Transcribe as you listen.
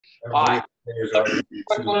All right.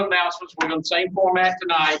 Quick little announcements. We're going the same format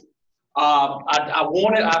tonight.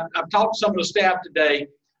 I've talked to some of the staff today.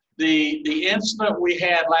 The incident we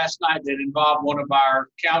had last night that involved one of our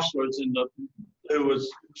counselors who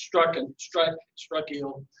was struck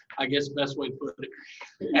ill, I guess the best way to put it,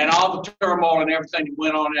 and all the turmoil and everything that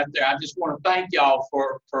went on out there. I just want to thank y'all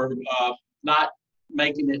for not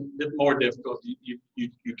making it more difficult. You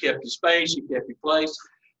kept your space, you kept your place.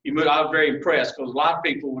 I was very impressed because a lot of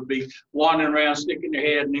people would be wandering around, sticking their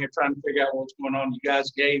head in there, trying to figure out what's going on. You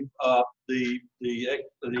guys gave the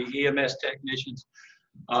EMS technicians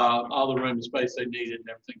all the room and space they needed and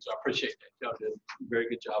everything. So I appreciate that. Y'all did a very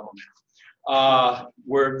good job on that.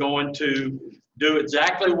 We're going to do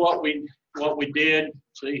exactly what we did.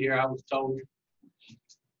 See here, I was told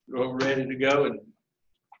we're ready to go. And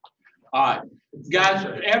all right, guys,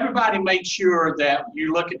 everybody make sure that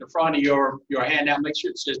you look at the front of your handout. Make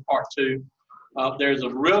sure it says part 2. There's a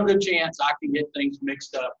real good chance I can get things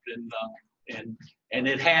mixed up, and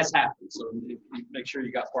it has happened. So make sure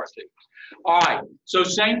you got part 2. All right, so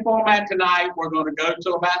same format tonight. We're going to go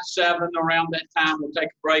till about 7. Around that time, we'll take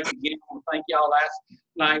a break again. I want to thank y'all last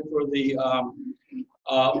night for the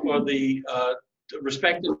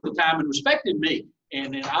respecting the time and respecting me.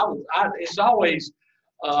 And it's always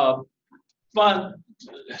fun,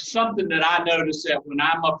 something that I notice that when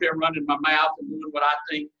I'm up here running my mouth and doing what I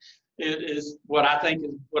think is what I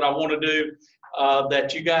want to do,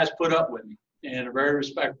 that you guys put up with me and are very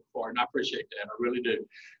respectful for it, and I appreciate that. I really do.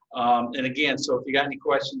 And again, so if you got any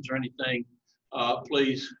questions or anything,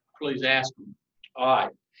 please ask them. All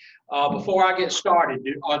right. Before I get started,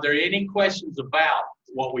 are there any questions about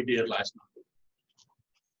what we did last night?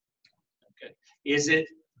 Okay.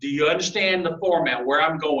 Do you understand the format, where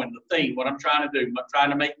I'm going, the theme, what I'm trying to do? I'm trying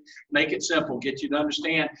to make it simple, get you to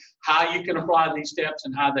understand how you can apply these steps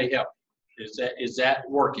and how they help you. Is that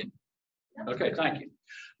working? Okay, thank you.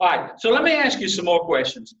 All right, so let me ask you some more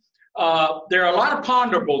questions. There are a lot of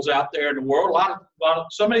ponderables out there in the world.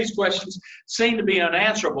 Some of these questions seem to be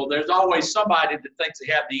unanswerable. There's always somebody that thinks they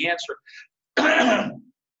have the answer.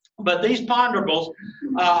 But these ponderables,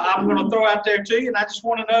 I'm going to throw out there to you, and I just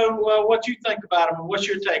want to know what you think about them and what's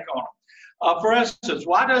your take on them. For instance,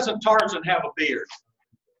 why doesn't Tarzan have a beard?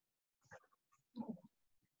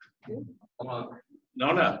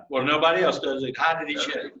 No. Well, nobody else does it. How did he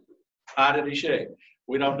shave? How did he shave?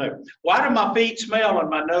 We don't know. Why do my feet smell and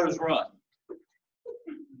my nose run?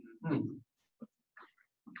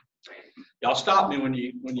 Y'all stop me when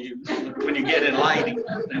you get enlightened.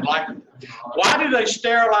 Why do they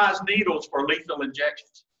sterilize needles for lethal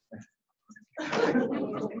injections?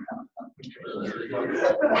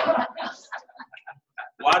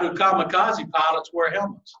 Why do kamikaze pilots wear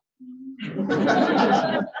helmets?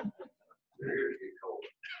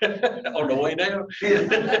 On the way down.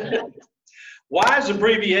 Why is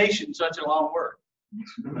abbreviation such a long word?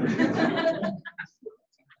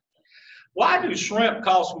 Why do shrimp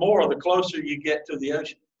cost more the closer you get to the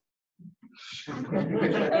ocean?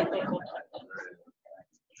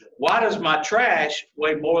 Why does my trash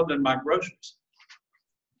weigh more than my groceries?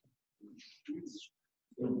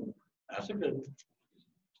 That's a good one.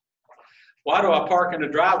 Why do I park in a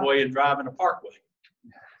driveway and drive in a parkway?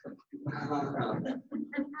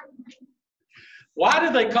 Why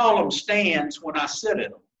do they call them stands when I sit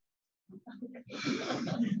in them?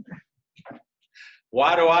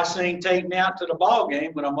 Why do I sing "Take Me Out to the Ball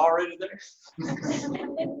Game" when I'm already there?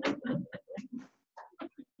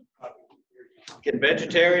 Can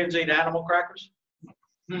vegetarians eat animal crackers?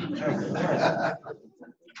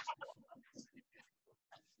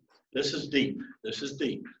 This is deep. This is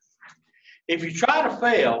deep. If you try to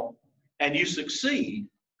fail and you succeed,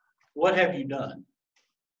 what have you done?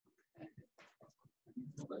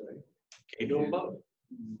 Can't do them both.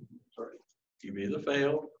 You've either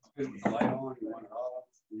failed.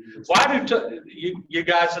 Why do you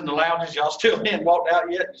guys in the lounges, y'all still in, walked out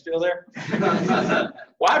yet? You still there?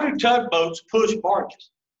 Why do tugboats push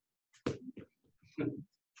barges?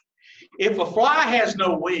 If a fly has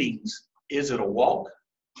no wings, is it a walk?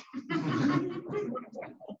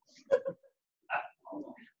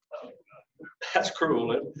 That's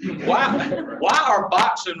cruel, isn't it? Why are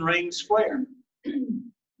boxing rings square?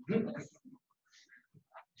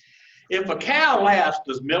 If a cow laughs,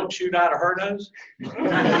 does milk shoot out of her nose?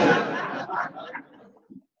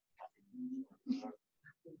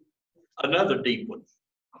 Another deep one.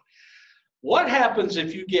 What happens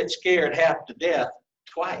if you get scared half to death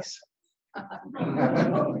twice?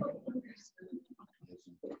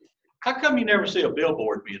 How come you never see a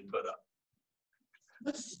billboard being put up?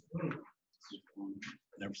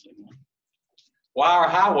 Never seen one. Why are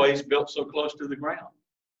highways built so close to the ground?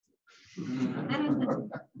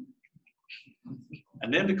 And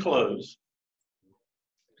then to close,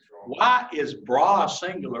 why is bra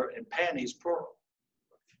singular and panties plural?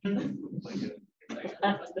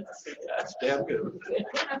 That's damn good.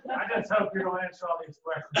 I just hope you don't answer all these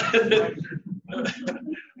questions.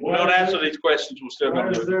 We don't answer these questions, we're still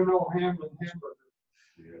going to do it. There no ham and hamburger?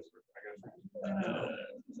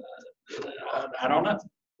 I don't know.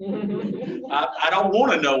 I don't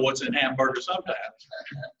want to know what's in hamburger sometimes.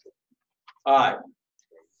 All right.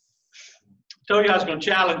 Told you I was going to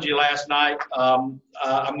challenge you last night. I'm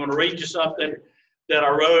going to read you something that I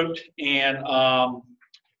wrote, and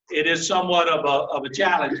it is somewhat of a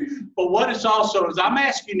challenge. But what it's also is I'm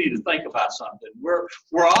asking you to think about something. We're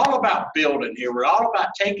all about building here. We're all about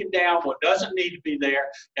taking down what doesn't need to be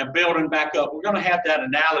there and building back up. We're going to have that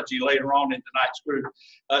analogy later on in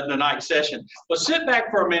tonight's session. But sit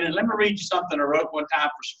back for a minute. Let me read you something I wrote one time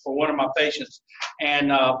for one of my patients,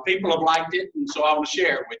 and people have liked it, and so I want to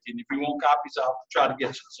share it with you. And if you want copies, I'll try to get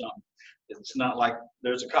you some. It's not like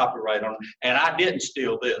there's a copyright on it. And I didn't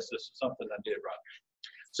steal this. This is something I did right.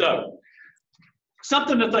 So,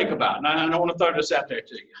 something to think about, and I want to throw this out there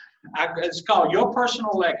to you. It's called Your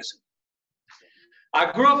Personal Legacy.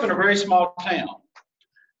 I grew up in a very small town.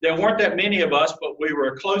 There weren't that many of us, but we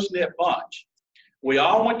were a close-knit bunch. We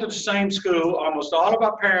all went to the same school. Almost all of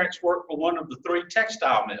our parents worked for one of the 3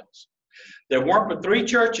 textile mills. There weren't but 3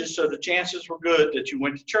 churches, so the chances were good that you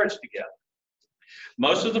went to church together.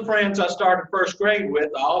 Most of the friends I started first grade with,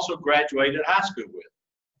 I also graduated high school with.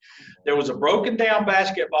 There was a broken down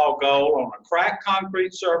basketball goal on a cracked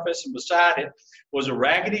concrete surface, and beside it was a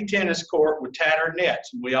raggedy tennis court with tattered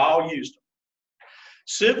nets, and we all used them.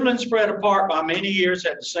 Siblings spread apart by many years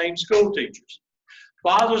had the same school teachers.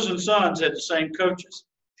 Fathers and sons had the same coaches.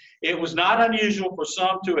 It was not unusual for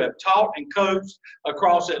some to have taught and coached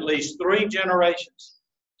across at least 3 generations.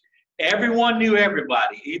 Everyone knew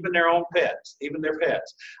everybody, even their own pets, even their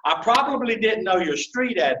pets. I probably didn't know your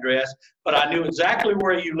street address, but I knew exactly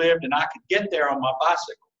where you lived, and I could get there on my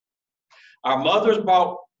bicycle. Our mothers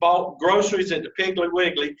bought groceries at the Piggly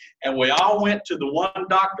Wiggly, and we all went to the one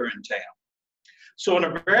doctor in town. So in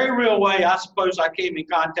a very real way, I suppose I came in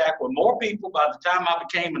contact with more people by the time I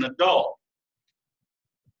became an adult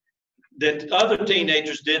than other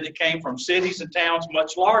teenagers did that came from cities and towns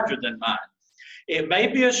much larger than mine. It may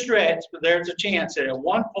be a stretch, but there's a chance that at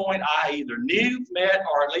one point I either knew, met,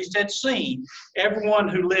 or at least had seen everyone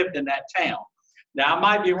who lived in that town. Now, I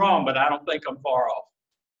might be wrong, but I don't think I'm far off.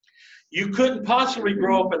 You couldn't possibly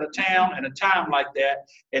grow up in a town and a time like that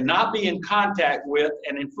and not be in contact with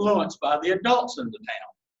and influenced by the adults in the town.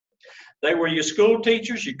 They were your school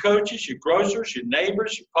teachers, your coaches, your grocers, your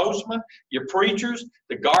neighbors, your postmen, your preachers,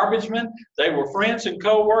 the garbage men. They were friends and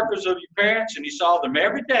co-workers of your parents, and you saw them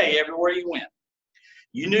every day, everywhere you went.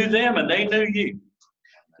 You knew them and they knew you.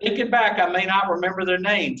 Thinking back, I may not remember their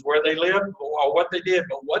names, where they lived, or what they did,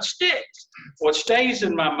 but what sticks, what stays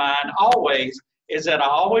in my mind always, is that I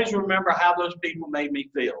always remember how those people made me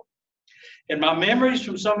feel. In my memories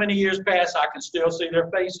from so many years past, I can still see their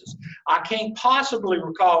faces. I can't possibly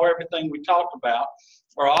recall everything we talked about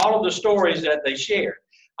or all of the stories that they shared.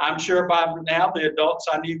 I'm sure by now the adults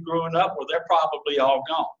I knew growing up, well, they're probably all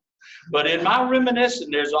gone. But in my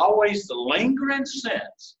reminiscing, there's always the lingering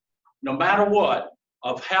sense, no matter what,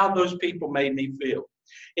 of how those people made me feel.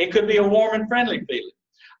 It could be a warm and friendly feeling.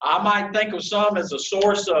 I might think of some as a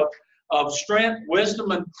source of strength,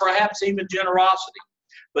 wisdom, and perhaps even generosity.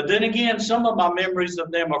 But then again, some of my memories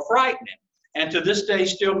of them are frightening, and to this day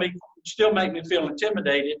still make me feel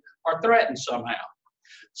intimidated or threatened somehow.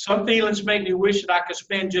 Some feelings make me wish that I could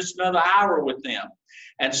spend just another hour with them,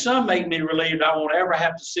 and some make me relieved I won't ever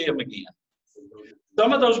have to see them again.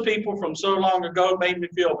 Some of those people from so long ago made me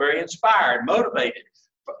feel very inspired, motivated,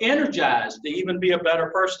 energized to even be a better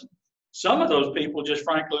person. Some of those people just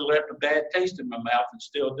frankly left a bad taste in my mouth and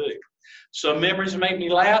still do. Some memories make me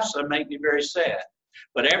laugh, some make me very sad.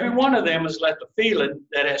 But every one of them has left a feeling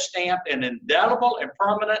that has stamped an indelible and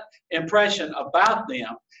permanent impression about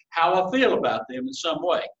them, how I feel about them in some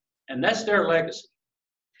way. And that's their legacy.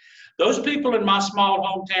 Those people in my small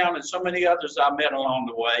hometown and so many others I met along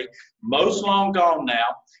the way, most long gone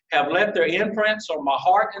now, have left their imprints on my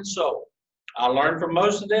heart and soul. I learned from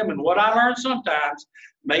most of them, and what I learned sometimes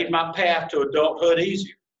made my path to adulthood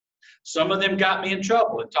easier. Some of them got me in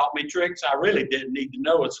trouble and taught me tricks I really didn't need to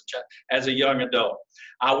know as a young adult.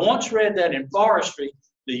 I once read that in forestry,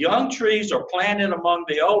 the young trees are planted among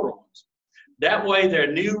the older ones. That way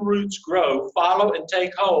their new roots grow, follow, and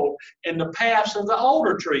take hold in the paths of the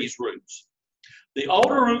older trees' roots. The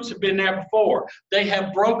older roots have been there before. They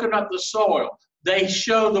have broken up the soil. They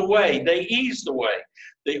show the way. They ease the way.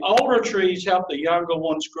 The older trees help the younger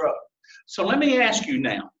ones grow. So let me ask you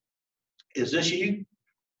now, is this you?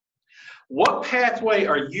 What pathway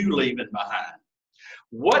are you leaving behind?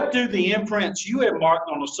 What do the imprints you have marked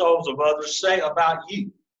on the souls of others say about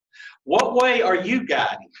you? What way are you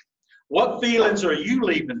guiding? What feelings are you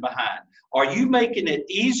leaving behind? Are you making it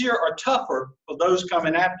easier or tougher for those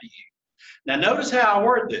coming after you? Now notice how I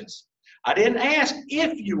word this. I didn't ask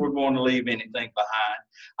if you were going to leave anything behind.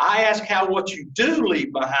 I asked how what you do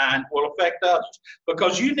leave behind will affect others,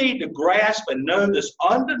 because you need to grasp and know this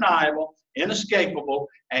undeniable, inescapable,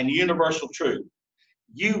 and universal truth.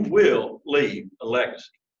 You will leave a legacy,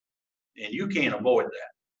 and you can't avoid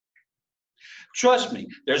that. Trust me,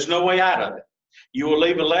 there's no way out of it. You will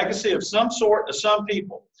leave a legacy of some sort to some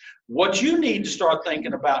people. What you need to start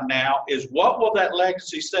thinking about now is, what will that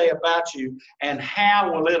legacy say about you, and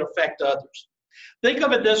how will it affect others? Think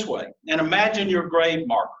of it this way, and imagine your grave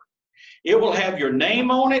marker. It will have your name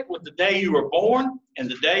on it with the day you were born and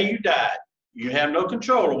the day you died. You have no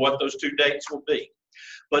control of what those two dates will be.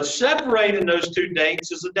 But separating those two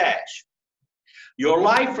dates is a dash. Your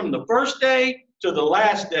life from the first day to the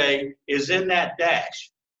last day is in that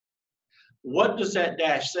dash. What does that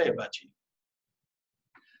dash say about you?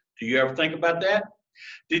 Do you ever think about that?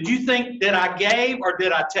 Did you think that I gave or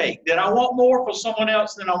did I take? Did I want more for someone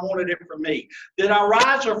else than I wanted it for me? Did I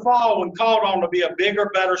rise or fall when called on to be a bigger,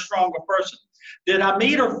 better, stronger person? Did I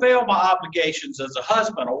meet or fail my obligations as a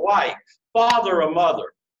husband, a wife, father, or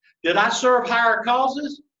mother? Did I serve higher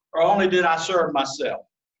causes, or only did I serve myself?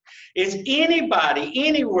 Is anybody,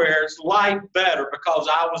 anywhere's life better because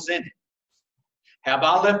I was in it? Have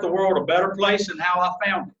I left the world a better place than how I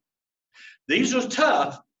found it? These are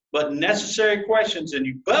tough but necessary questions, and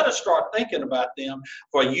you better start thinking about them,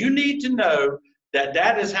 for you need to know that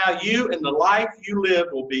that is how you and the life you live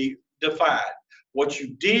will be defined. What you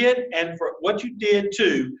did, and for what you did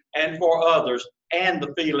to and for others, and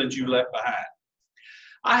the feelings you left behind.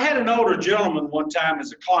 I had an older gentleman one time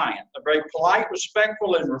as a client, a very polite,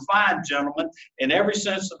 respectful, and refined gentleman in every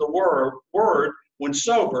sense of the word when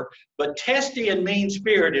sober, but testy and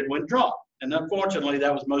mean-spirited when drunk. And unfortunately,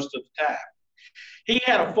 that was most of the time. He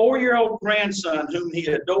had a 4-year-old grandson whom he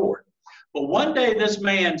adored. But one day, this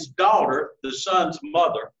man's daughter, the son's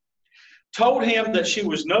mother, told him that she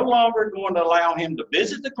was no longer going to allow him to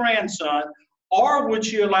visit the grandson, or would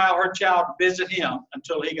she allow her child to visit him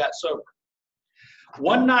until he got sober.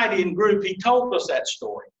 One night in group, he told us that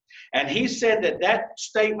story. And he said that that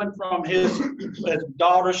statement from his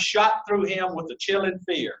daughter shot through him with a chilling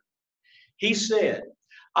fear. He said,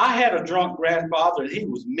 "I had a drunk grandfather, and he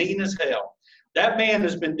was mean as hell. That man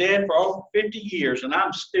has been dead for over 50 years, and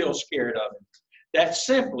I'm still scared of him. That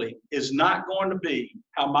simply is not going to be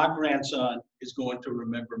how my grandson is going to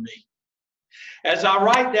remember me." As I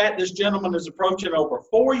write that, this gentleman is approaching over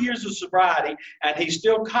 4 years of sobriety, and he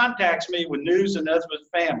still contacts me with news and of his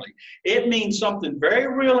family. It means something very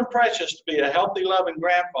real and precious to be a healthy, loving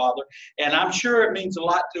grandfather, and I'm sure it means a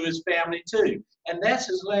lot to his family too. And that's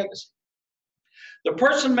his legacy. The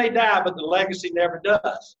person may die, but the legacy never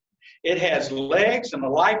does. It has legs and a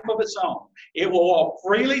life of its own. It will walk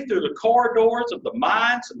freely through the corridors of the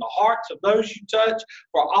minds and the hearts of those you touch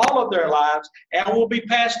for all of their lives, and will be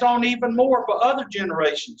passed on even more for other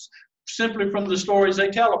generations, simply from the stories they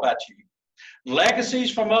tell about you.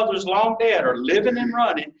 Legacies from others long dead are living and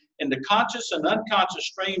running in the conscious and unconscious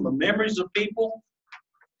stream of memories of people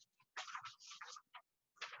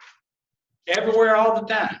everywhere all the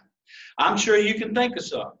time. I'm sure you can think of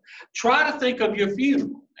some. Try to think of your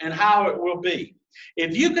funeral and how it will be.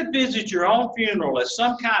 If you could visit your own funeral as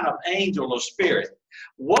some kind of angel or spirit,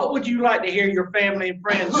 what would you like to hear your family and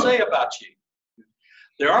friends say about you?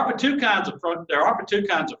 There are but two kinds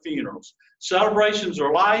of funerals: celebrations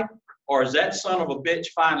of life, or is that son of a bitch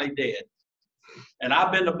finally dead? And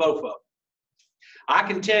I've been to both of them. I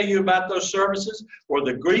can tell you about those services where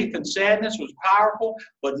the grief and sadness was powerful,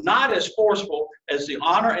 but not as forceful as the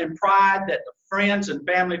honor and pride that the friends and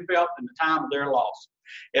family felt in the time of their loss.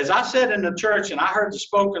 As I sat in the church and I heard the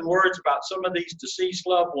spoken words about some of these deceased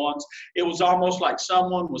loved ones, it was almost like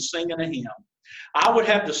someone was singing a hymn. I would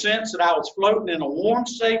have the sense that I was floating in a warm,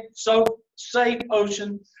 safe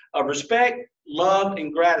ocean of respect, love,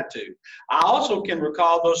 and gratitude. I also can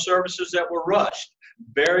recall those services that were rushed,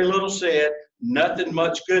 very little said, nothing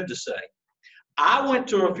much good to say. I went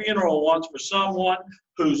to a funeral once for someone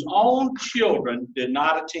whose own children did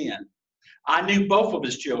not attend. I knew both of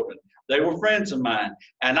his children. They were friends of mine,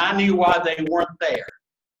 and I knew why they weren't there.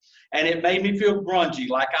 And it made me feel grungy,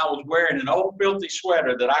 like I was wearing an old filthy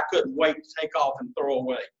sweater that I couldn't wait to take off and throw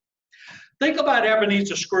away. Think about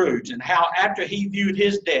Ebenezer Scrooge and how after he viewed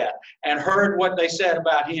his death and heard what they said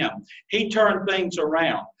about him, he turned things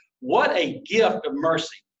around. What a gift of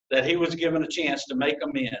mercy that he was given a chance to make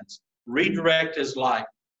amends, redirect his life,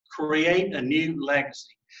 create a new legacy.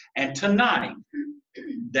 And tonight,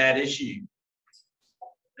 that is you.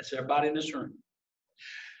 That's everybody in this room.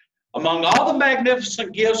 Among all the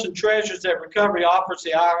magnificent gifts and treasures that recovery offers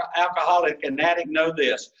the alcoholic and addict, know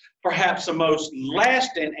this: perhaps the most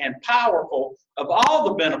lasting and powerful of all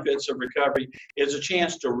the benefits of recovery is a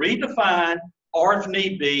chance to redefine, or if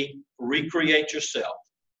need be, recreate yourself.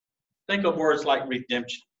 Think of words like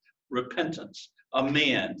redemption, repentance,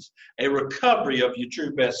 amends, a recovery of your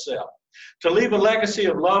true best self. To leave a legacy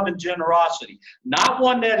of love and generosity, not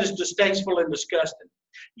one that is distasteful and disgusting.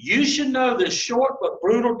 You should know this short but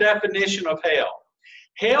brutal definition of hell.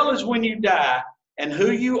 Hell is when you die and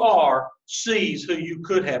who you are sees who you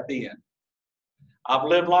could have been. I've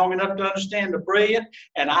lived long enough to understand the brilliant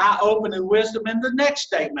and eye-opening wisdom in the next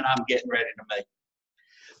statement I'm getting ready to make.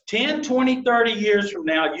 10, 20, 30 years from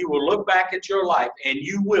now, you will look back at your life, and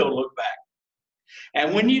you will look back.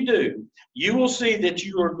 And when you do, you will see that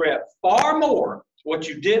you regret far more what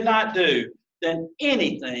you did not do than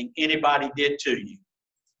anything anybody did to you.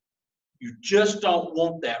 You just don't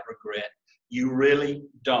want that regret. You really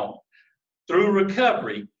don't. Through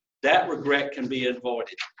recovery, that regret can be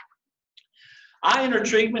avoided. I entered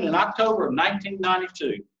treatment in October of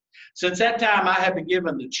 1992. Since that time, I have been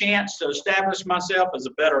given the chance to establish myself as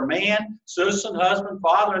a better man, citizen, husband,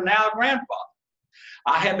 father, and now a grandfather.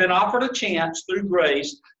 I have been offered a chance through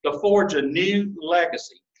grace to forge a new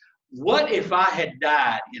legacy. What if I had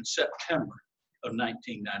died in September of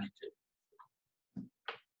 1992?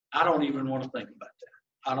 I don't even want to think about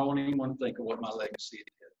that. I don't even want to think of what my legacy is.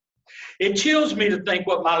 It chills me to think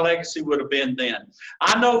what my legacy would have been then.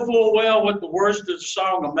 I know full well what the words of the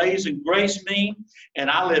song Amazing Grace mean, and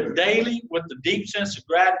I live daily with the deep sense of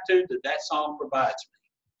gratitude that that song provides me.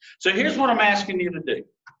 So here's what I'm asking you to do.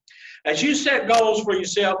 As you set goals for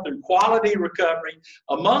yourself through quality recovery,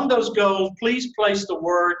 among those goals, please place the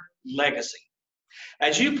word legacy.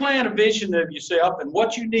 As you plan a vision of yourself and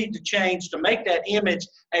what you need to change to make that image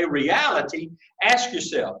a reality, ask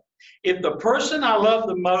yourself, if the person I love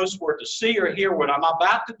the most were to see or hear what I'm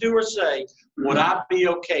about to do or say, would I be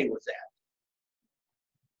okay with that?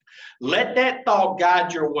 Let that thought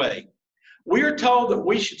guide your way. We are told that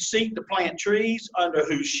we should seek to plant trees under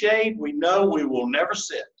whose shade we know we will never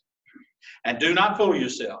sit. And do not fool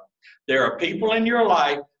yourself. There are people in your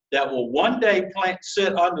life that will one day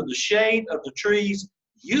sit under the shade of the trees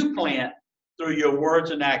you plant through your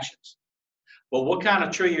words and actions. But what kind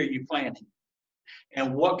of tree are you planting?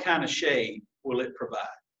 And what kind of shade will it provide?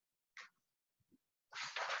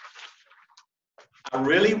 I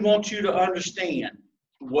really want you to understand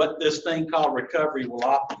what this thing called recovery will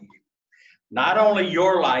offer you. Not only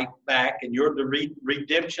your life back and the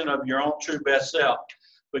redemption of your own true best self,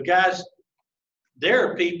 but guys, there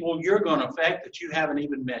are people you're going to affect that you haven't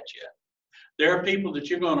even met yet. There are people that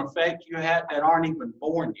you're going to affect that aren't even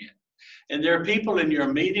born yet. And there are people in your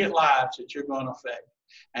immediate lives that you're going to affect.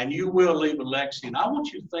 And you will leave a legacy. And I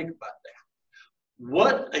want you to think about that.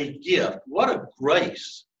 What a gift, what a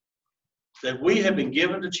grace that we have been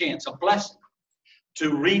given the chance, a blessing,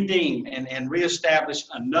 to redeem and reestablish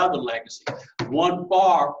another legacy, one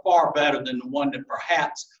far, far better than the one that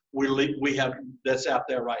perhaps we have that's out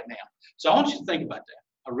there right now. So I want you to think about that.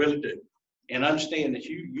 I really do. And understand that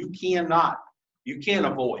you can't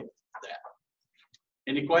avoid that.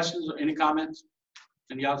 Any questions or any comments?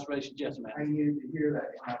 Any observations? Yes, ma'am. I needed to hear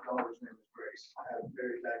that. My daughter's name is Grace. I had a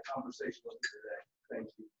very bad conversation with her today. Thank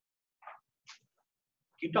you.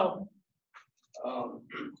 Keep talking.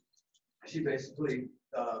 She basically,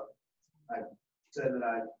 I said that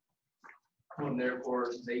I wasn't there for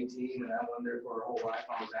her since 18 and I wasn't there for her whole life.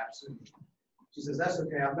 I was absent. She says, that's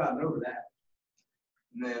okay. I've gotten over that.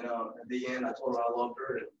 And then at the end, I told her I loved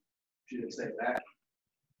her and she didn't say it back.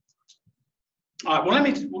 All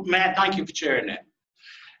right. Well, Matt, thank you for sharing that.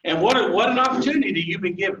 And what an opportunity you've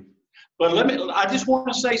been given. But I just want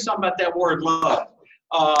to say something about that word love.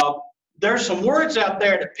 There's some words out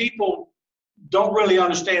there that people don't really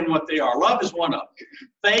understand what they are. Love is one of them.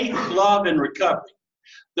 Faith, love, and recovery.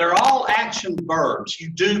 They're all action verbs. You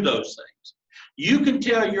do those things. You can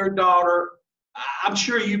tell your daughter, I'm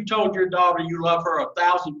sure you've told your daughter you love her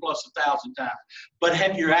 1,000 plus 1,000 times, but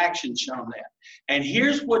have your actions shown that? And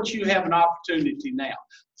here's what you have an opportunity now.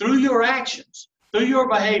 Through your actions, through your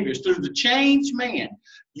behaviors, through the changed man,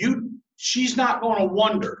 she's not going to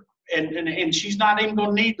wonder, and she's not even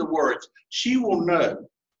going to need the words. She will know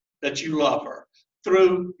that you love her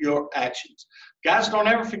through your actions. Guys, don't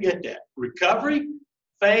ever forget that. Recovery,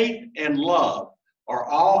 faith, and love are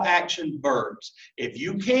all action verbs. If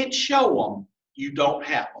you can't show them, you don't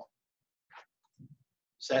have them.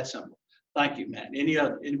 It's that simple. Thank you, Matt.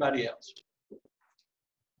 Anybody else?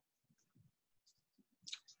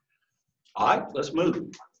 All right, let's move.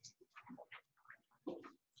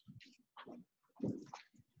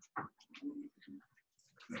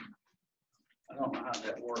 I don't know how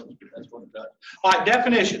that works, but that's what it does. All right,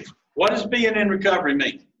 definitions. What does being in recovery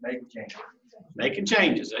mean? Making changes. Making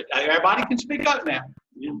changes. Everybody can speak up now.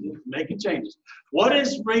 Making changes. What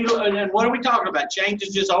is real? And what are we talking about?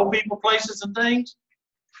 Changes, just old people, places, and things?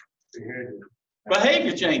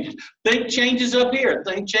 Behavior changes. Think changes up here.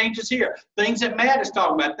 Think changes here. Things that Matt is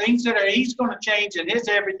talking about. Things that he's going to change in his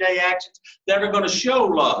everyday actions that are going to show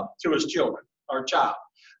love to his children or child.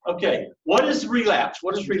 Okay, what is relapse?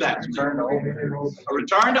 What is relapse? Return to old behaviors. A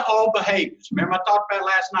return to old behaviors. Remember I talked about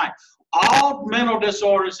last night. All mental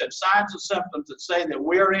disorders have signs and symptoms that say that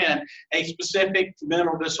we're in a specific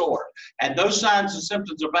mental disorder. And those signs and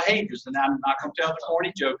symptoms are behaviors. And I'm not going to tell the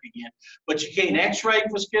corny joke again. But you can't x-ray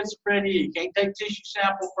for schizophrenia. You can't take tissue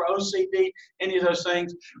sample for OCD, any of those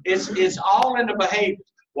things. It's all in the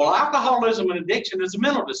behaviors. Well, alcoholism and addiction is a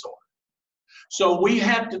mental disorder. So we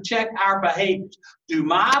have to check our behaviors. Do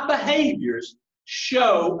my behaviors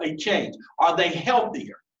show a change? Are they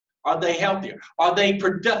healthier? Are they healthier? Are they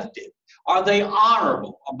productive? Are they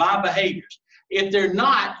honorable? Are my behaviors? If they're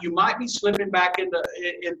not, you might be slipping back into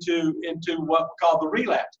what we call the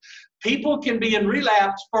relapse. People can be in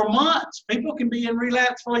relapse for months. People can be in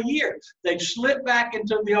relapse for a year. They've slipped back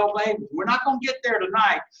into the old behaviors. We're not going to get there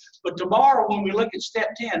tonight, but tomorrow when we look at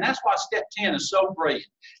step 10, that's why step 10 is so brilliant.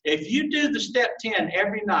 If you do the step 10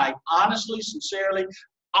 every night, honestly, sincerely,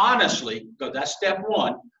 honestly, because that's step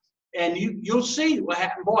 1, and you'll see what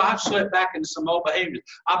happened. Boy, I've slipped back into some old behaviors.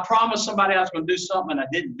 I promised somebody I was going to do something and I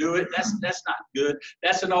didn't do it. That's not good.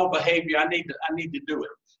 That's an old behavior. I need to do it.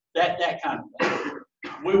 That kind of thing.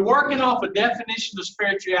 We're working off a definition of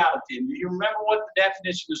spirituality. And do you remember what the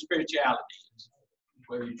definition of spirituality is?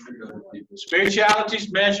 The way you treat other people. Spirituality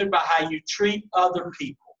is measured by how you treat other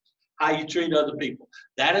people. How you treat other people.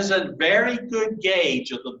 That is a very good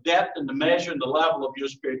gauge of the depth and the measure and the level of your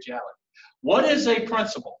spirituality. What is a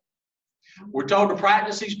principle? We're told to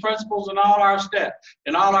practice these principles in all our steps,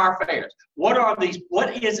 in all our affairs. What are these?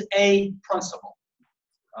 What is a principle?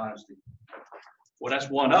 Honesty. Well, that's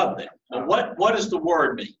one of them. But what does the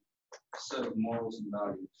word mean? Set of morals and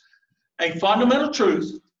values. A fundamental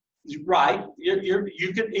truth, right?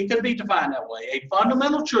 It could be defined that way. A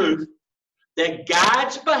fundamental truth that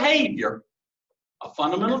guides behavior, a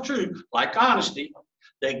fundamental truth like honesty,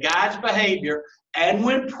 that guides behavior, and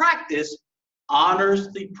when practiced, honors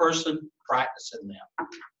the person practicing them.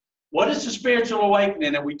 What is the spiritual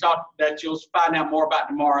awakening that we talked that you'll find out more about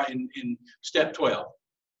tomorrow in step 12?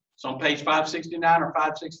 It's on page 569 or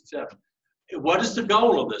 567. What is the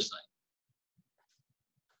goal of this thing?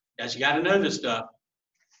 Yes, you got to know this stuff.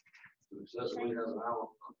 Successfully has a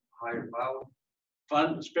higher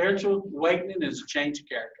power. Spiritual awakening is a change of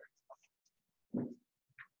character.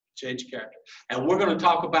 Change of character. And we're going to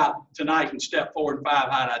talk about tonight in step 4 and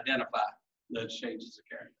 5 how to identify those changes of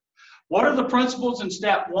character. What are the principles in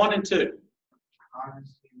step 1 and 2?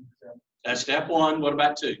 That's step 1. What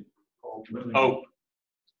about 2? Hope.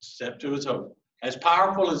 Step 2 is hope. As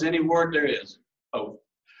powerful as any word there is, hope.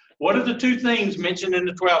 What are the 2 things mentioned in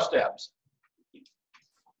the 12 steps?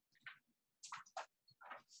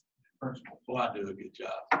 Well, I do a good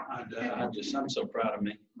job. I'm so proud of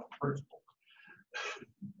me.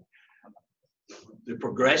 The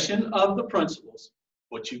progression of the principles.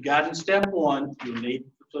 What you got in step 1, you need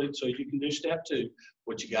so you can do step 2.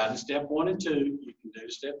 What you got in step 1 and 2, you can do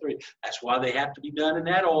step 3. That's why they have to be done in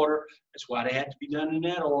that order. That's why they have to be done in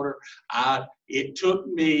that order. It took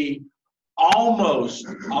me almost,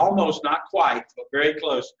 not quite, but very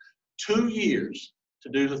close, 2 years to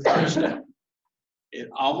do the 3rd step. It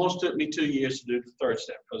almost took me 2 years to do the 3rd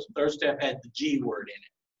step because the 3rd step had the G word in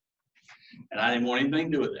it. And I didn't want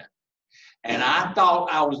anything to do with that. And I thought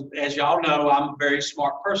I was, as y'all know, I'm a very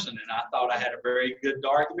smart person, and I thought I had a very good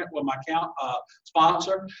argument with my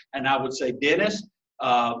sponsor. And I would say, Dennis,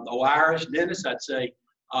 Irish Dennis, I'd say,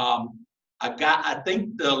 I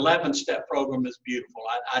think the 11-step program is beautiful.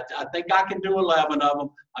 I think I can do 11 of them.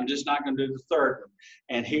 I'm just not going to do the 3rd one.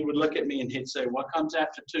 And he would look at me and he'd say, what comes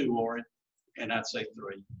after 2, Oren? And I'd say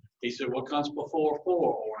 3. He said, what comes before 4,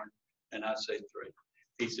 Oren? And I'd say 3.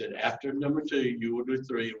 He said, after number 2, you will do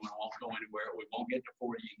 3, and we won't go anywhere. We won't get to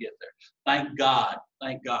 4 till you get there. Thank God,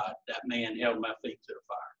 that man held my feet to the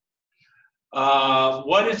fire.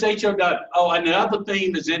 What is HOW? Oh, and the other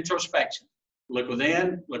theme is introspection. Look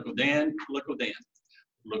within, look within, look within.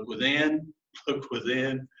 Look within, look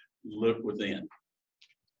within, look within.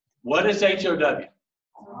 What is HOW?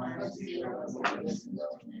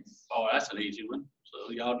 Oh, that's an easy one.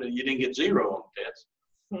 So you didn't get 0 on the test.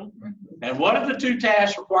 And what are the 2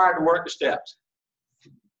 tasks required to work the steps?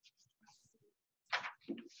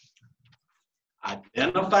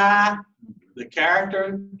 Identify the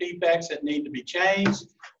character defects that need to be changed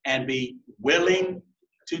and be willing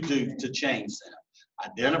to change them.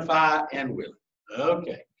 Identify and willing.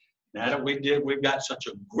 Okay. Now that we've got such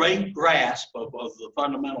a great grasp of the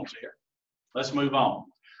fundamentals here. Let's move on.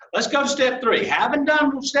 Let's go to step 3. Having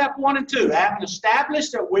done step 1 and 2, having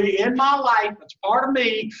established that in my life, it's part of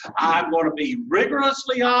me, I'm going to be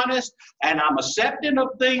rigorously honest, and I'm accepting of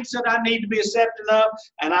things that I need to be accepting of,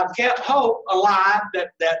 and I've kept hope alive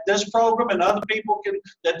that this program and other people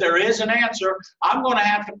that there is an answer. I'm going to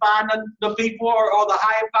have to find the people or the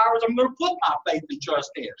higher powers I'm going to put my faith and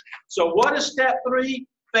trust in. So what is step 3?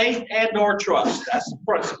 Faith and or trust. That's the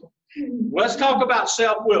principle. Let's talk about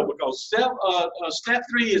self-will, because step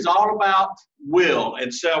 3 is all about will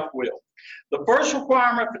and self-will. The first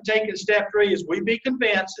requirement for taking step 3 is we be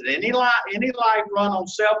convinced that any life run on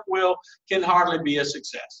self-will can hardly be a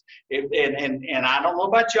success. And I don't know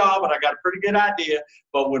about y'all, but I got a pretty good idea.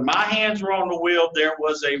 But when my hands were on the wheel, there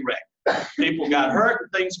was a wreck. People got hurt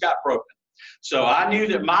and things got broken. So I knew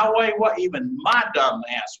that my way, even my dumb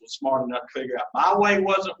ass was smart enough to figure out my way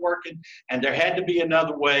wasn't working, and there had to be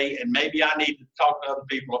another way, and maybe I needed to talk to other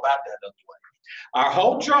people about that other way. Our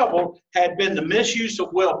whole trouble had been the misuse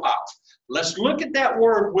of willpower. Let's look at that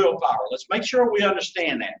word willpower. Let's make sure we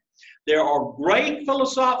understand that. There are great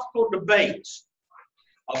philosophical debates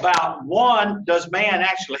about, 1, does man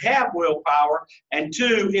actually have willpower, and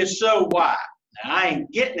 2, if so, why? Now, I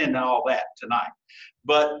ain't getting into all that tonight.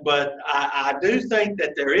 But I do think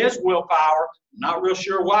that there is willpower. I'm not real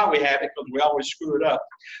sure why we have it, because we always screw it up.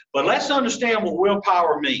 But let's understand what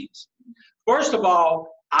willpower means. First of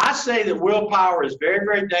all, I say that willpower is very,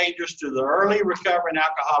 very dangerous to the early recovering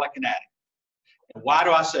alcoholic and addict. And why do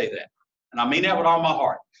I say that? And I mean that with all my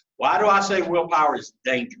heart. Why do I say willpower is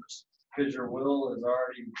dangerous? Because your will is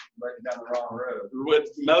already right down the wrong road. With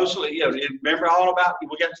mostly, remember all about,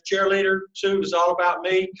 we got the cheerleader, Sue, it's all about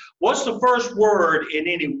me. What's the first word in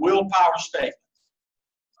any willpower statement?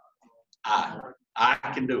 I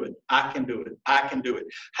can do it. I can do it. I can do it.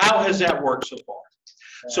 How has that worked so far?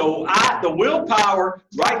 So the willpower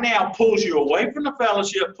right now pulls you away from the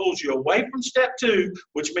fellowship, pulls you away from step 2,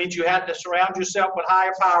 which means you have to surround yourself with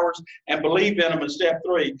higher powers and believe in them in step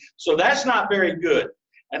 3. So that's not very good.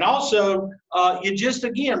 And also,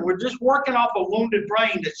 we're just working off a wounded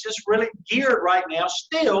brain that's just really geared right now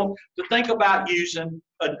still to think about using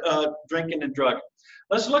drinking and drugging.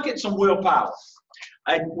 Let's look at some willpower.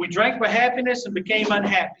 We drank for happiness and became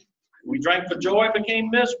unhappy. We drank for joy and became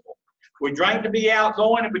miserable. We drank to be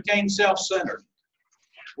outgoing and became self-centered.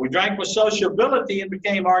 We drank for sociability and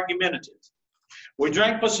became argumentative. We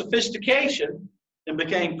drank for sophistication and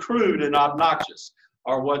became crude and obnoxious,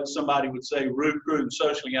 or what somebody would say, rude, crude, and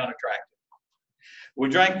socially unattractive. We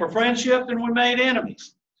drank for friendship and we made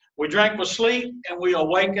enemies. We drank for sleep and we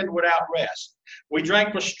awakened without rest. We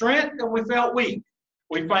drank for strength and we felt weak.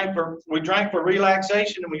 We drank for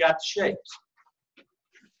relaxation and we got the shakes.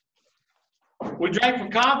 We drank for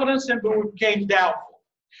confidence and we became doubtful.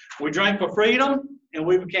 We drank for freedom and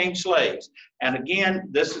we became slaves. And again,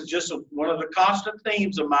 this is just one of the constant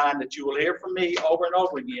themes of mine that you will hear from me over and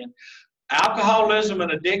over again. Alcoholism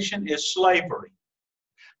and addiction is slavery.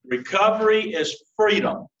 Recovery is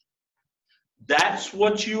freedom. That's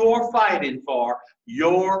what you are fighting for,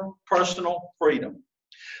 your personal freedom.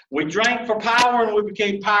 We drank for power and we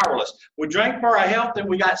became powerless. We drank for our health and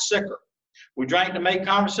we got sicker. We drank to make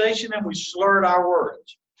conversation and we slurred our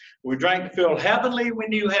words. We drank to feel heavenly, we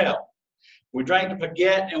knew hell. We drank to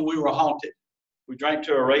forget and we were haunted. We drank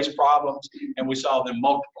to erase problems and we saw them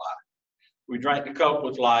multiply. We drank to cope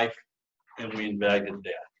with life and we invited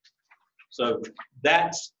death. So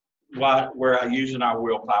that's where using our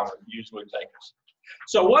willpower usually takes us.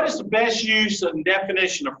 So what is the best use and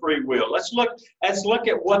definition of free will? Let's look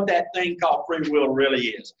at what that thing called free will really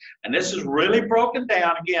is. And this is really broken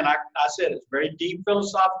down. Again, I said it's very deep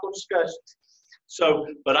philosophical discussion. So,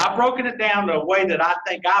 but I've broken it down to a way that I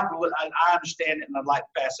think I understand it, and I'd like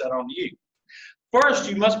to pass that on to you. First,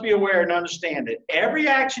 you must be aware and understand that every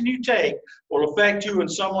action you take will affect you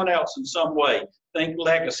and someone else in some way. Think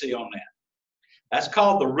legacy on that. That's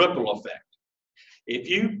called the ripple effect. If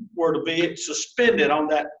you were to be suspended on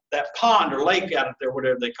that pond or lake out there,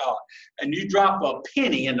 whatever they call it, and you drop a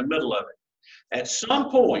penny in the middle of it, at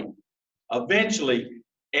some point, eventually,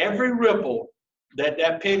 every ripple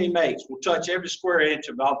that penny makes will touch every square inch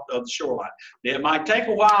of the shoreline. It might take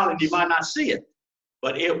a while and you might not see it,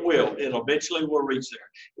 but it will. It eventually will reach there.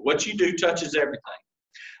 What you do touches everything.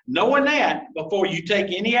 Knowing that, before you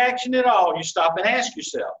take any action at all, you stop and ask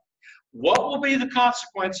yourself, what will be the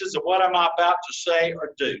consequences of what I'm about to say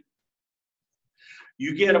or do?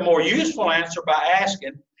 You get a more useful answer by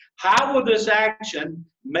asking, how will this action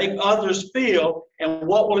make others feel, and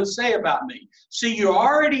what will it say about me? See, you're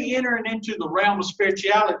already entering into the realm of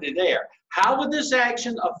spirituality there. How would this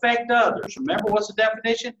action affect others? Remember, what's the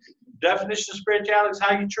definition? The definition of spirituality is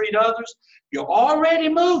how you treat others. You're already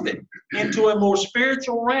moving into a more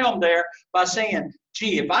spiritual realm there by saying,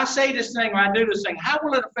 gee, if I say this thing or I do this thing, how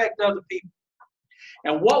will it affect other people?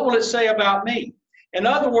 And what will it say about me? In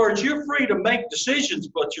other words, you're free to make decisions,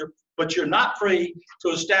 but you're not free to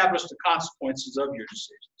establish the consequences of your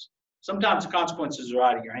decisions. Sometimes the consequences are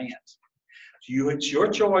out of your hands. It's your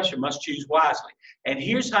choice. You must choose wisely. And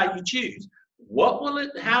here's how you choose.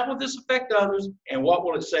 How will this affect others, and what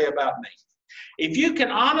will it say about me? If you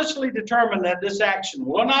can honestly determine that this action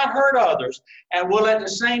will not hurt others and will at the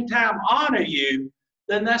same time honor you,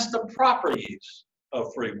 then that's the proper use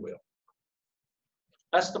of free will.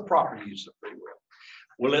 That's the proper use of free will.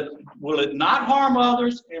 Will it not harm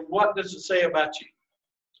others, and what does it say about you?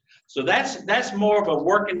 So that's more of a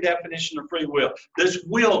working definition of free will, this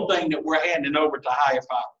will thing that we're handing over to higher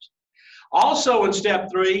powers. Also in step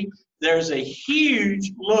 3, there's a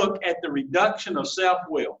huge look at the reduction of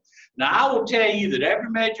self-will. Now, I will tell you that every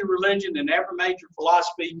major religion and every major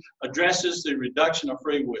philosophy addresses the reduction of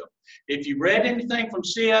free will. If you read anything from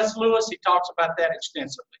C.S. Lewis, he talks about that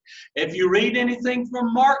extensively. If you read anything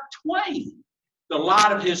from Mark Twain, a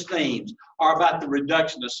lot of his themes are about the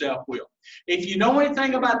reduction of self-will. If you know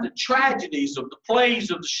anything about the tragedies of the plays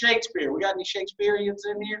of the Shakespeare, we got any Shakespeareans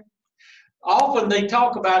in here? Often they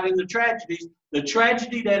talk about in the tragedies, the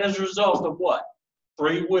tragedy that is a result of what?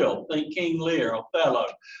 Free will. Think King Lear, Othello,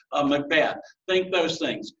 Macbeth. Think those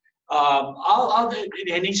things.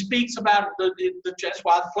 And he speaks about that's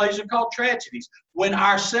why the plays are called tragedies, when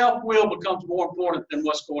our self-will becomes more important than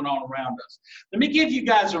what's going on around us. Let me give you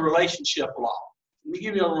guys a relationship law. Let me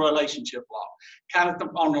give you a relationship law, kind of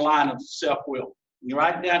on the line of self-will. You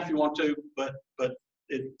write it down if you want to, but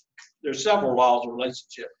there's several laws of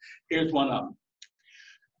relationship. Here's one of them.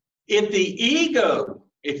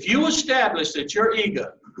 If you establish that your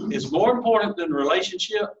ego is more important than the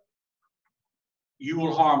relationship, you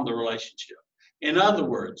will harm the relationship. In other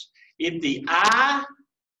words, if the I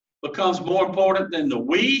becomes more important than the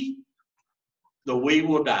we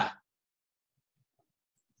will die.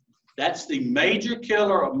 That's the major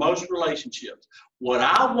killer of most relationships. What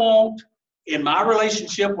I want in my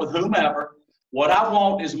relationship with whomever, what I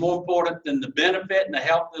want is more important than the benefit and the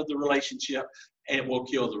health of the relationship, and it will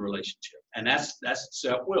kill the relationship. And that's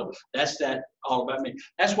self-will. That's that all about me.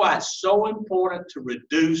 That's why it's so important to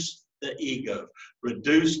reduce the ego,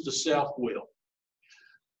 reduce the self-will.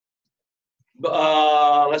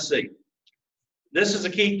 Let's see. This is a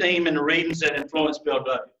key theme in the readings that influenced Bill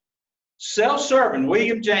W. Self-serving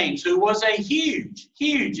William James, who was a huge,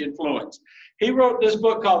 huge influence. He wrote this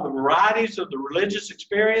book called The Varieties of the Religious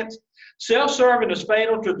Experience. Self-serving is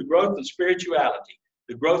fatal to the growth of spirituality.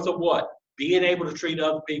 The growth of what? Being able to treat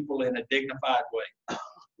other people in a dignified way.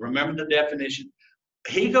 Remember the definition.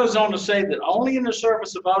 He goes on to say that only in the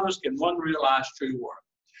service of others can one realize true worth.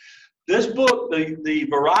 This book, the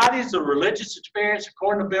Varieties of Religious Experience,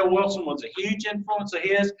 according to Bill Wilson, was a huge influence of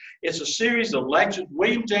his. It's a series of lectures.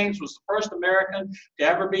 William James was the first American to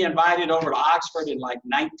ever be invited over to Oxford in like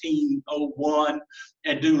 1901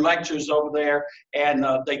 and do lectures over there. And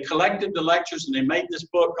they collected the lectures and they made this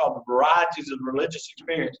book called The Varieties of Religious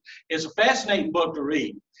Experience. It's a fascinating book to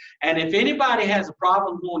read. And if anybody has a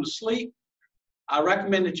problem going to sleep, I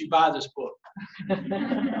recommend that you buy this book.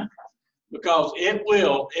 Because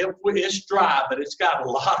it's dry, but it's got a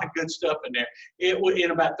lot of good stuff in there.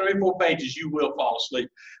 In about 3 or 4 pages, you will fall asleep.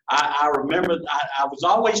 I remember I was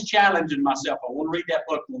always challenging myself. I want to read that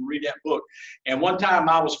book, I want to read that book. And one time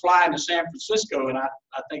I was flying to San Francisco, and I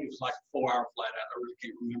think it was like a 4-hour flight. I really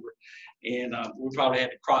can't remember. And we probably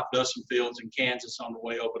had to crop dust some fields in Kansas on the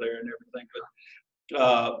way over there and everything.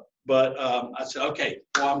 But I said, okay,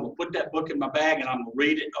 well, I'm going to put that book in my bag and I'm going to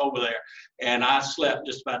read it over there. And I slept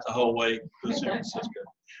just about the whole way to San Francisco.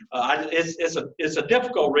 It's a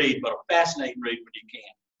difficult read, but a fascinating read when you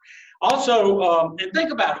can. Also, and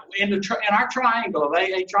think about it, in our triangle, of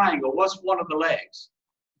AA triangle, what's one of the legs?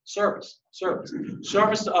 Service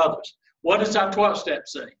to others. What does our 12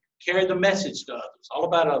 steps say? Carry the message to others, all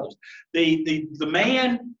about others. The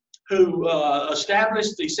man who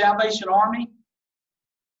established the Salvation Army,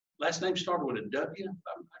 last name started with a W.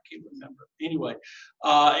 I can't remember. Anyway,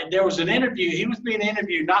 there was an interview. He was being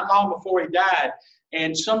interviewed not long before he died,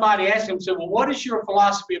 and somebody asked him, said, "Well, what is your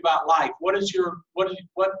philosophy about life? What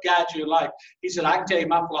guides you in life?" He said, "I can tell you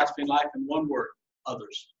my philosophy in life in one word: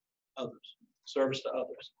 others. Others. Service to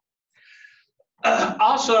others."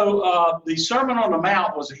 Also, the Sermon on the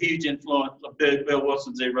Mount was a huge influence of Bill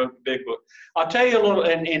Wilson's. He wrote the big book. I'll tell you a little,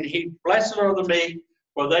 and he, blessed are the meek,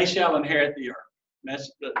 for they shall inherit the earth.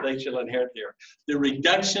 They shall inherit the earth. The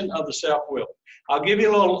reduction of the self-will. I'll give you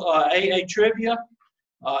a little AA trivia.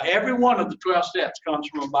 Every one of the 12 steps comes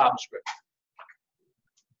from a Bible scripture.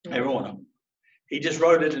 Every one of them. He just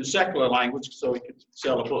wrote it in secular language so he could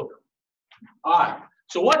sell a book. All right.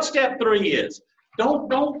 So what step 3 is?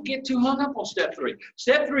 Don't get too hung up on step 3.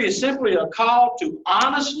 Step 3 is simply a call to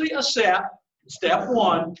honestly accept, step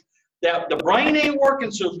 1, that the brain ain't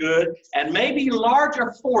working so good and maybe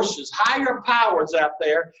larger forces, higher powers out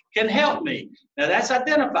there can help me. Now that's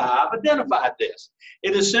identify. I've identified this.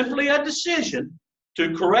 It is simply a decision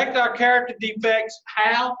to correct our character defects.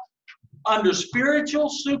 How? Under spiritual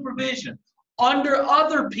supervision, under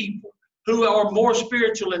other people who are more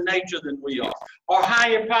spiritual in nature than we are, or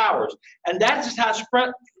higher powers. And that's how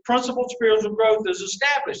principled spiritual growth is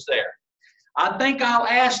established there. I think I'll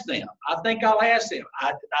ask them. I've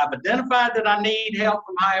identified that I need help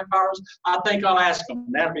from higher powers. I think I'll ask them.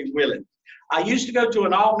 That'll be willing. I used to go to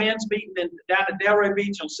an all-men's meeting down at Delray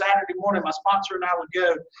Beach on Saturday morning. My sponsor and I would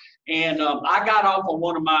go. And I got off on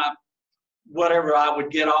one of my, whatever I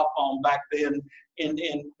would get off on back then,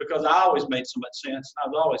 because I always made so much sense. I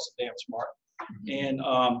was always damn smart.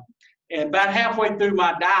 And about halfway through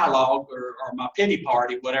my dialogue or my pity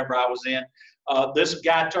party, whatever I was in, this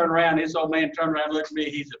guy turned around, his old man turned around and looked at me.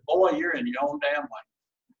 He said, "Boy, you're in your own damn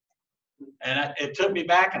way." And it took me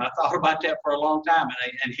back, and I thought about that for a long time,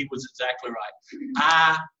 and he was exactly right.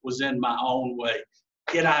 I was in my own way.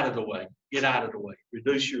 Get out of the way. Get out of the way.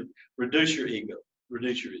 Reduce your ego.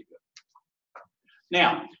 Reduce your ego.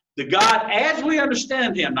 Now, the God, as we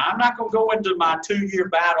understand him, now I'm not going to go into my 2-year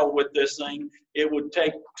battle with this thing. It would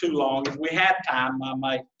take too long. If we had time, I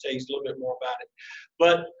might tell you a little bit more about it.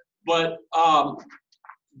 But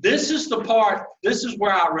this is the part, this is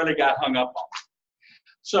where I really got hung up on.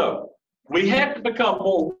 So we have to become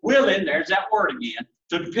more willing, there's that word again,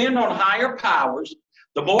 to depend on higher powers.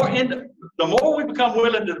 The more we become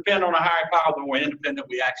willing to depend on a higher power, the more independent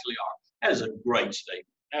we actually are. That is a great statement.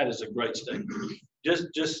 That is a great statement.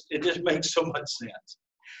 It just makes so much sense.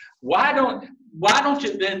 Why don't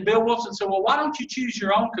you, then Bill Wilson said, well, why don't you choose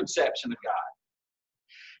your own conception of God?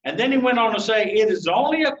 And then he went on to say, it is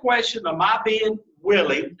only a question of my being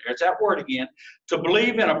willing, there's that word again, to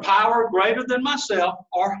believe in a power greater than myself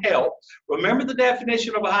or help. Remember the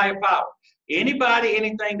definition of a higher power. Anybody,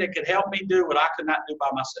 anything that could help me do what I could not do by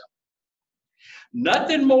myself.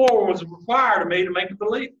 Nothing more was required of me to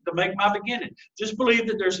make my beginning. Just believe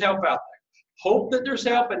that there's help out there. Hope that there's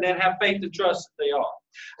help, and then have faith and trust that they are.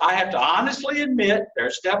 I have to honestly admit,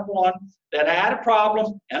 there's step 1, that I had a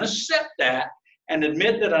problem, and accept that, and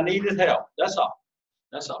admit that I needed help. That's all.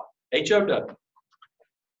 That's all. H-O-W.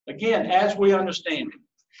 Again, as we understand it.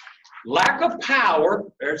 Lack of power,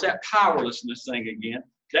 there's that powerlessness thing again.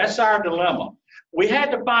 That's our dilemma. We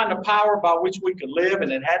had to find a power by which we could live,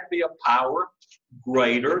 and it had to be a power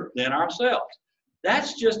greater than ourselves.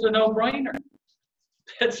 That's just a no-brainer.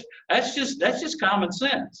 That's just common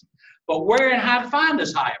sense. But where and how to find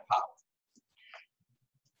this higher power?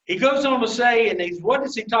 He goes on to say, and what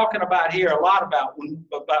is he talking about here? A lot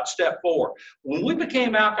about step 4. When we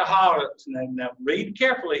became alcoholics, now read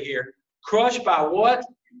carefully here, crushed by what?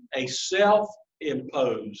 A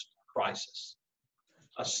self-imposed crisis.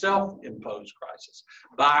 A self-imposed crisis.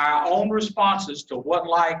 By our own responses to what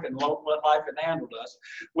life had handled us,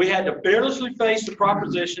 we had to fearlessly face the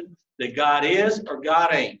proposition that God is or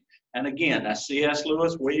God ain't. And again, that's C.S.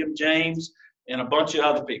 Lewis, William James, and a bunch of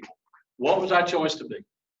other people. What was our choice to be?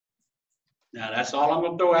 Now that's all I'm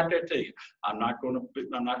going to throw out there to you. I'm not going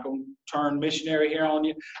to turn missionary here on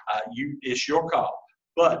you. It's your call.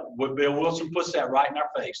 But what Bill Wilson puts that right in our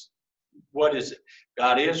face. What is it?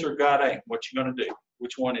 God is or God ain't? What you going to do?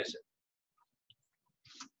 Which one is it?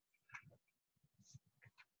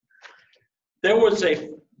 There was a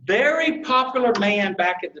very popular man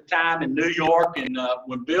back at the time in New York, and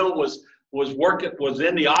when Bill was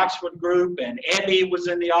in the Oxford group, and Eddie was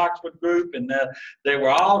in the Oxford group, and they were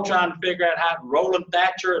all trying to figure out how Roland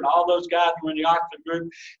Thatcher and all those guys were in the Oxford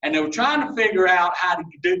group, and they were trying to figure out how to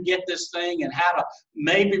get this thing and how to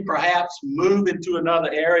maybe perhaps move into another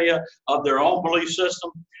area of their own belief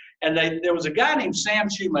system. And there was a guy named Sam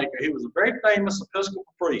Shoemaker. He was a very famous Episcopal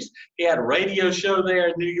priest. He had a radio show there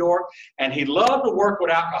in New York, and he loved to work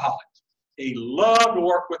with alcoholics. He loved to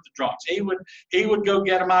work with the drunks. He would go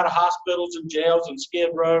get them out of hospitals and jails and Skid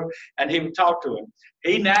Row, and he would talk to them.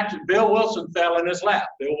 Bill Wilson fell in his lap.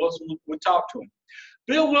 Bill Wilson would talk to him.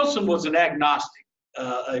 Bill Wilson was an agnostic,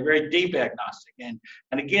 a very deep agnostic. And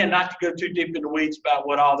again, not to go too deep in the weeds about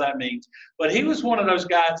what all that means, but he was one of those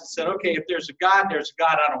guys that said, okay, if there's a God,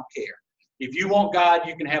 I don't care. If you want God,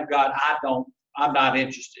 you can have God. I don't. I'm not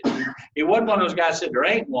interested. He wasn't one of those guys that said there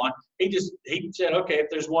ain't one. He said, okay, if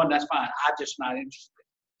there's one, that's fine. I'm just not interested.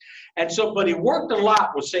 And so, but he worked a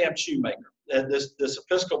lot with Sam Shoemaker, this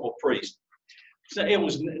Episcopal priest. So Bill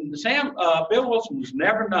Wilson was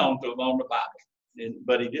never known to have owned a Bible,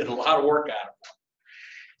 but he did a lot of work out of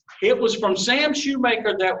it. It was from Sam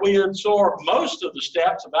Shoemaker that we absorbed most of the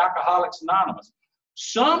steps of Alcoholics Anonymous.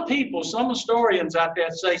 Some historians out there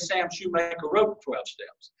say Sam Shoemaker wrote the 12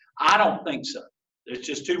 steps. I don't think so. There's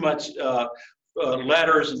just too much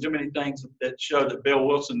letters and too many things that show that Bill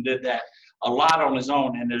Wilson did that a lot on his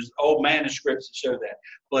own, and there's old manuscripts that show that.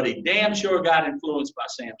 But he damn sure got influenced by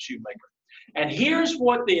Sam Shoemaker. And here's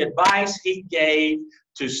what the advice he gave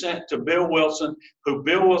to Bill Wilson, who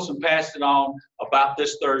Bill Wilson passed it on about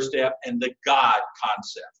this third step and the God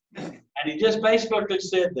concept. And he just basically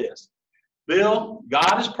said this: Bill,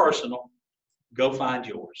 God is personal. Go find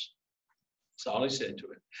yours. That's all he said to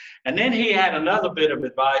him. And then he had another bit of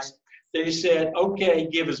advice that he said, okay,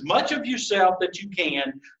 give as much of yourself that you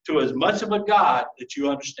can to as much of a God that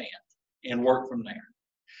you understand, and work from there.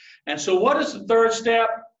 And so what is the third step?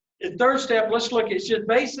 The third step, let's look, it's just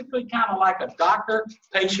basically kind of like a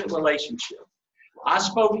doctor-patient relationship. I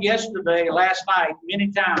spoke last night,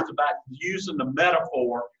 many times about using the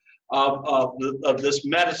metaphor of this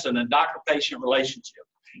medicine and doctor-patient relationship.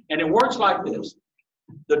 And it works like this.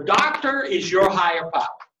 The doctor is your higher power.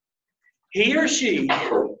 He or she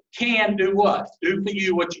can do what? Do for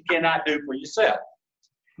you what you cannot do for yourself.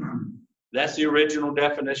 That's the original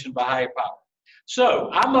definition by higher power. So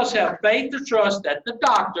I must have faith to trust that the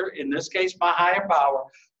doctor, in this case my higher power,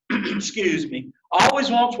 excuse me, always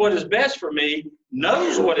wants what is best for me,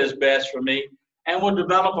 knows what is best for me, and will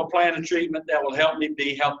develop a plan of treatment that will help me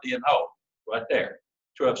be healthy and whole. Right there,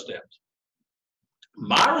 12 steps.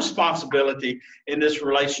 My responsibility in this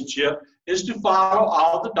relationship is to follow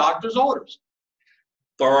all the doctor's orders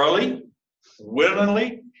thoroughly,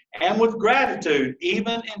 willingly, and with gratitude,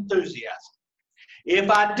 even enthusiasm.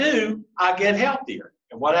 If I do, I get healthier.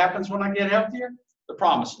 And what happens when I get healthier? The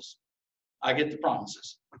promises. I get the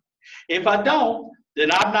promises. If I don't,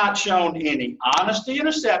 then I've not shown any honesty and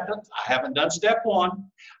acceptance. I haven't done step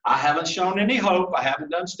 1. I haven't shown any hope. I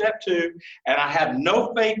haven't done step 2. And I have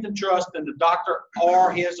no faith and trust in the doctor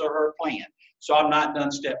or his or her plan. So I've not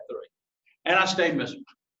done step 3. And I stay miserable.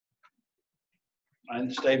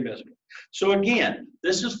 So again,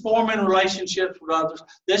 this is forming relationships with others.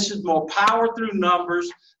 This is more power through numbers.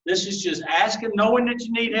 This is just asking, knowing that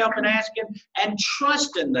you need help and asking, and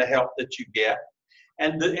trusting the help that you get.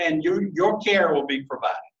 And your care will be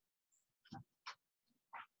provided.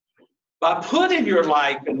 By putting your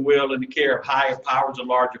life and will in the care of higher powers and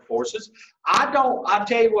larger forces, I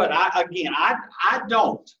tell you what, I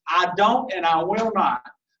don't and I will not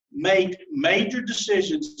make major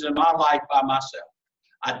decisions in my life by myself.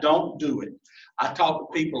 I don't do it. I talk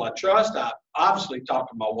to people I trust. I obviously talk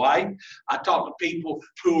to my wife. I talk to people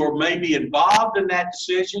who are maybe involved in that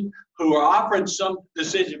decision, who are offering some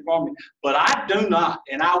decision for me. But I do not,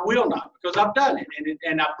 and I will not, because I've done it,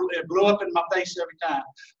 and it blew up in my face every time.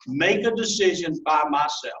 Make a decision by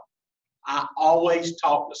myself. I always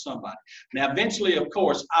talk to somebody. Now, eventually, of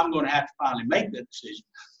course, I'm going to have to finally make that decision,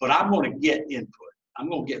 but I'm going to get input. I'm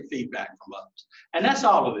going to get feedback from others. And that's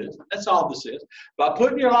all it is. That's all this is. By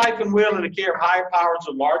putting your life and will in the care of higher powers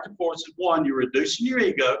and larger forces, 1, you're reducing your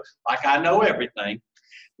ego, like I know everything,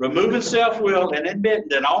 removing self-will, and admitting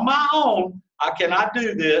that on my own, I cannot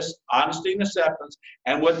do this, honesty and acceptance,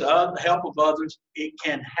 and with the help of others, it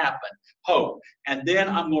can happen. Hope. And then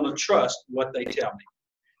I'm going to trust what they tell me.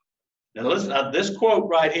 Now listen, this quote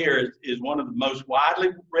right here is one of the most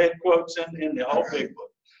widely read quotes in the whole big book.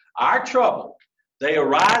 Our trouble, they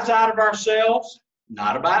arise out of ourselves,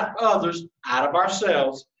 not about others, out of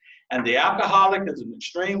ourselves. And the alcoholic is an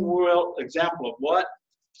extreme will example of what?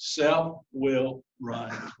 Self-will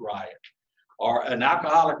run riot. Or an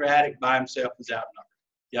alcoholic or addict by himself is outnumbered.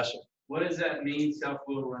 Yes, sir. What does that mean,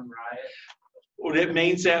 self-will run riot? Well, it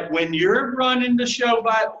means that when you're running the show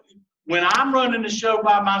when I'm running the show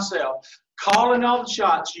by myself, calling all the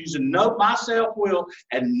shots, using my self-will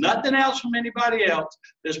and nothing else from anybody else,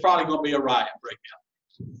 there's probably going to be a riot breakout.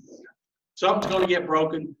 Something's going to get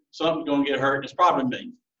broken. Something's going to get hurt. And it's probably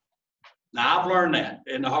me. Now, I've learned that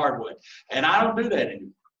in the hard way. And I don't do that anymore.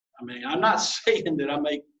 I mean, I'm not saying that I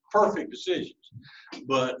make perfect decisions,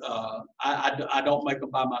 but I don't make them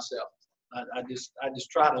by myself. I just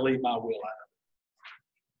try to leave my will out of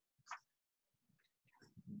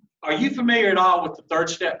it. Are you familiar at all with the third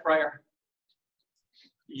step prayer?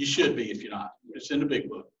 You should be if you're not. It's in the big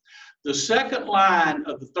book. The second line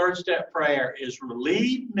of the third step prayer is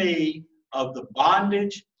relieve me of the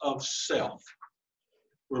bondage of self.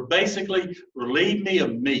 Or basically, relieve me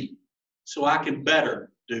of me so I can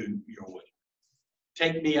better do your will.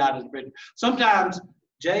 Take me out of the bed. Sometimes,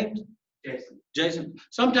 Jason,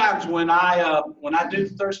 sometimes when I do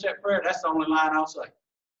the third step prayer, that's the only line I'll say.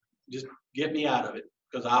 Just get me out of it,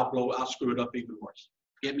 because I'll screw it up even worse.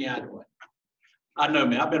 Get me out of the way. I know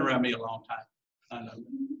me. I've been around me a long time. I know.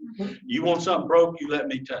 You want something broke, you let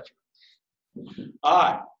me touch it. All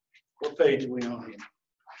right. What page are we on here?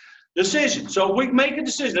 Decision. So we make a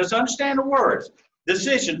decision. Let's understand the words.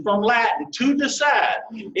 Decision, from Latin, to decide.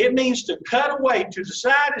 It means to cut away. To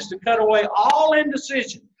decide is to cut away all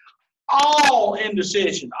indecision. All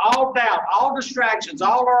indecision, all doubt, all distractions,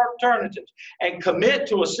 all alternatives, and commit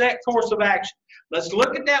to a set course of action. Let's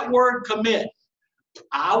look at that word commit.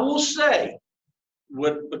 I will say,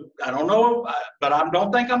 I don't know, but I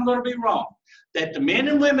don't think I'm going to be wrong, that the men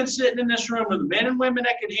and women sitting in this room, and the men and women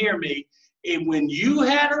that can hear me, when you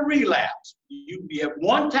had a relapse, you at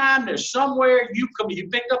one time there's somewhere you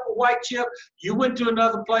picked up a white chip, you went to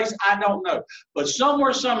another place, I don't know. But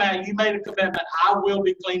somewhere, somehow, you made a commitment, I will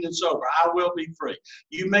be clean and sober, I will be free.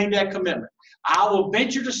 You made that commitment. I will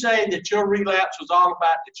venture to say that your relapse was all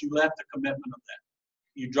about that you left the commitment of that.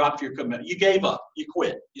 You dropped your commitment. You gave up. You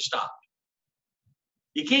quit. You stopped.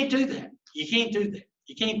 You can't do that. You can't do that.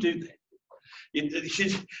 You can't do that. It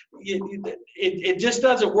just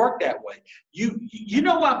doesn't work that way. You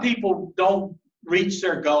know why people don't reach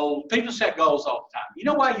their goals? People set goals all the time. You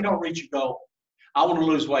know why you don't reach your goal? I want to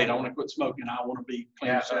lose weight. I want to quit smoking. I want to be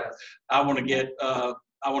clean. Yeah, I want to get a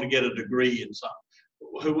degree in something.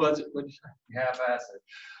 Who was it? What did you say? Half-assed.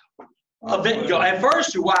 At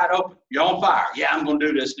first, you're wide open. You're on fire. Yeah, I'm going to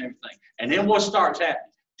do this and everything. And then what starts happening?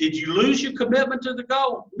 Did you lose your commitment to the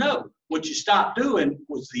goal? No. What you stopped doing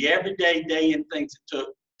was the everyday, day-in things it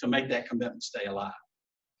took to make that commitment stay alive.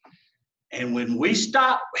 And when we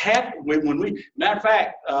stop, matter of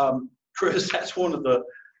fact, Chris, that's one of the,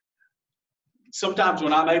 sometimes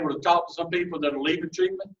when I'm able to talk to some people that are leaving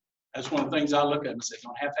treatment, that's one of the things I look at and say,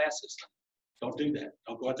 don't half-ass this thing. Don't do that.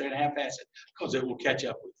 Don't go out there and half-ass it, because it will catch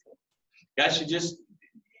up with you. Guys,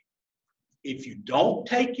 if you don't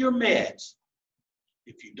take your meds,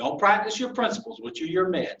 if you don't practice your principles, which are your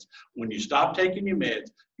meds, when you stop taking your meds,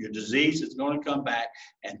 your disease is going to come back,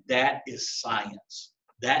 and that is science.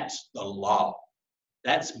 That's the law.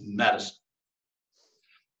 That's medicine.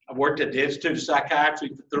 I worked at the Institute of Psychiatry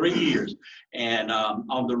for 3 years, and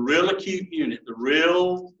on the real acute unit, the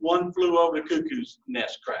real one flew over the cuckoo's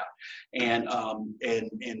nest crowd, and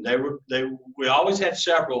we always had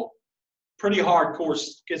several pretty hardcore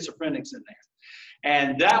schizophrenics in there.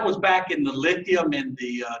 And that was back in the lithium and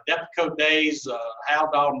the Depakote days.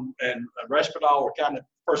 Haldol and Risperdal were kind of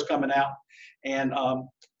first coming out. And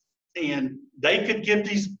they could give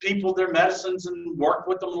these people their medicines and work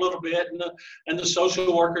with them a little bit. And the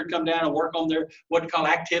social worker would come down and work on their what they call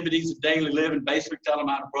activities of daily living, basically tell them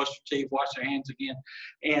how to brush their teeth, wash their hands again.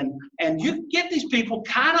 And you get these people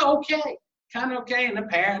kind of okay. And the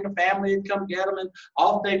parent and the family would come get them, and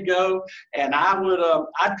off they'd go. And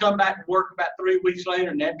I'd come back to work about 3 weeks later,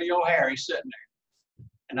 and there'd be old Harry sitting there.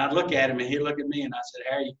 And I'd look at him, and he'd look at me, and I said,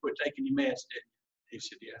 Harry, you quit taking your meds, didn't you? He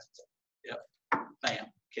said, yes. Yep.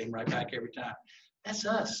 Bam. Came right back every time. That's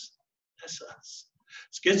us. That's us.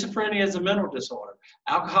 Schizophrenia is a mental disorder.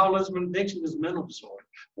 Alcoholism and addiction is a mental disorder.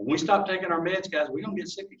 When we stop taking our meds, guys, we're going to get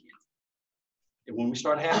sick again. And when we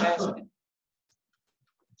start half-assing it.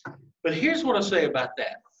 But here's what I say about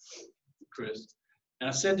that, Chris. And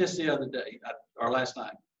I said this the other day, or last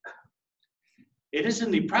night. It is in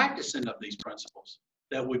the practicing of these principles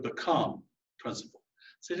that we become principled.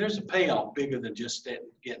 See, there's a payoff bigger than just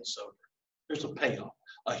getting sober. There's a payoff,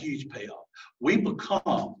 a huge payoff. We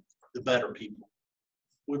become the better people.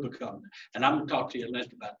 We become. And I'm going to talk to you at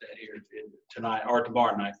length about that here tonight or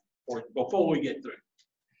tomorrow night before we get through.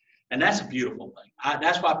 And that's a beautiful thing.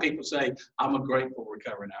 That's why people say, I'm a grateful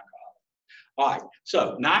recovering alcoholic. All right,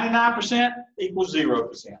 so 99% equals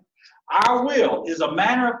 0%. Our will is a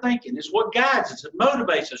manner of thinking. It's what guides us, it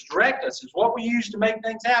motivates us, directs us. It's what we use to make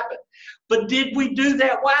things happen. But did we do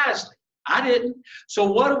that wisely? I didn't. So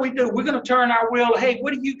what do? We're going to turn our wheel. Hey,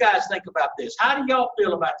 what do you guys think about this? How do y'all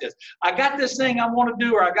feel about this? I got this thing I want to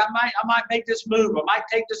do, or I might make this move. I might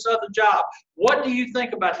take this other job. What do you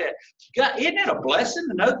think about that? God, isn't it a blessing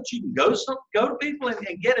to know that you can go to people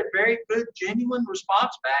and get a very good, genuine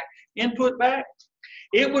response back, input back?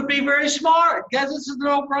 It would be very smart, because this is a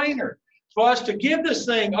no-brainer for us to give this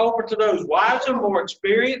thing over to those wiser, more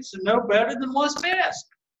experienced, and know better than what's best.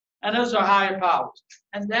 And those are higher powers.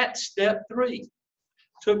 And that's step 3.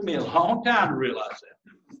 Took me a long time to realize that.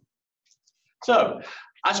 So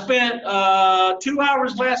I spent 2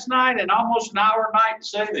 hours last night and almost an hour a night to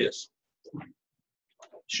say this.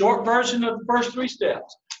 Short version of the first 3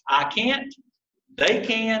 steps. I can't, they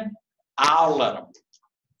can, I'll let them.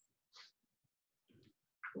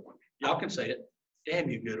 Y'all can say it. Damn,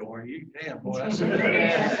 you good, Oren. Damn, boy, that's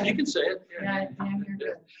it. You can say it. Yeah, damn, you're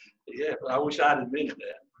good. Yeah, but I wish I'd admitted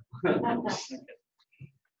that.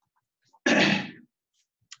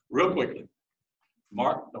 Real quickly,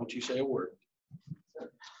 Mark, don't you say a word.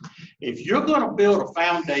 If you're going to build a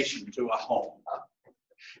foundation to a home,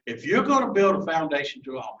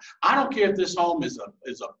 I don't care if this home is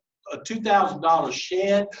a $2,000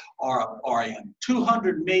 shed or a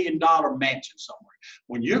 $200 million mansion somewhere.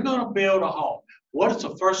 When you're going to build a home, what is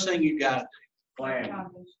the first thing you got to do? Plan.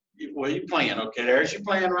 Well, you plan. Okay, there's your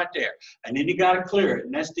plan right there. And then you got to clear it,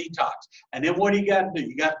 and that's detox. And then what do? You got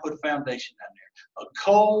to put a foundation down there. A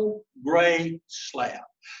cold gray slab.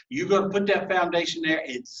 You're going to put that foundation there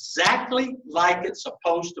exactly like it's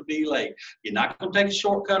supposed to be laid. You're not going to take a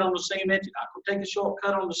shortcut on the cement. You're not going to take a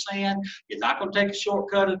shortcut on the sand. You're not going to take a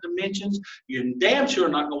shortcut of dimensions. You're damn sure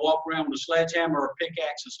not going to walk around with a sledgehammer or a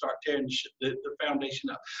pickaxe and start tearing the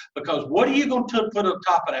foundation up. Because what are you going to put on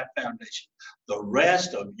top of that foundation? The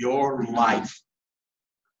rest of your life.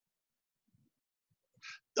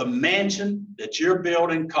 The mansion that you're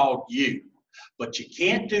building called you. But you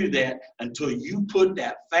can't do that until you put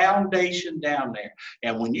that foundation down there.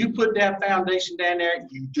 And when you put that foundation down there,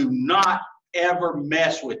 you do not ever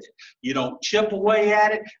mess with it. You don't chip away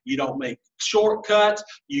at it. You don't make shortcuts.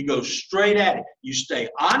 You go straight at it. You stay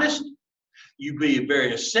honest. You be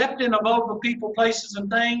very accepting of other people, places, and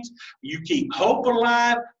things. You keep hope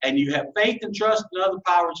alive, and you have faith and trust in other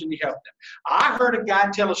powers, and you help them. I heard a guy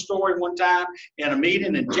tell a story one time in a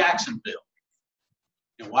meeting in Jacksonville.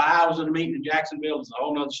 And why I was in a meeting in Jacksonville is a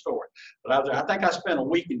whole nother story. But I think I spent a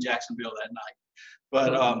week in Jacksonville that night.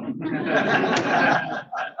 But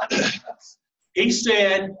he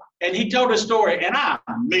said, and he told a story, and I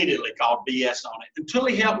immediately called BS on it until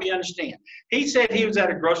he helped me understand. He said he was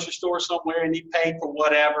at a grocery store somewhere and he paid for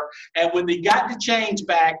whatever. And when he got the change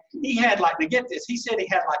back, he had like, now get this, he said he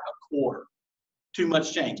had like a quarter. Too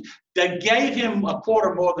much change. They gave him a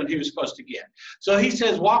quarter more than he was supposed to get. So he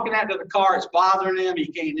says, walking out to the car, it's bothering him.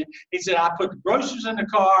 He said, I put the groceries in the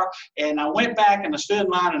car, and I went back and I stood in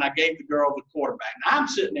line and I gave the girl the quarter back. And I'm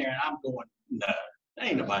sitting there and I'm going, no,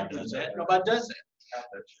 ain't nobody does that. Nobody does that.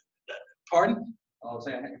 Pardon? I was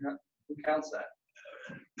saying, who counts that?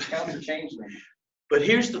 Who counts the change then? But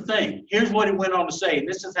here's the thing. Here's what he went on to say, and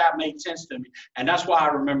this is how it made sense to me, and that's why I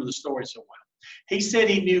remember the story so well. He said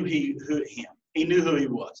he knew him. He knew who he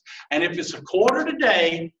was. And if it's a quarter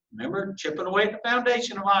today, remember, chipping away at the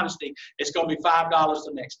foundation of honesty, it's going to be $5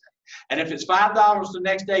 the next day. And if it's $5 the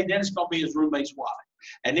next day, then it's going to be his roommate's wallet.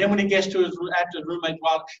 And then when he gets to his roommate's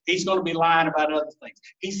wallet, he's going to be lying about other things.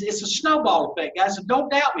 It's a snowball effect, guys. So don't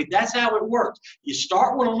doubt me. That's how it works. You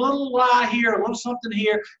start with a little lie here, a little something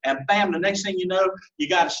here, and bam, the next thing you know, you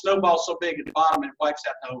got a snowball so big at the bottom it wipes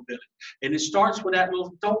out the whole village. And it starts with that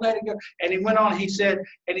little, don't let it go. And he went on, he said,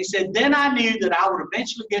 then I knew that I would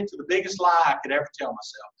eventually get to the biggest lie I could ever tell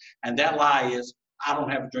myself. And that lie is, I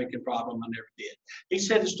don't have a drinking problem. I never did. He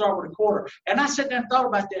said to start with a quarter. And I sat there and thought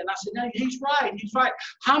about that. And I said, no, he's right. He's right.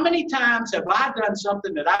 How many times have I done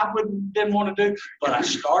something that I didn't want to do, but I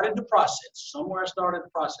started the process? Somewhere I started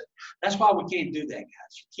the process. That's why we can't do that,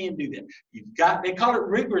 guys. You can't do that. They call it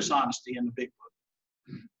rigorous honesty in the big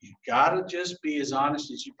book. You've got to just be as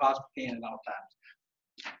honest as you possibly can at all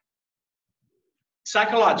times.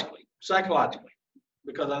 Psychologically,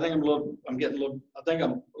 because I think I'm a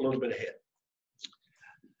little bit ahead.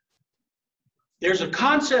 There's a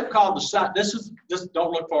concept called this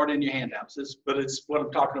don't look for it in your handouts, but it's what I'm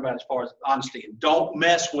talking about as far as honesty. And don't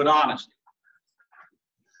mess with honesty.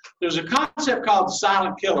 There's a concept called the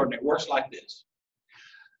silent killer, and it works like this.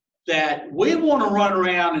 That we want to run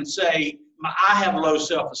around and say, I have low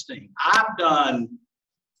self-esteem. I've done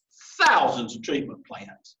thousands of treatment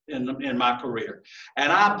plans in my career.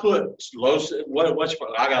 And I put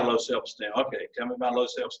I got low self-esteem. Okay, tell me about low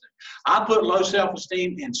self-esteem. I put low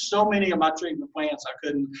self-esteem in so many of my treatment plans I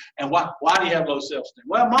couldn't. And why do you have low self-esteem?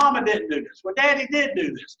 Well, mama didn't do this. Well, daddy did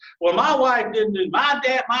do this. Well, my wife didn't do this. My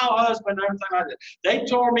dad, my husband, everything like that. They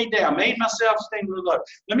tore me down, made my self-esteem low.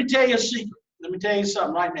 Let me tell you a secret. Let me tell you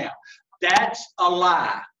something right now. That's a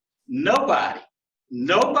lie. Nobody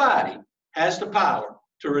has the power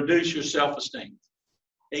to reduce your self-esteem.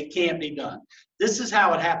 It can't be done. This is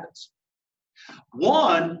how it happens.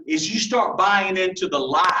 One is you start buying into the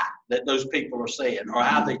lie that those people are saying or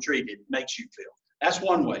how they treat it makes you feel. That's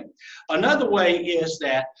one way. Another way is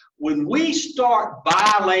that when we start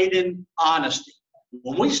violating honesty,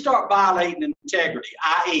 when we start violating integrity,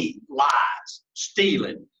 i.e. lies,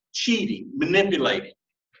 stealing, cheating, manipulating,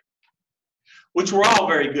 which we're all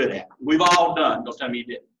very good at. We've all done. Don't tell me you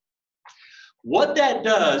didn't. What that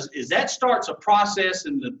does is that starts a process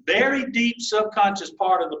in the very deep subconscious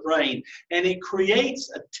part of the brain, and it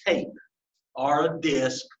creates a tape or a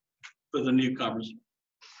disc for the newcomers.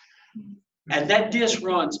 And that disc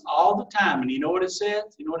runs all the time. And you know what it says?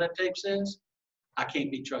 You know what that tape says? I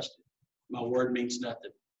can't be trusted. My word means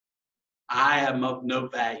nothing. I am of no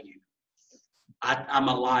value. I'm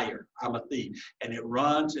a liar. I'm a thief. And it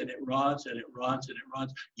runs and it runs and it runs and it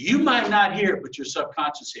runs. You might not hear it, but your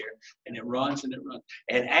subconscious hears it. And it runs and it runs.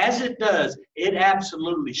 And as it does, it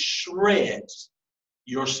absolutely shreds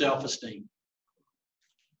your self-esteem.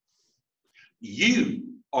 You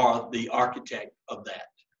are the architect of that.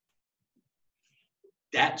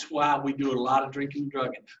 That's why we do a lot of drinking and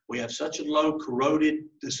drugging. We have such a low, corroded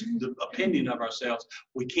opinion of ourselves.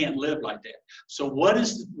 We can't live like that. So what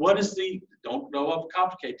is the, don't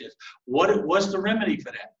overcomplicate this. What's the remedy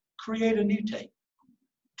for that? Create a new tape.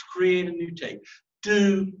 Create a new tape.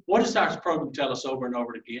 What does our program tell us over and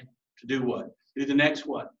over again? To do what? Do the next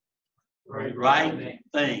what? Right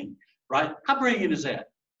thing. Right? How brilliant is that?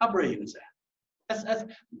 How brilliant is that?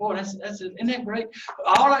 Isn't that great?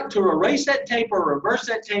 All like to erase that tape or reverse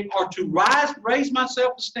that tape or to raise my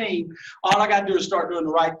self-esteem, all I got to do is start doing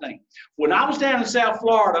the right thing. When I was down in South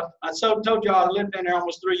Florida, I told you I lived down there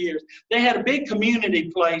almost 3 years. They had a big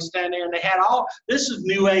community place down there, and they had this is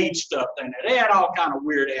new age stuff down there. They had all kind of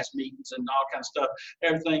weird ass meetings and all kind of stuff,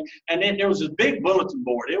 everything. And then there was this big bulletin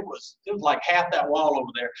board. It was like half that wall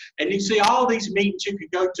over there. And you see all these meetings you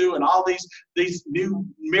could go to and all these new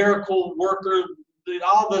miracle workers,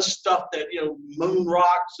 all this stuff that, moon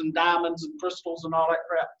rocks and diamonds and crystals and all that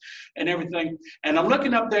crap and everything. And I'm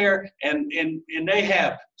looking up there and they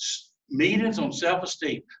have meetings on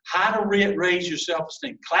self-esteem, how to raise your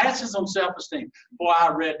self-esteem, classes on self-esteem. Boy,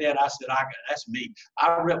 I read that. I said, that's me.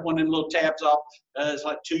 I read one of them little tabs off. It's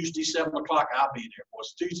like Tuesday, 7 o'clock. I'll be there. Boy,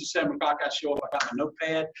 it's Tuesday, 7 o'clock. I show up. I got my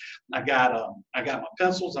notepad. I got my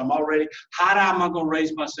pencils. I'm all ready. How am I going to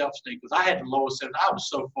raise my self-esteem? Because I had the lowest self. I was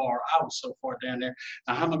so far down there.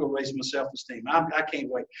 Now, how am I going to raise my self-esteem? I can't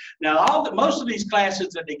wait. Now, most of these classes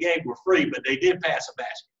that they gave were free, but they did pass a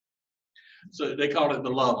basket. So they called it the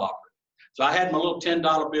love offering. So I had my little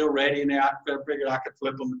 $10 bill ready, and I figured I could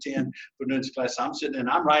flip them a 10 for doing this class. So I'm sitting there, and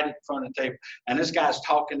I'm right at the front of the table, and this guy's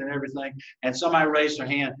talking and everything, and somebody raised their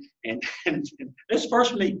hand, and this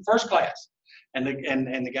first class, and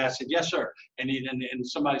the guy said, yes, sir, and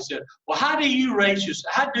somebody said, well, how do you raise your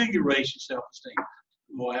self-esteem?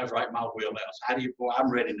 Boy, I was right in my wheelhouse. I'm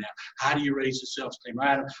ready now. How do you raise your self-esteem?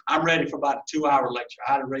 I'm ready for about a 2-hour lecture,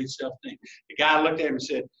 how to raise self-esteem. The guy looked at him and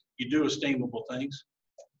said, you do esteemable things.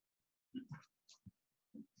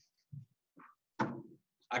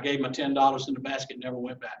 I gave my $10 in the basket, never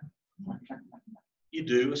went back. You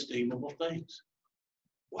do esteemable things.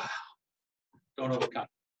 Wow. Don't overcomplicate.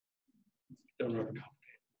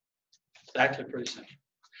 It's actually pretty simple.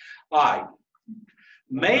 All right.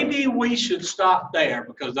 Maybe we should stop there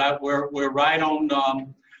because we're right on.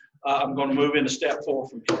 I'm going to move into step 4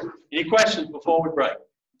 from here. Any questions before we break?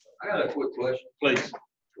 I got a quick question. Please.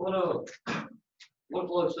 What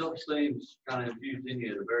low self-esteem is kind of infused in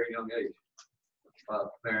you at a very young age?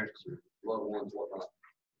 Parents or loved ones, whatnot?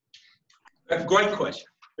 That's a great question.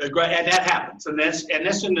 Great, and that happens. And that's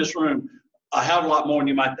in this room a hell of a lot more than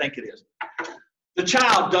you might think it is. The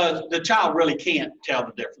child really can't tell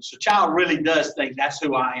the difference. The child really does think that's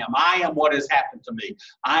who I am. I am what has happened to me.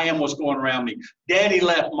 I am what's going around me. Daddy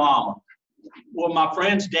left mama. Well, my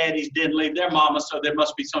friends' daddies didn't leave their mama, so there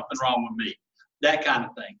must be something wrong with me. That kind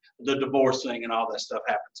of thing. The divorce thing and all that stuff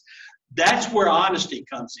happens. That's where honesty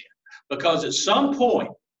comes in. Because at some point,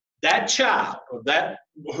 that child, or that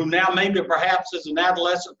who now maybe perhaps is an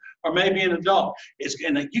adolescent or maybe an adult,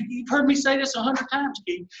 you've heard me say this 100 times,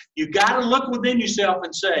 Keith. You got to look within yourself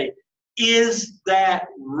and say, Is that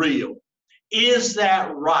real? Is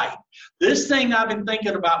that right? This thing I've been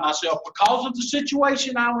thinking about myself because of the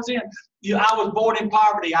situation I was in. I was born in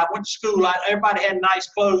poverty. I went to school. Everybody had nice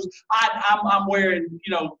clothes. I'm wearing,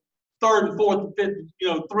 third and fourth and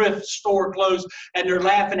fifth, thrift store clothes, and they're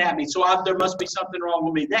laughing at me. So there must be something wrong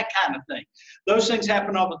with me. That kind of thing. Those things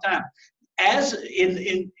happen all the time.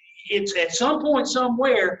 It's at some point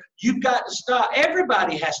somewhere you've got to stop.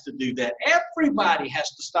 Everybody has to do that. Everybody has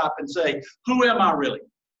to stop and say, who am I really?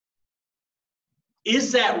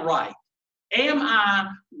 Is that right? Am I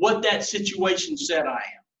what that situation said I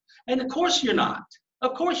am? And of course you're not.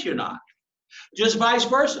 Of course you're not. Just vice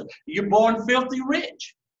versa. You're born filthy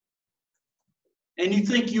rich. And you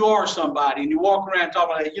think you are somebody, and you walk around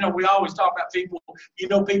talking about it. We always talk about people,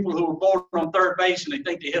 people who were born on third base and they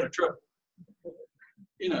think they hit a triple.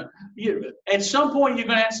 At some point you're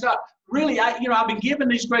going to have to stop. Really, I've been given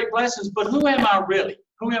these great blessings, but who am I really?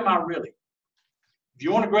 Who am I really? If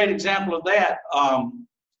you want a great example of that,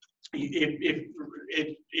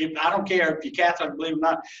 if I don't care if you're Catholic, believe it or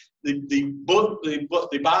not,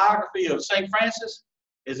 the biography of St. Francis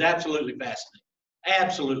is absolutely fascinating.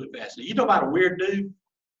 Absolutely fascinating. You know about a weird dude?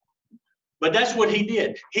 But that's what he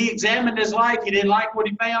did. He examined his life. He didn't like what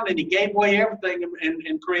he found, and he gave away everything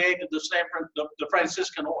and created the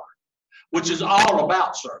Franciscan order, which is all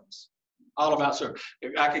about service. All about service.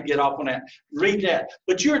 I could get off on that. Read that.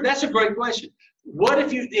 But that's a great question. What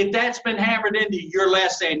if that's been hammered into you, you're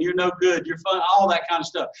less than, you're no good, you're fun, all that kind of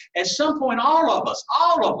stuff. At some point, all of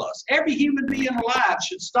us, every human being alive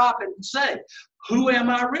should stop and say, who am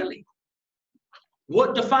I really?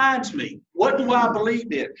 What defines me? What do I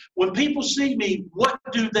believe in? When people see me, what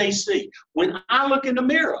do they see? When I look in the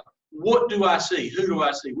mirror, what do I see? Who do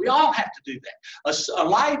I see? We all have to do that.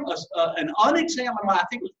 An unexamined life, I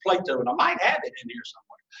think it was Plato, and I might have it in here somewhere.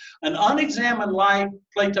 An unexamined life,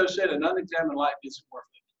 Plato said, an unexamined life isn't worth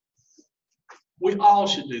it. We all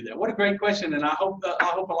should do that. What a great question, and I hope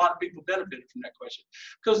a lot of people benefited from that question.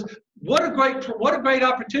 Because what a great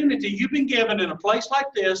opportunity you've been given in a place like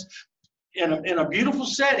this, in a beautiful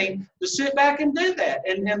setting, to sit back and do that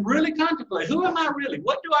and really contemplate. Who am I really?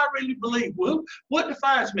 What do I really believe? What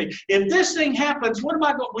defines me? If this thing happens, what am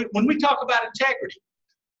I going? When we talk about integrity,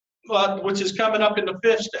 which is coming up in the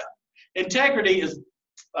fifth step, integrity is.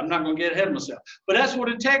 I'm not going to get ahead of myself, but that's what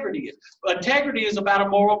integrity is. Integrity is about a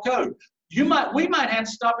moral code. We might have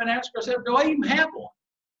to stop and ask ourselves, do I even have one?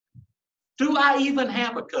 Do I even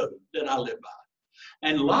have a code that I live by?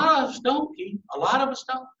 And a lot of us don't, Keith. A lot of us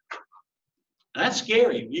don't. And that's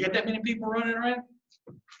scary. You got that many people running around?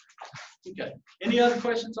 Okay. Any other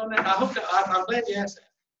questions on that? I'm glad you asked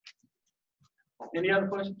that. Any other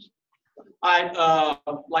questions? All right,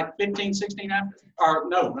 like 15, 16 after? Or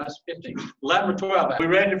no, that's 15. 11 or 12 after.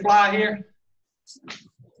 We ready to fly here?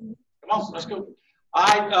 Come on, let's go. All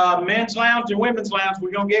right, men's lounge and women's lounge,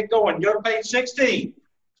 we're going to get going. Go to page 16.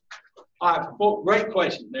 All right, great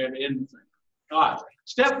question there at the end of the thing. All right,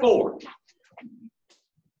 step 4.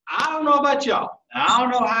 I don't know about y'all. I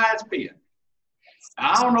don't know how it's been.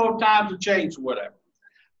 I don't know if times have changed or whatever.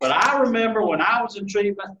 But I remember when I was in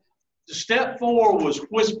treatment, step 4 was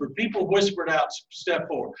whispered. People whispered out step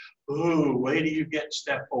 4. Ooh, wait till you get to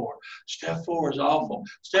step 4. Step 4 is awful.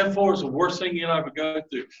 Step 4 is the worst thing you'll ever go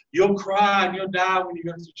through. You'll cry and you'll die when you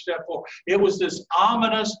go through step 4. It was this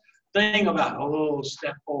ominous thing about,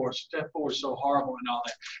 step 4 is so horrible and all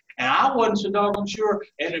that. And I wasn't so doggone sure,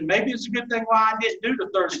 and maybe it's a good thing why I didn't do the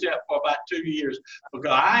 3rd step for about 2 years,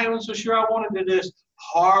 because I wasn't so sure I wanted to do this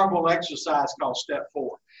horrible exercise called step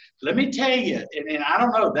 4. Let me tell you, and I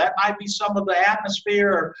don't know, that might be some of the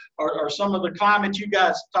atmosphere or some of the climate you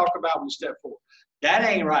guys talk about with step 4. That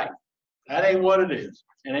ain't right. That ain't what it is.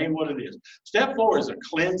 It ain't what it is. Step 4 is a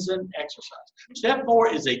cleansing exercise. Step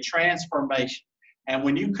 4 is a transformation. And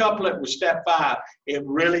when you couple it with step 5, it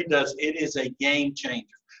really does, it is a game changer.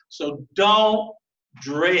 So don't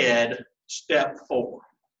dread step 4.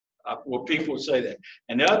 Well, people would say that.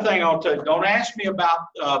 And the other thing I'll tell you, don't ask me about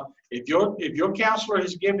if your counselor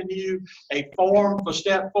has given you a form for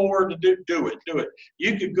step 4 to do it.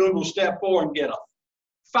 You could Google step 4 and get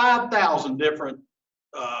 5,000 different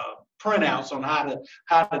printouts on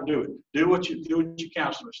how to do it. Do what your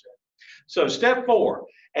counselor said. So step 4,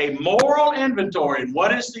 a moral inventory. And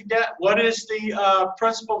what is the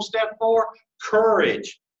principle of step 4?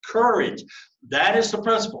 Courage. Courage. That is the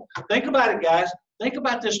principle. Think about it, guys. Think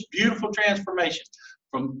about this beautiful transformation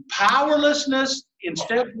from powerlessness in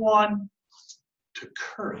step 1 to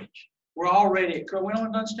courage. We're already at courage. We've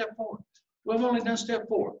only done step 4. We've only done step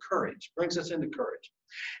 4. Courage brings us into courage.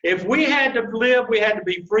 If we had to live, we had to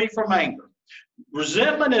be free from anger.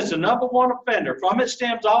 Resentment is the number one offender. From it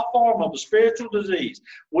stems all form of a spiritual disease.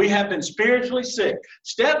 We have been spiritually sick.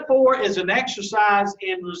 Step 4 is an exercise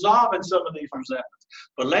in resolving some of these resentments.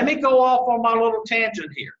 But let me go off on my little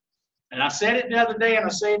tangent here. And I said it the other day and I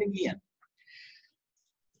say it again.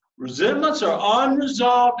 Resentments are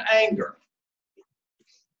unresolved anger.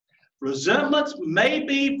 Resentments may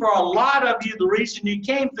be, for a lot of you, the reason you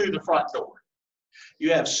came through the front door.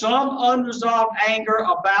 You have some unresolved anger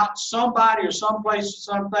about somebody or someplace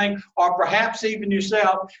or something, or perhaps even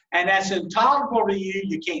yourself, and that's intolerable to you.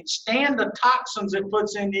 You can't stand the toxins it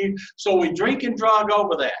puts in you, so we drink and drug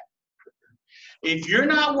over that. If you're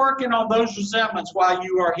not working on those resentments while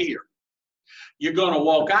you are here, you're going to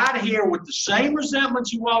walk out of here with the same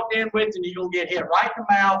resentments you walked in with, and you're going to get hit right in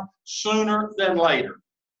the mouth sooner than later.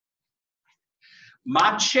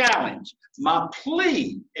 My challenge, my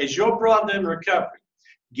plea as your brother in recovery,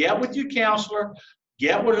 get with your counselor,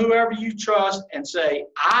 get with whoever you trust, and say,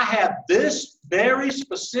 I have this very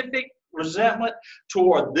specific resentment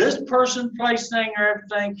toward this person, place, thing, or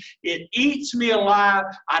everything. It eats me alive.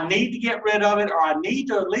 I need to get rid of it, or I need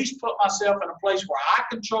to at least put myself in a place where I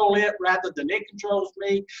control it rather than it controls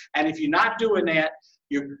me. And if you're not doing that,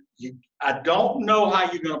 I don't know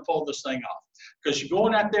how you're going to pull this thing off, because you're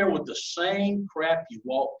going out there with the same crap you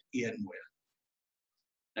walked in with.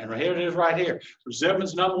 And here it is right here.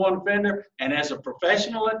 Resentment's number one offender. And as a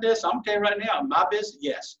professional at this, I'm telling you right now, in my business,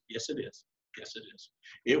 yes it is. Yes, it is.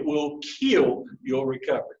 It will kill your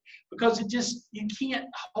recovery, because you can't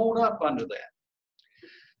hold up under that.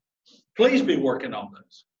 Please be working on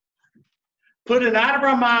those. Putting out of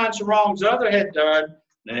our minds the wrongs others had done.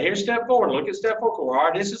 Now here's step 4. Look at step 4. All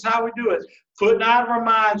right, this is how we do it. Putting out of our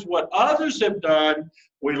minds what others have done,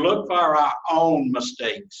 we look for our own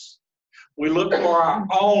mistakes. We look for our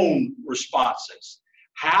own responses.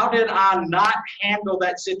 How did I not handle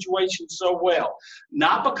that situation so well?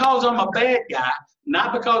 Not because I'm a bad guy,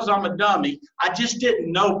 not because I'm a dummy. I just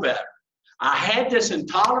didn't know better. I had this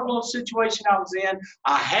intolerable situation I was in.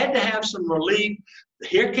 I had to have some relief.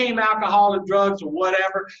 Here came alcohol and drugs or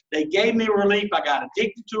whatever. They gave me relief. I got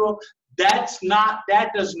addicted to them.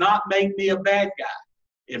 That does not make me a bad guy.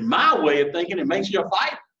 In my way of thinking, it makes you a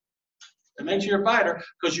fighter. It makes you a fighter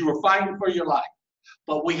because you were fighting for your life.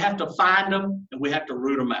 But we have to find them and we have to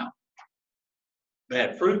root them out.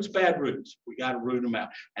 Bad fruits, bad roots. We got to root them out.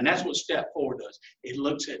 And that's what step 4 does. It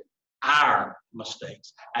looks at our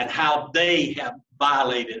mistakes and how they have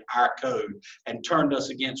violated our code and turned us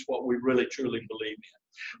against what we really truly believe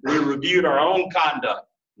in. We reviewed our own conduct,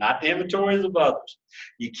 not the inventories of others.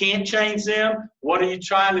 You can't change them. What are you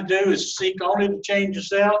trying to do is seek only to change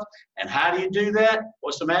yourself. And how do you do that?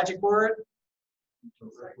 What's the magic word?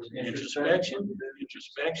 Introspection,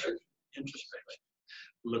 introspection, introspection.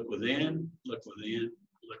 Look within, look within,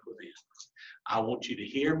 look within. I want you to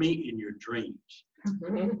hear me in your dreams.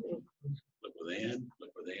 Look within,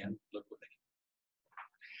 look within, look within.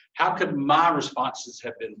 How could my responses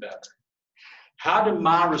have been better? How did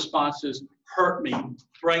my responses hurt me,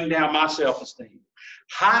 bring down my self-esteem?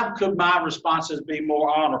 How could my responses be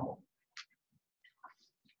more honorable?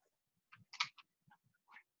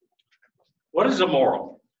 What is a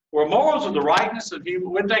moral? Well, morals are the rightness of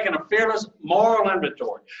human. We're taking a fearless moral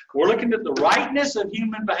inventory. We're looking at the rightness of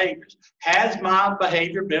human behaviors. Has my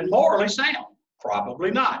behavior been morally sound?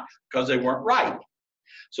 Probably not, because they weren't right.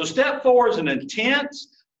 So step 4 is an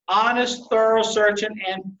intense, honest, thorough searching,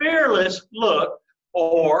 and fearless look,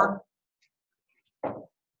 or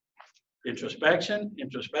introspection,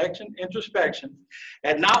 introspection, introspection,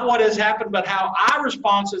 and not what has happened, but how our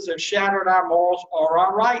responses have shattered our morals or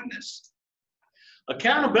our rightness.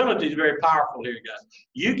 Accountability is very powerful here, guys.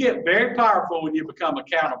 You get very powerful when you become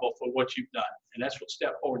accountable for what you've done. And that's what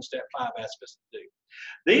step 4 and step 5 ask us to do.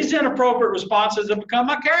 These inappropriate responses have become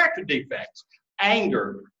our character defects.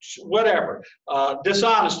 Anger, whatever,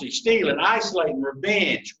 dishonesty, stealing, isolating,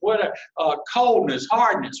 revenge, whatever, coldness,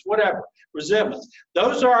 hardness, whatever, resentment.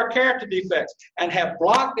 Those are our character defects and have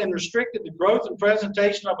blocked and restricted the growth and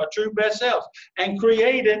presentation of our true best selves and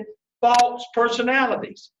created false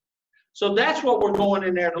personalities. So that's what we're going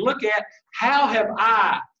in there to look at. How have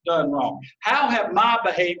I done wrong? How have my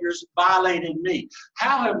behaviors violated me?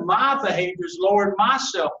 How have my behaviors lowered my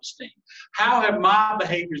self-esteem? How have my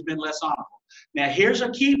behaviors been less honorable? Now, here's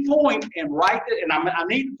a key point, and write it, and I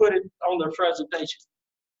need to put it on the presentation.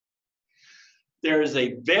 There is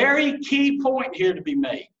a very key point here to be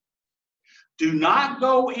made. Do not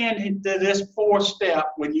go into this 4th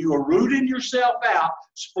step when you are rooting yourself out,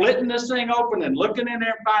 splitting this thing open and looking in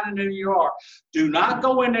there and finding who you are. Do not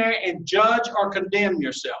go in there and judge or condemn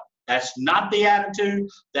yourself. That's not the attitude.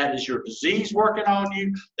 That is your disease working on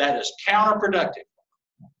you. That is counterproductive.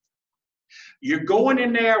 You're going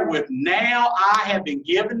in there with, now I have been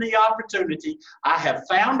given the opportunity. I have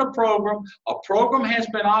found a program. A program has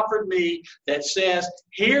been offered me that says,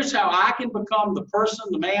 here's how I can become the person,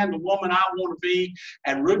 the man, the woman I want to be,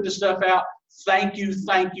 and root the stuff out. Thank you,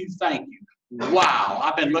 thank you, thank you. Wow,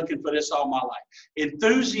 I've been looking for this all my life.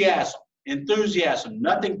 Enthusiasm, enthusiasm.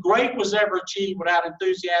 Nothing great was ever achieved without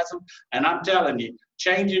enthusiasm. And I'm telling you,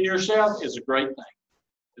 changing yourself is a great thing.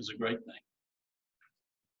 Is a great thing.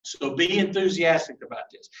 So be enthusiastic about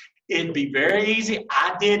this. It'd be very easy.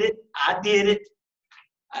 I did it,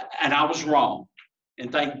 and I was wrong.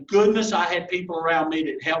 And thank goodness I had people around me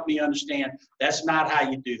that helped me understand that's not how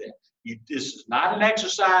you do that. This is not an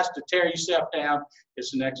exercise to tear yourself down.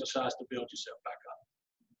 It's an exercise to build yourself back up.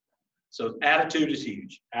 So attitude is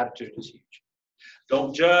huge. Attitude is huge.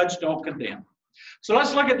 Don't judge, don't condemn. So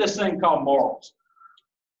let's look at this thing called morals.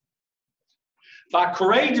 By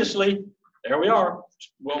courageously, there we are.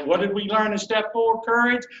 Well, what did we learn in step 4?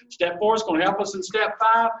 Courage. Step 4 is going to help us in step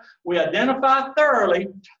 5. We identify thoroughly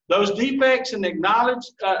those defects and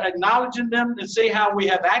acknowledging them and see how we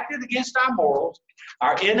have acted against our morals,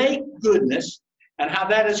 our innate goodness, and how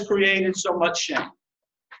that has created so much shame.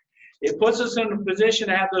 It puts us in a position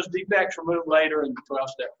to have those defects removed later in the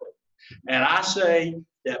 12-step program. And I say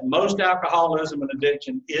that most alcoholism and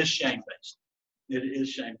addiction is shame-based. It is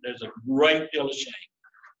shame. There's a great deal of shame.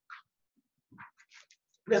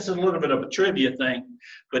 This is a little bit of a trivia thing,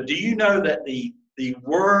 but do you know that the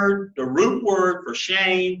root word for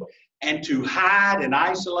shame and to hide and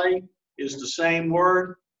isolate is the same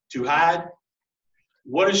word, to hide?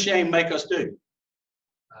 What does shame make us do?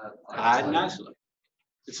 Hide and isolate.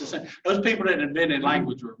 It's the same. Those people that invented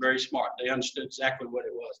language were very smart. They understood exactly what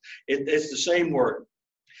it was. It's the same word.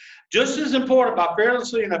 Just as important by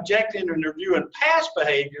fearlessly and objecting and reviewing past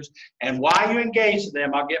behaviors and why you engage in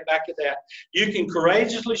them, I'll get back to that, you can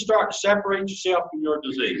courageously start to separate yourself from your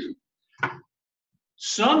disease.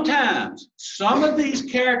 Sometimes, some of these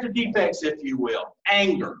character defects, if you will,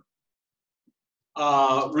 anger,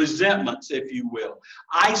 resentments, if you will,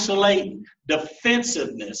 isolating,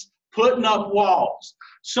 defensiveness, putting up walls,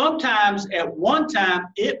 sometimes at one time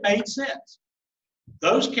it made sense.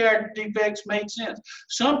 Those character defects made sense.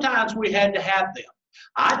 Sometimes we had to have them.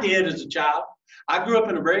 I did as a child. I grew up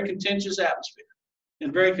in a very contentious atmosphere.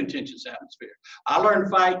 I learned to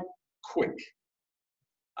fight quick.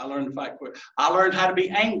 I learned how to be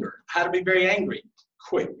angry, how to be very angry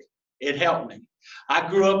quick. It helped me. I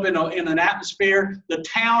grew up in an atmosphere, the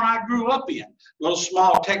town I grew up in, a little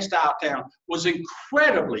small textile town, was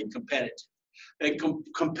incredibly competitive.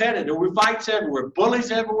 Competitive. We fights everywhere, bullies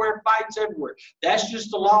everywhere, fights everywhere. That's just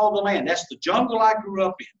the law of the land. That's the jungle I grew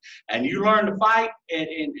up in. And you learn to fight and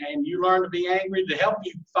you learn to be angry to help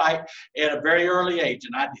you fight at a very early age.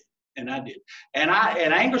 And I did. And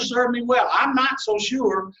anger served me well. I'm not so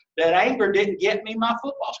sure that anger didn't get me my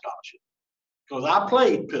football scholarship, because I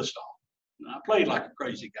played pissed off. I played like a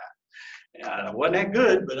crazy guy. I wasn't that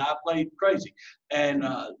good, but I played crazy. And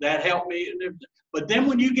that helped me. But then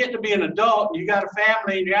when you get to be an adult and you got a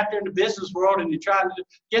family and you're out there in the business world and you're trying to,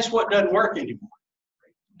 guess what doesn't work anymore?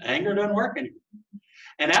 Anger doesn't work anymore.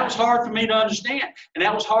 And that was hard for me to understand. And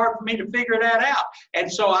that was hard for me to figure that out.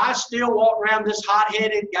 And so I still walk around this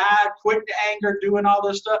hot-headed guy, quick to anger, doing all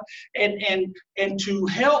this stuff. And to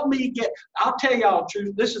help me get, I'll tell y'all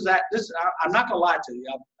the truth, I'm not going to lie to you.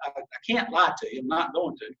 I can't lie to you. I'm not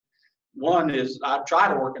going to. One is I try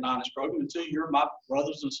to work an honest program, and 2, you're my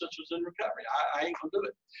brothers and sisters in recovery. I ain't gonna do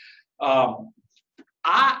it.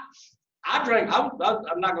 I drank.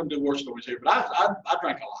 I'm not gonna do war stories here, but I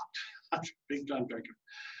drank a lot. I'm a big time drinker.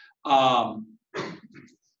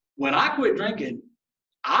 When I quit drinking,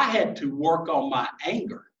 I had to work on my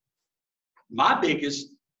anger. My biggest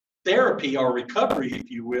therapy or recovery,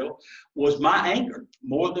 if you will, was my anger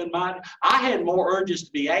more than mine. I had more urges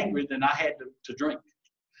to be angry than I had to drink.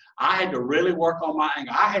 I had to really work on my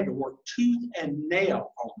anger. I had to work tooth and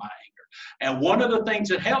nail on my anger. And one of the things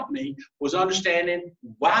that helped me was understanding,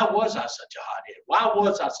 why was I such a hothead? Why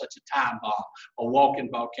was I such a time bomb, a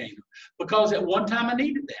walking volcano? Because at one time I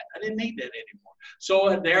needed that. I didn't need that anymore.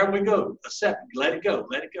 So there we go. Let it go,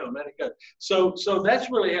 let it go, let it go. So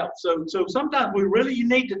that's really helped. So sometimes you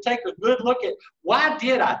need to take a good look at, why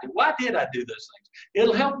did I do those things?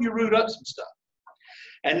 It'll help you root up some stuff.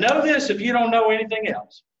 And know this, if you don't know anything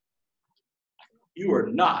else, you are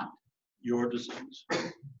not your disease.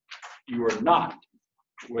 You are not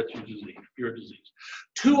what your disease.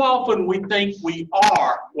 Too often we think we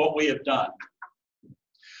are what we have done.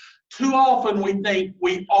 Too often we think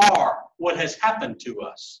we are what has happened to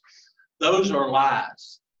us. Those are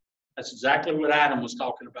lies. That's exactly what Adam was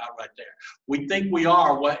talking about right there. We think we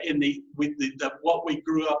are what what we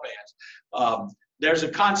grew up as. There's a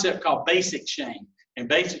concept called basic shame. And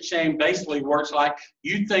basic shame basically works like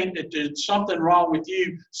you think that there's something wrong with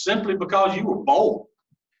you simply because you were born.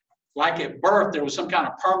 Like at birth, there was some kind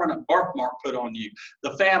of permanent birthmark put on you.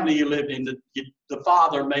 The family you lived in, the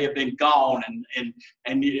father may have been gone, and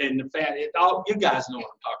the family. You guys know what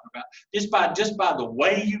I'm talking about. Just by the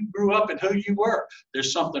way you grew up and who you were,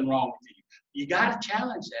 there's something wrong with you. You got to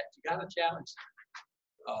challenge that. You got to challenge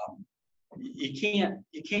that. You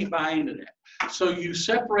can't buy into that. So you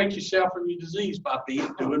separate yourself from your disease by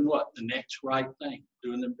doing what? The next right thing,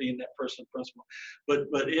 being that person principle. But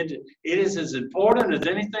it is as important as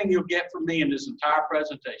anything you'll get from me in this entire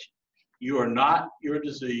presentation. You are not your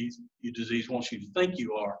disease. Your disease wants you to think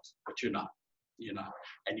you are, but you're not. You're not.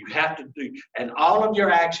 And you have to do, and all of your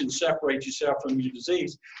actions separate yourself from your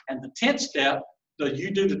disease. And the 10th step,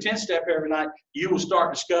 you do the 10th step every night, you will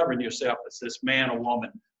start discovering yourself as this man or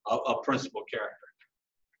woman of principal character.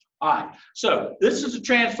 All right, so this is a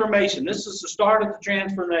transformation. This is the start of the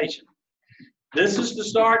transformation. This is the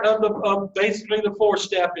start of basically the 4th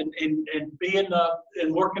step in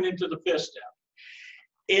working into the 5th step.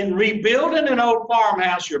 In rebuilding an old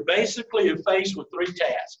farmhouse, you're basically faced with 3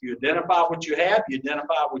 tasks. You identify what you have, you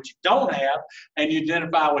identify what you don't have, and you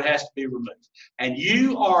identify what has to be removed. And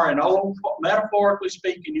you are metaphorically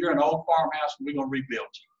speaking, you're an old farmhouse, and we're going to rebuild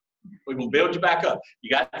you. We're going to build you back up.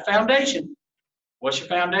 You got the foundation. What's your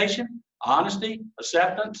foundation? Honesty,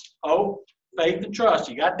 acceptance, hope, faith, and trust.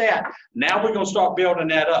 You got that. Now we're going to start building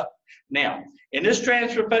that up. Now, in this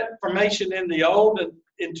transformation in the old and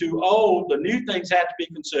into old, the new things have to be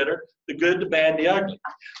considered, the good, the bad, the ugly.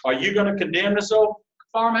 Are you going to condemn this old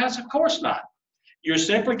farmhouse? Of course not. You're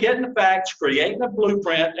simply getting the facts, creating a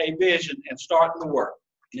blueprint, a vision, and starting the work.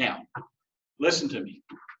 Now, listen to me.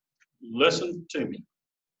 Listen to me.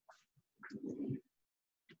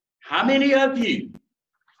 How many of you,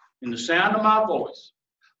 in the sound of my voice,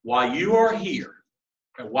 while you are here,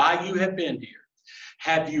 and while you have been here,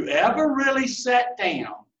 have you ever really sat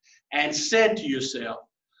down and said to yourself,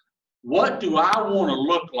 what do I want to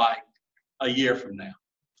look like a year from now?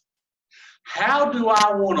 How do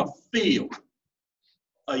I want to feel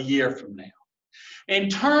a year from now? In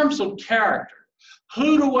terms of character,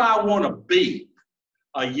 who do I want to be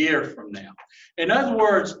a year from now? In other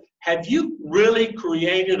words, have you really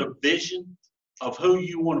created a vision of who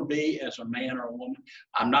you want to be as a man or a woman?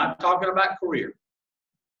 I'm not talking about career.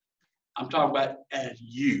 I'm talking about as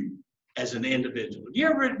you, as an individual. Have you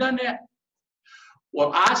ever done that?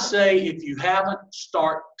 Well, I say if you haven't,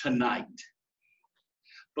 start tonight.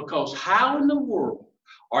 Because how in the world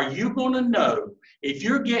are you going to know if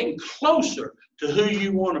you're getting closer to who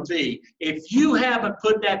you want to be if you haven't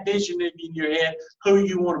put that vision in your head, who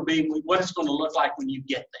you want to be, what it's going to look like when you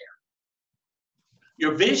get there?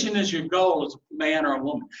 Your vision is your goal as a man or a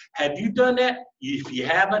woman. Have you done that? If you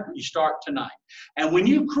haven't, you start tonight. And when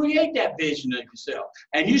you create that vision of yourself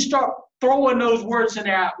and you start throwing those words in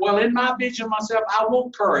there, well, in my vision of myself, I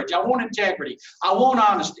want courage, I want integrity, I want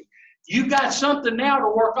honesty. You got something now to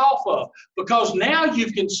work off of, because now you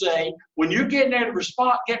can say, when you're getting ready to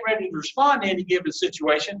respond to any given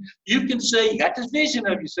situation, you can say, you got this vision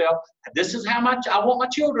of yourself. This is how much I want my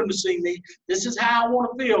children to see me. This is how I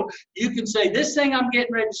want to feel. You can say, this thing I'm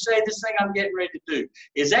getting ready to say, this thing I'm getting ready to do.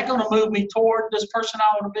 Is that going to move me toward this person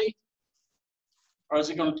I want to be? Or is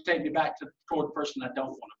it going to take me back toward the person I don't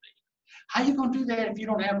want to be? How are you going to do that if you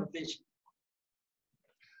don't have a vision?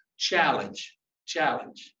 Challenge.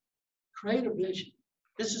 Create a vision.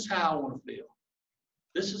 This is how I want to feel.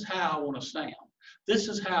 This is how I want to sound. This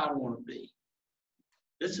is how I want to be.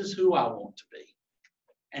 This is who I want to be.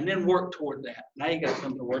 And then work toward that. Now you got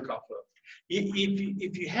something to work off of. If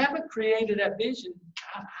you haven't created that vision,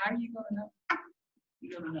 how are you going to know?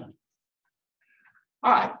 You're going to know.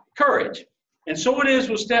 All right, courage. And so it is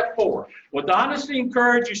with step 4. With honesty and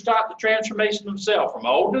courage, you start the transformation of self from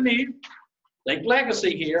old to new. Think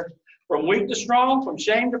legacy here. From weak to strong, from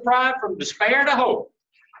shame to pride, from despair to hope.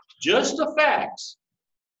 Just the facts.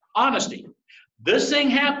 Honesty. This thing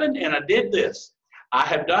happened and I did this. I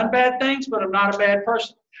have done bad things, but I'm not a bad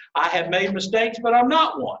person. I have made mistakes, but I'm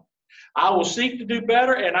not one. I will seek to do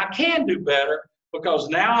better, and I can do better, because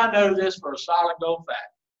now I know this for a solid gold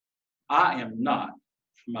fact. I am not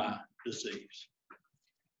my disease.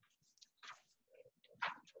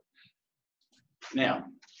 Now,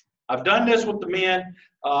 I've done this with the men.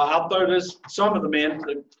 I'll throw this, some of the men,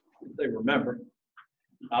 if they remember,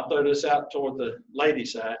 I'll throw this out toward the lady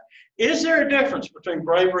side. Is there a difference between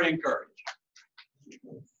bravery and courage?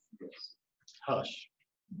 Hush.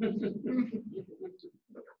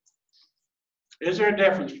 Is there a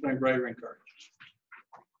difference between bravery and courage?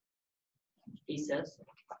 He says.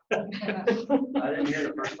 I didn't hear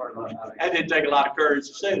the first part about how. That didn't take a lot of courage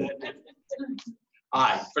to say that, did it? All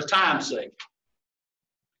right, for time's sake.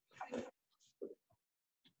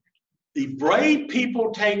 The brave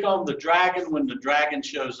people take on the dragon when the dragon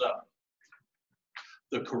shows up.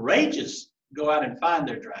 The courageous go out and find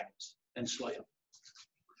their dragons and slay them,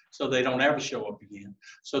 so they don't ever show up again,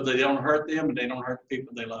 so they don't hurt them and they don't hurt the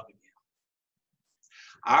people they love again.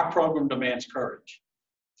 Our program demands courage.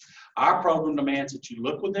 Our program demands that you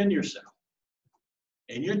look within yourself,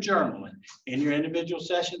 in your journaling, in your individual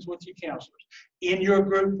sessions with your counselors, in your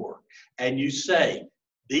group work, and you say,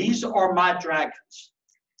 these are my dragons.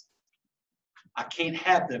 I can't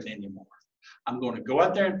have them anymore. I'm going to go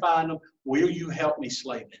out there and find them. Will you help me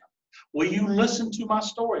slay them? Will you listen to my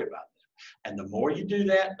story about them? And the more you do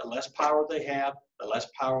that, the less power they have, the less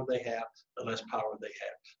power they have, the less power they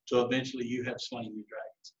have. So eventually you have slain your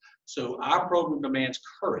dragons. So our program demands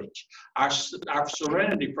courage. Our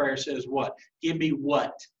serenity prayer says what? Give me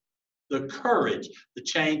what? The courage to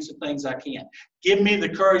change the things I can. Give me the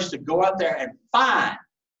courage to go out there and find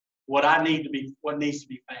what needs to be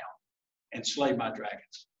found and slay my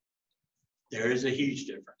dragons. There is a huge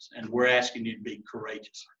difference, and we're asking you to be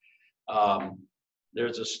courageous. I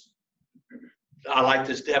like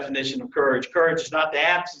this definition of courage. Courage is not the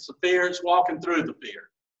absence of fear, it's walking through the fear.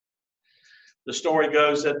 The story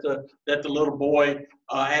goes that the little boy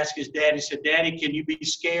asked his daddy, said, Daddy, can you be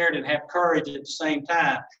scared and have courage at the same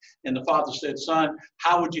time? And the father said, son,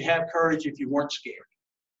 how would you have courage if you weren't scared?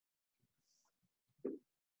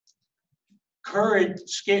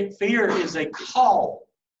 Fear is a call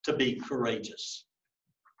to be courageous.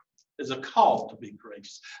 It's a call to be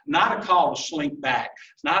courageous, not a call to slink back,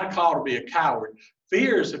 not a call to be a coward.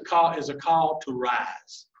 Fear is a call to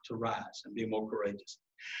rise and be more courageous.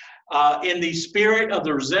 In the spirit of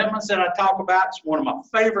the resentments that I talk about, it's one of my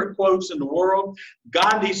favorite quotes in the world.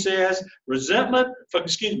 Gandhi says,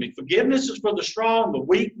 forgiveness is for the strong, the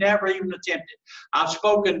weak never even attempt it. I've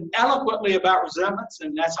spoken eloquently about resentments,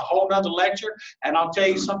 and that's a whole nother lecture, and I'll tell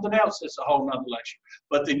you something else that's a whole nother lecture.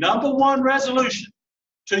 But the number one resolution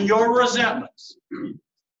to your resentments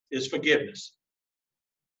is forgiveness.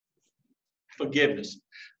 Forgiveness.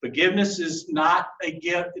 Forgiveness is not a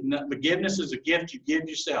gift. Forgiveness is a gift you give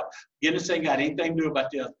yourself. Forgiveness ain't got anything to do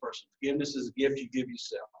about the other person. Forgiveness is a gift you give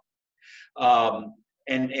yourself.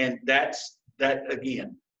 And that's that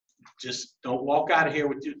again. Just don't walk out of here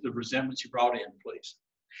with the resentments you brought in, please.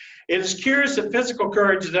 It is curious that physical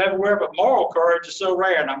courage is everywhere, but moral courage is so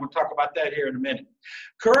rare, and I'm going to talk about that here in a minute.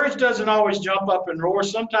 Courage doesn't always jump up and roar.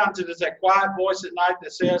 Sometimes it is that quiet voice at night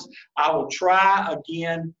that says, I will try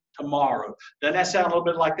again tomorrow. Doesn't that sound a little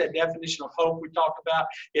bit like that definition of hope we talked about?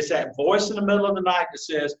 It's that voice in the middle of the night that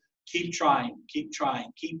says, keep trying, keep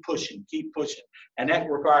pushing, and that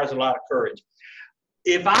requires a lot of courage.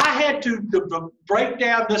 If I had to break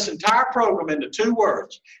down this entire program into 2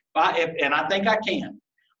 words, and I think I can,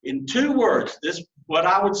 in 2 words, what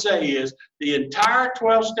I would say is the entire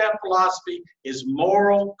 12-step philosophy is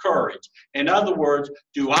moral courage. In other words,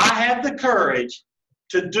 do I have the courage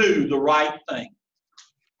to do the right thing?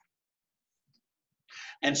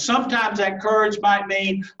 And sometimes that courage might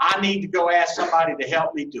mean I need to go ask somebody to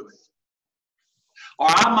help me do it. Or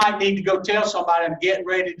I might need to go tell somebody I'm getting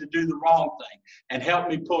ready to do the wrong thing and help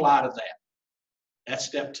me pull out of that. That's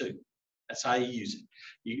step 2. That's how you use it.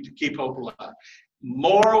 You keep hope alive.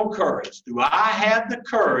 Moral courage. Do I have the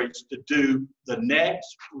courage to do the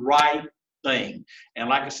next right thing? And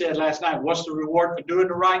like I said last night, what's the reward for doing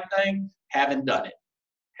the right thing? Haven't done it.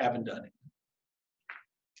 Haven't done it.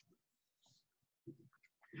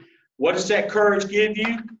 What does that courage give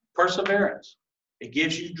you? Perseverance. It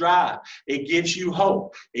gives you drive. It gives you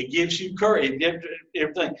hope. It gives you courage.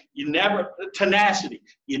 Everything. Tenacity.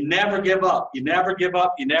 You never give up. You never give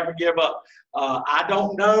up. You never give up. I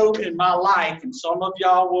don't know in my life, and some of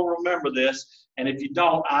y'all will remember this, and if you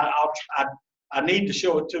don't, I need to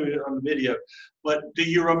show it to you on the video. But do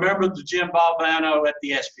you remember the Jim Valvano at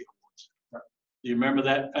the ESPY Awards? Do you remember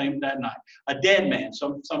that night? A dead man.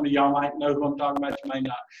 Some of y'all might know who I'm talking about. You may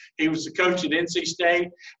not. He was the coach at NC State,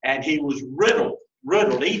 and he was riddled,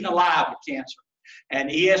 eaten alive with cancer. And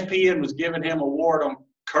ESPN was giving him an award on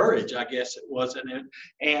courage, I guess it was. And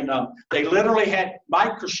they literally had,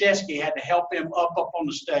 Mike Krzyzewski had to help him up on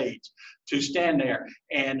the stage to stand there.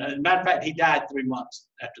 And as a matter of fact, he died 3 months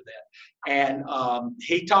after that. And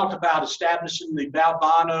he talked about establishing the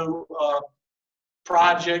Valvano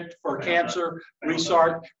project for cancer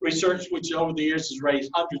research, which over the years has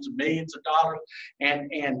raised hundreds of millions of dollars.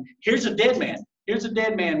 And here's a dead man. Here's a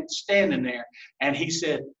dead man standing there, and he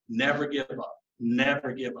said, never give up.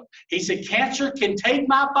 Never give up. He said, cancer can take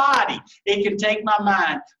my body, it can take my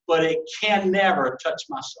mind, but it can never touch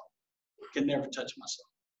my soul. It can never touch my soul.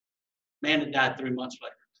 Man that died 3 months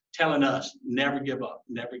later, telling us, never give up,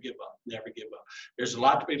 never give up, never give up. There's a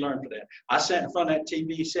lot to be learned for that. I sat in front of that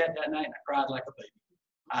TV set that night, and I cried like a baby.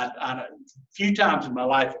 A few times in my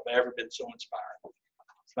life have I ever been so inspired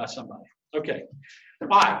by somebody. Okay. All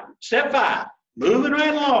right, step 5. Moving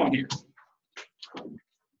right along here.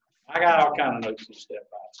 I got all kind of notes in step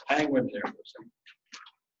 5, so hang with me there for a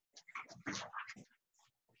second.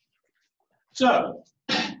 So,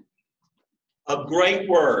 a great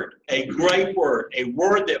word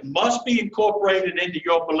that must be incorporated into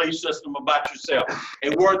your belief system about yourself,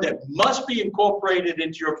 a word that must be incorporated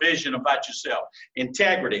into your vision about yourself.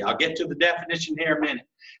 Integrity. I'll get to the definition here in a minute.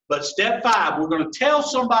 But step 5, we're going to tell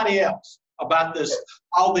somebody else about this,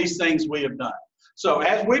 all these things we have done. So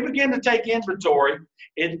as we begin to take inventory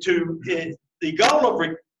into the goal of,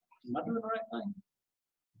 am I doing the right thing?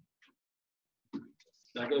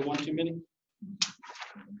 Did I go one too many?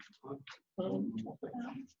 All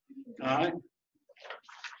right.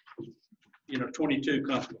 22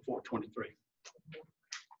 comes before 23.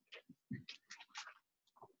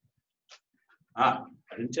 All right.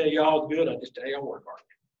 I didn't tell you all good. I just tell you I work hard.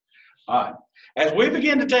 All right. As we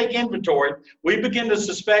begin to take inventory, we begin to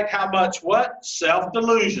suspect how much what?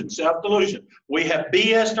 Self-delusion. Self-delusion. We have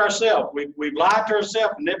BS'd ourselves. We've lied to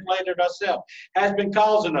ourselves, manipulated ourselves, has been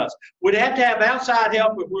causing us. We'd have to have outside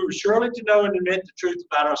help if we were surely to know and admit the truth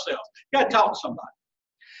about ourselves. You got to talk to somebody.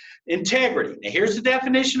 Integrity. Now, here's the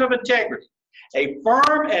definition of integrity. A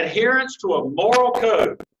firm adherence to a moral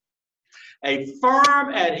code. A firm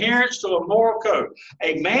adherence to a moral code.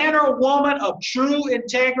 A man or woman of true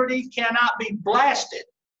integrity cannot be blasted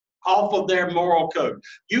off of their moral code.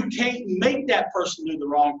 You can't make that person do the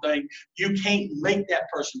wrong thing. You can't make that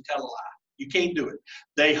person tell a lie. You can't do it.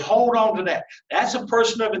 They hold on to that. That's a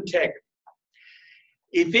person of integrity.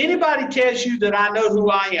 If anybody tells you that I know who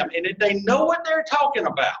I am, and if they know what they're talking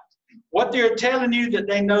about, what they're telling you, that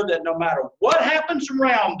they know that no matter what happens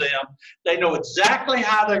around them, they know exactly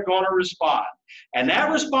how they're going to respond. And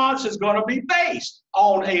that response is going to be based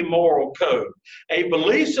on a moral code, a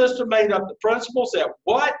belief system made up of the principles that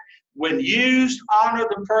what, when used, honor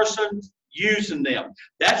the person using them.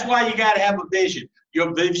 That's why you got to have a vision.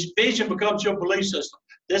 Your vision becomes your belief system.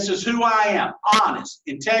 This is who I am, honest,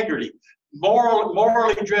 integrity,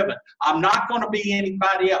 morally driven. I'm not going to be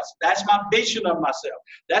anybody else. That's my vision of myself.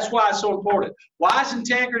 That's why it's so important. Why is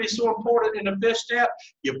integrity so important in the 5th step?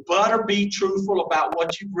 You better be truthful about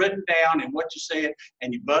what you've written down and what you said,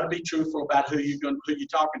 and you better be truthful about who you're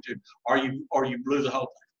talking to, or you blew the whole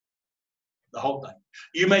thing. The whole thing.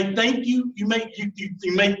 You may think you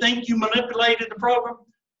think you manipulated the program.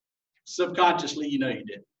 Subconsciously, you know you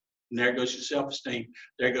didn't. And there goes your self-esteem.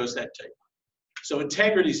 There goes that tape. So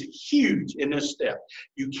integrity is huge in this step.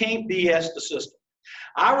 You can't BS the system.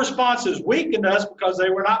 Our responses weakened us because they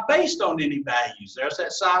were not based on any values. There's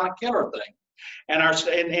that silent killer thing. And our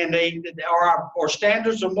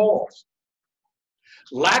standards of morals.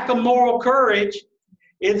 Lack of moral courage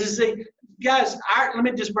is guys, let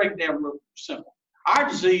me just break it down real simple. Our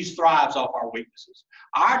disease thrives off our weaknesses.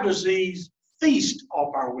 Our disease feast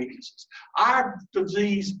off our weaknesses. Our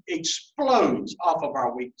disease explodes off of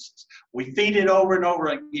our weaknesses. We feed it over and over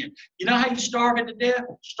again. You know how you starve it to death?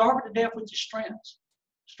 Starve it to death with your strengths.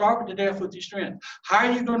 Starve it to death with your strengths. How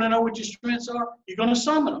are you going to know what your strengths are? You're going to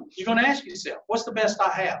summon them. You're going to ask yourself, what's the best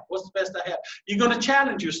I have? What's the best I have? You're going to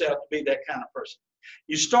challenge yourself to be that kind of person.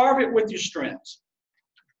 You starve it with your strengths.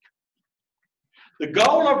 The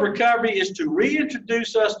goal of recovery is to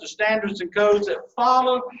reintroduce us to standards and codes that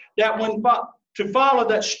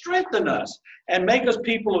that strengthen us and make us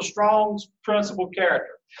people of strong, principled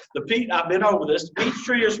character. I've been over this. The peach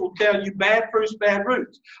trees will tell you bad fruits, bad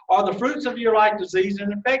roots. Are the fruits of your life diseased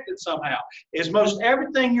and infected somehow? Is most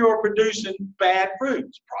everything you are producing bad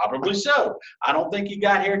fruits? Probably so. I don't think you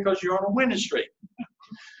got here because you're on a winning streak.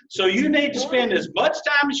 So you need to spend as much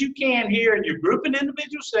time as you can here in your group and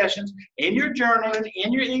individual sessions, in your journaling,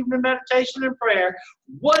 in your evening meditation and prayer.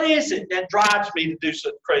 What is it that drives me to do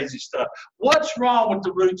such crazy stuff? What's wrong with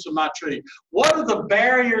the roots of my tree? What are the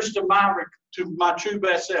barriers to my true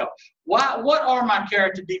best self? What are my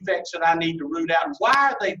character defects that I need to root out? And why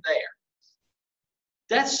are they there?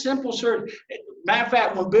 That's simple surgery. Matter of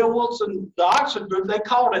fact, when Bill Wilson, the Oxford group, they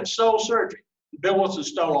called it soul surgery. Bill Wilson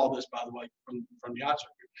stole all this, by the way, from the Oxford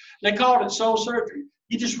group. They called it soul surgery.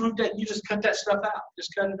 You just root that, you just cut that stuff out.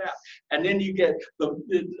 Just cut it out. And then you get,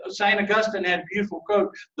 St. Augustine had a beautiful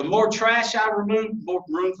quote, the more trash I remove, the more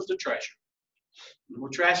room for the treasure. The more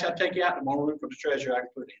trash I take out, the more room for the treasure I can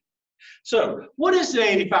put in. So what is the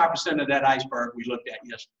 85% of that iceberg we looked at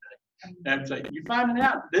yesterday? And so you're finding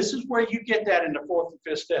out. This is where you get that in the 4th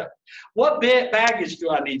and 5th step. What baggage do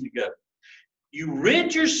I need to go? You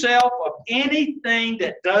rid yourself of anything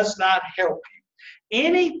that does not help you,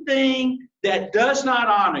 anything that does not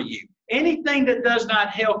honor you, anything that does not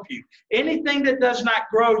help you, anything that does not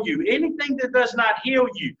grow you, anything that does not heal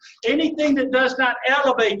you, anything that does not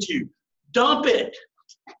elevate you. Dump it.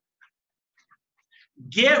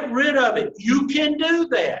 Get rid of it. You can do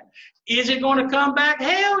that. Is it going to come back?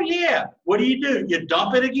 Hell yeah. What do? You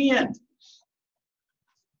dump it again.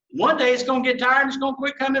 One day it's going to get tired and it's going to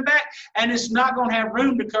quit coming back, and it's not going to have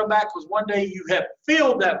room to come back because one day you have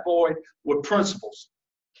filled that void with principles.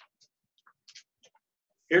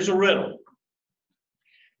 Here's a riddle.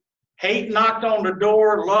 Hate knocked on the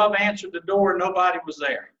door, love answered the door, nobody was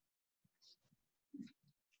there.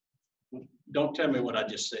 Don't tell me what I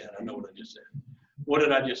just said. I know what I just said. What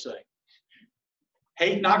did I just say?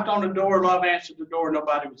 Hate knocked on the door, love answered the door,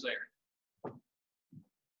 nobody was there.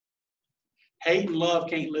 Hate and love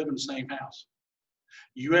can't live in the same house.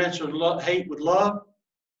 You answer hate with love,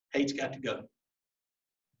 hate's got to go.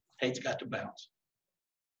 Hate's got to bounce.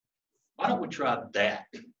 Why don't we try that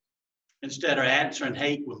instead of answering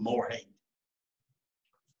hate with more hate?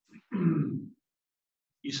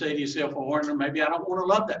 You say to yourself, well, Warner, maybe I don't want to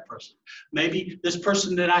love that person. Maybe this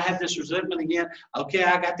person that I have this resentment again, okay,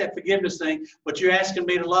 I got that forgiveness thing, but you're asking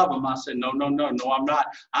me to love them. I said, no, I'm not.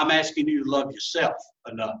 I'm asking you to love yourself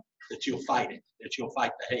enough that you'll fight it, that you'll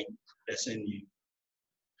fight the hate that's in you.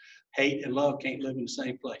 Hate and love can't live in the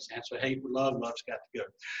same place. Answer hate with love, love's got to go.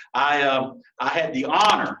 I had the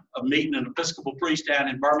honor of meeting an Episcopal priest down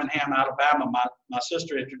in Birmingham, Alabama. My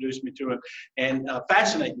sister introduced me to him, and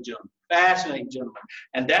fascinating gentleman.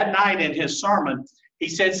 And that night in his sermon, he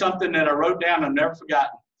said something that I wrote down and never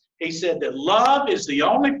forgotten. He said that love is the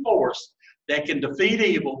only force that can defeat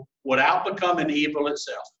evil without becoming evil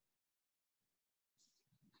itself.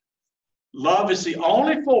 Love is the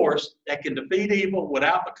only force that can defeat evil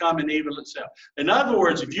without becoming evil itself. In other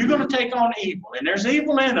words, if you're going to take on evil, and there's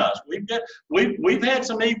evil in us, we've had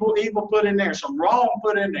some evil put in there, some wrong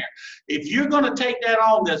put in there. If you're going to take that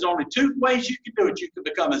on, there's only two ways you can do it. You can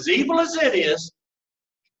become as evil as it is,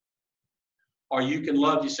 or you can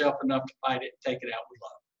love yourself enough to fight it and take it out with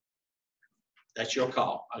love. That's your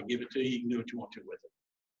call. I'll give it to you. You can do what you want to with it.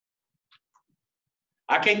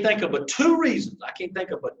 I can't think of but two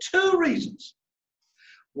reasons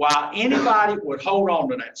why anybody would hold on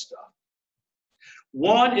to that stuff.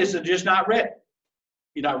 One is they're just not ready.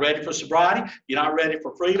 You're not ready for sobriety. You're not ready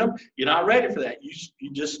for freedom. You're not ready for that. You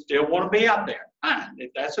just still want to be out there. Fine.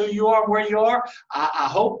 If that's who you are, where you are, I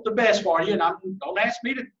hope the best for you. And don't ask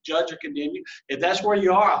me to judge or condemn you. If that's where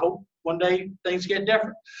you are, I hope one day things get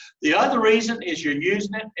different. The other reason is you're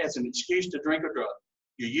using it as an excuse to drink or drug.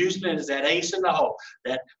 You're using it as that ace in the hole.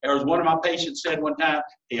 That there was one of my patients said one time,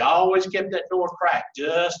 he always kept that door cracked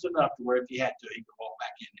just enough to where if he had to, he could walk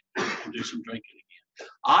back in it and do some drinking again.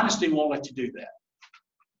 Honesty won't let you do that.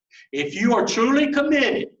 If you are truly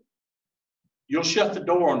committed, you'll shut the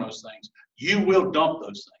door on those things. You will dump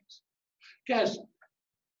those things. Guys,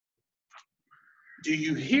 do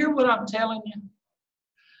you hear what I'm telling you?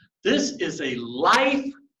 This is a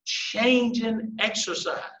life-changing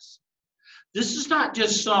exercise. This is not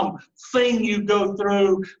just some thing you go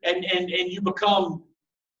through and you become,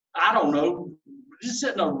 I don't know, this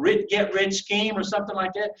isn't a get-rich scheme or something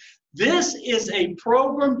like that. This is a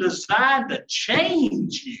program designed to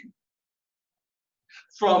change you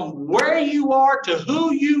from where you are to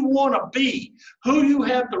who you want to be, who you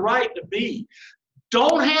have the right to be.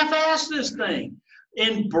 Don't half-ass this thing.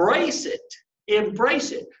 Embrace it.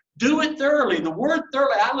 Embrace it. Do it thoroughly. The word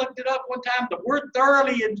thoroughly, I looked it up one time. The word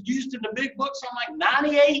thoroughly is used in the big book something like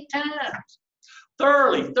 98 times.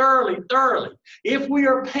 Thoroughly, thoroughly, thoroughly. If we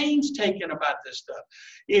are painstaking about this stuff,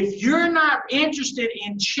 if you're not interested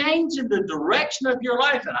in changing the direction of your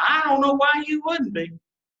life, and I don't know why you wouldn't be,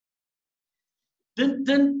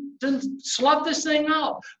 then slough this thing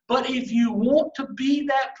off. But if you want to be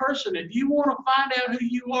that person, if you want to find out who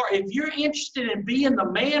you are, if you're interested in being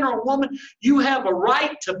the man or woman you have a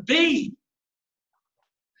right to be,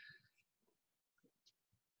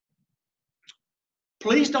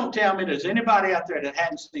 please don't tell me there's anybody out there that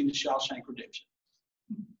hadn't seen The Shawshank Redemption.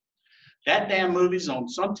 That damn movie's on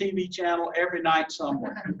some TV channel every night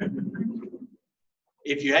somewhere.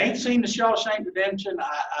 If you ain't seen The Shawshank Redemption,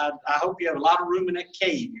 I hope you have a lot of room in that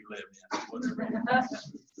cave you live in.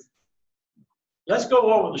 Let's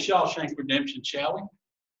go over The Shawshank Redemption, shall we?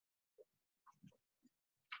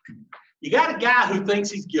 You got a guy who thinks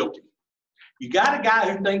he's guilty. You got a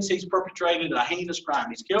guy who thinks he's perpetrated a heinous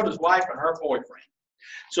crime. He's killed his wife and her boyfriend.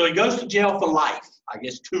 So he goes to jail for life. I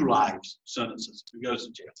guess 2 lives sentences. He goes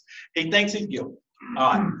to jail. He thinks he's guilty.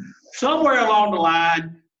 All right. Somewhere along the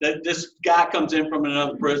line, that this guy comes in from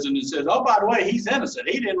another prison and says, oh, by the way, he's innocent.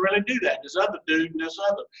 He didn't really do that. This other dude in this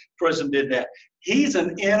other prison did that. He's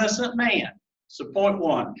an innocent man. So point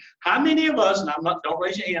 1, how many of us, and don't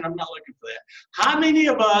raise your hand, I'm not looking for that. How many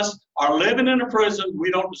of us are living in a prison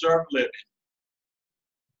we don't deserve to live in?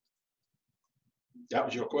 That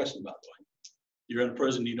was your question, by the way. You're in a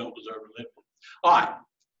prison you don't deserve to live in. All right.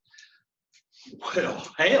 Well,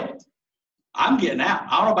 hell, I'm getting out.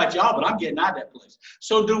 I don't know about y'all, but I'm getting out of that place.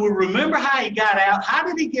 So do we remember how he got out? How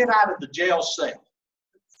did he get out of the jail cell?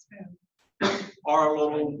 Or a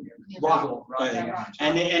little rock thing.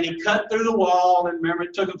 And he cut through the wall, and remember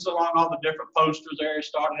it took him so long, all the different posters there. He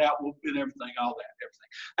started out whooping everything, all that, everything.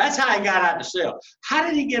 That's how he got out of the cell. How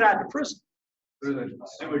did he get out of prison? Through the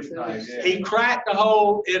sewage pipe. Yeah. He cracked a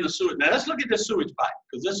hole in the sewage. Now let's look at this sewage pipe,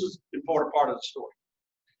 because this is an important part of the story.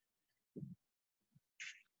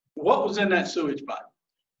 What was in that sewage pipe?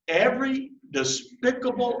 Every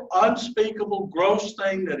despicable, unspeakable, gross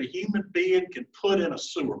thing that a human being can put in a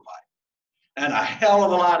sewer pipe. And a hell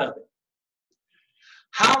of a lot of it.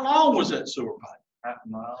 How long was that sewer pipe? Half a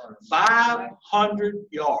mile. Or 500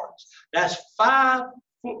 yards. That's 5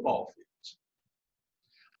 football fields.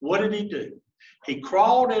 What did he do? He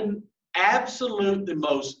crawled in absolute the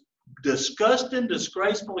most disgusting,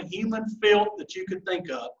 disgraceful human filth that you could think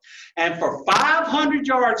of. And for 500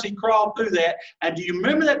 yards, he crawled through that. And do you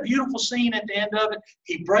remember that beautiful scene at the end of it?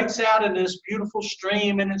 He breaks out in this beautiful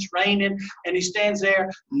stream, and it's raining, and he stands there.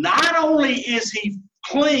 Not only is he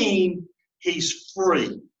clean, he's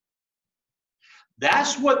free.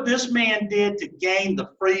 That's what this man did to gain the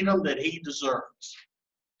freedom that he deserves.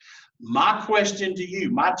 My question to you,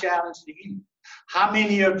 my challenge to you, how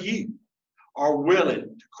many of you are willing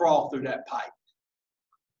to crawl through that pipe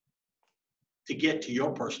to get to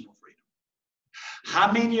your personal freedom?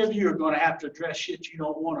 How many of you are going to have to address shit you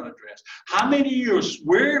don't want to address? How many of you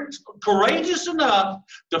are courageous enough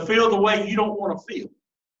to feel the way you don't want to feel?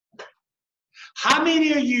 How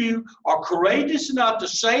many of you are courageous enough to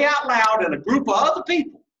say out loud in a group of other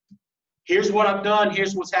people, here's what I've done,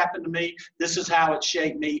 here's what's happened to me, this is how it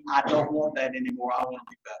shaped me, I don't want that anymore, I want to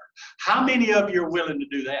be better? How many of you are willing to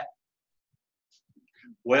do that?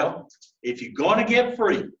 Well, if you're going to get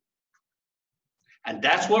free, and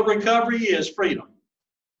that's what recovery is, freedom,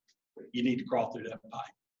 you need to crawl through that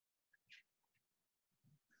pipe.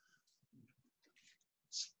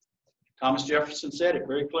 Thomas Jefferson said it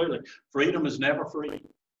very clearly. Freedom is never free.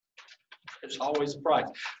 It's always a price.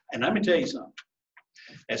 And let me tell you something.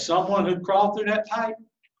 As someone who crawled through that pipe,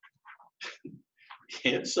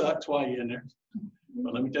 it sucks while you're in there.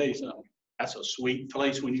 But let me tell you something. That's a sweet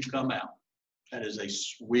place when you come out. That is a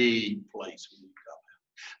sweet place when you come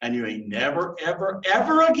out. And you ain't never, ever,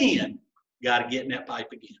 ever again got to get in that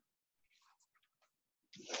pipe again.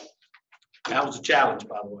 That was a challenge,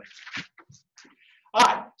 by the way. All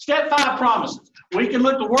right, step 5, promises. We can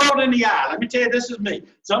look the world in the eye. Let me tell you, this is me.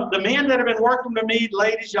 The men that have been working with me,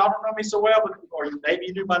 ladies, y'all don't know me so well, but, or maybe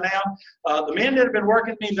you do by now. The men that have been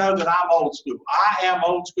working with me know that I'm old school. I am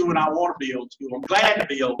old school, and I want to be old school. I'm glad to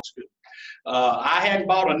be old school. I hadn't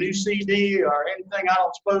bought a new CD or anything, I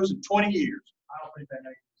don't suppose, in 20 years. I don't think that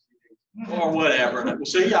makes Or whatever.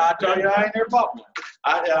 See, I tell you, I ain't never bought one.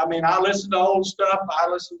 I mean, I listen to old stuff. I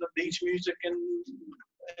listen to beach music and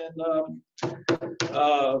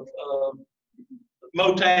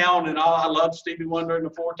Motown and all. I love Stevie Wonder and the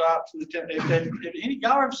Four Tops. And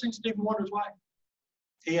y'all ever seen Stevie Wonder's wife?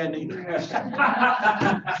 He hadn't either.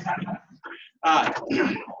 All right.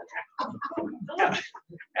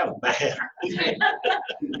 That was bad.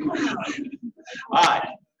 All right.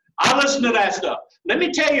 I listen to that stuff. Let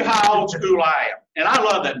me tell you how old school I am. And I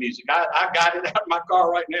love that music. I got it out of my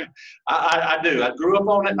car right now. I do. I grew up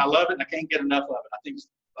on it, and I love it, and I can't get enough of it.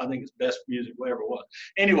 I think it's best music ever was.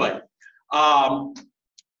 Anyway,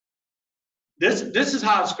 this is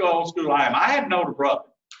how old school I am. I had an older brother.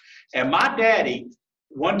 And my daddy,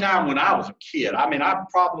 one time when I was a kid, I mean, I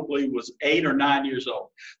probably was 8 or 9 years old,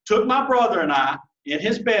 took my brother and I in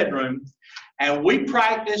his bedroom, and we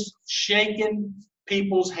practiced shaking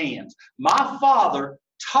people's hands. My father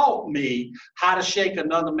taught me how to shake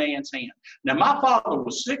another man's hand. Now, my father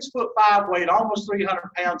was 6'5", weighed almost 300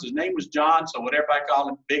 pounds. His name was John, so what everybody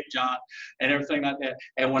called him Big John and everything like that.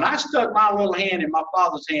 And when I stuck my little hand in my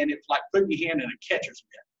father's hand, it was like putting your hand in a catcher's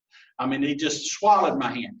mitt. I mean, he just swallowed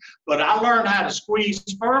my hand. But I learned how to squeeze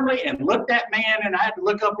firmly and look that man, and I had to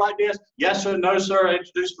look up like this. Yes, sir, no, sir. I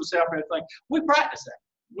introduced myself and everything. We practiced that.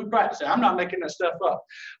 We practice it. I'm not making that stuff up.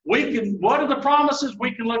 What are the promises?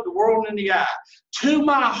 We can look the world in the eye. To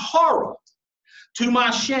my horror, to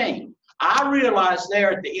my shame, I realized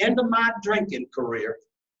there at the end of my drinking career,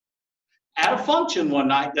 at a function one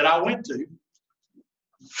night that I went to,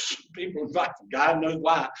 people invited, God knows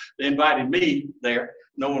why, they invited me there,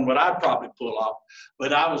 knowing what I'd probably pull off.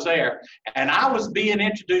 But I was there, and I was being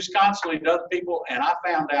introduced constantly to other people, and I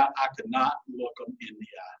found out I could not look them in the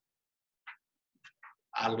eye.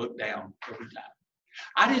 I looked down every time.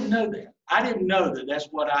 I didn't know that. I didn't know that that's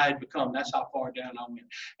what I had become. That's how far down I went.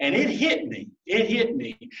 And it hit me. It hit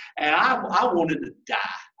me. And I wanted to die.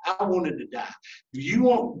 I wanted to die.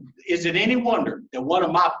 Is it any wonder that one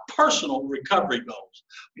of my personal recovery goals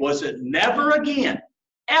was that never again,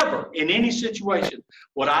 ever in any situation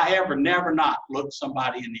would I ever, never not look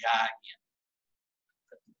somebody in the eye again.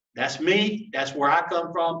 That's me. That's where I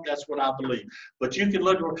come from. That's what I believe. But you can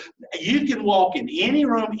walk in any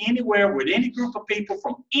room, anywhere, with any group of people,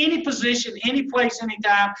 from any position, any place,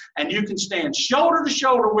 anytime, and you can stand shoulder to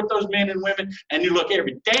shoulder with those men and women, and you look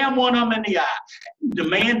every damn one of them in the eye.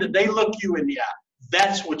 Demand that they look you in the eye.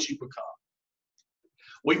 That's what you become.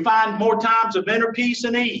 We find more times of inner peace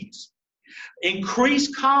and ease.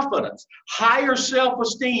 Increased confidence, higher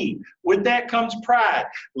self-esteem. With that comes pride,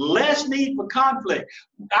 less need for conflict.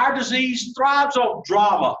 Our disease thrives on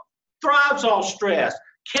drama, thrives on stress,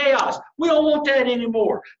 chaos. We don't want that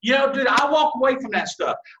anymore. You know, dude, I walk away from that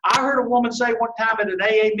stuff. I heard a woman say one time at an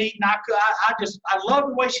AA meeting, I love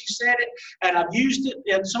the way she said it, and I've used it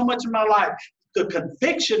in so much of my life. The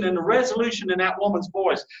conviction and the resolution in that woman's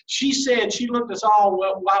voice. She said, she looked us all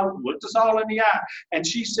in the eye, and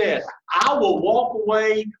she said, I will walk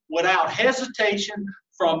away without hesitation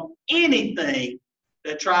from anything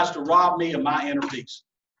that tries to rob me of my inner peace.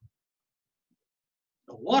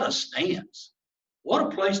 What a stance. What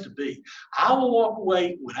a place to be. I will walk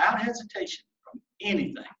away without hesitation from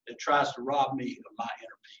anything that tries to rob me of my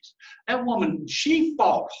inner peace. That woman, she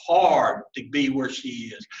fought hard to be where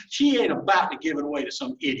she is. She ain't about to give it away to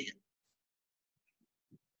some idiot.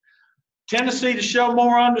 Tendency to show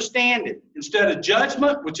more understanding. Instead of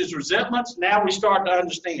judgment, which is resentments, now we start to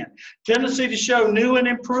understand. Tendency to show new and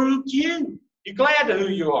improved you. You're glad to who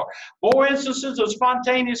you are. More instances of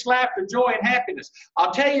spontaneous laughter, joy, and happiness.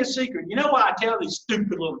 I'll tell you a secret. You know why I tell these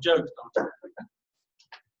stupid little jokes, don't you?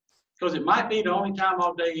 Because it might be the only time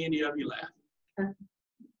all day any of you laugh.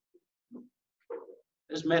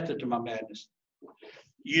 There's method to my madness.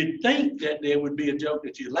 You'd think that there would be a joke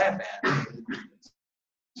that you laugh at.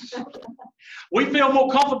 We feel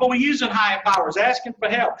more comfortable using higher powers, asking for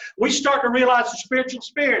help. We start to realize the spiritual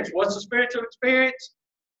experience. What's the spiritual experience?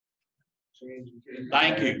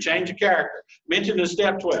 Thank you. Change of character. Mentioned in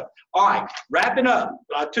step 12. All right, wrapping up.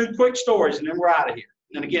 2 quick stories, and then we're out of here.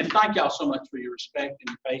 And again, thank y'all so much for your respect and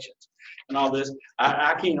your patience and all this.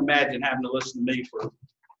 I can't imagine having to listen to me for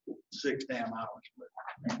 6 damn hours.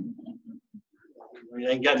 But we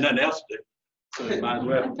ain't got nothing else to do, so we might as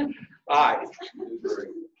well. All right.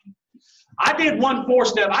 I did one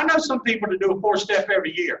 4-step. I know some people that do a 4-step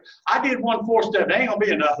every year. I did one 4-step. There ain't gonna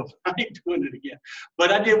be another one. I ain't doing it again.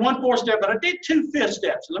 But I did one 4-step, but I did 2 5th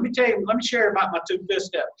steps. Let me share about my 2 5th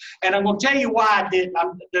steps. And I'm gonna tell you why I did.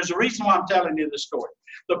 There's a reason why I'm telling you this story.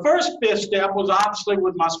 The first 5th step was obviously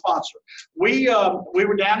with my sponsor. We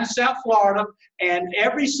were down in South Florida, and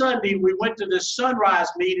every Sunday we went to this sunrise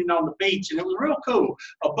meeting on the beach, and it was real cool.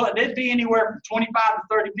 But there'd be anywhere from 25 to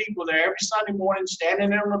 30 people there every Sunday morning, standing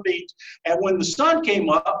there on the beach. And when the sun came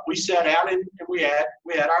up, we sat out and we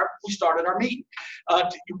started our meeting.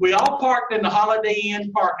 We all parked in the Holiday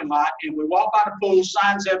Inn parking lot, and we walked by the pool,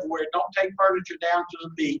 signs everywhere, don't take furniture down to the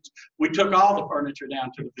beach. We took all the furniture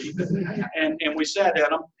down to the beach, and we sat in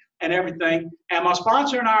them and everything. And my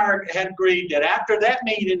sponsor and I had agreed that after that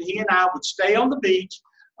meeting, he and I would stay on the beach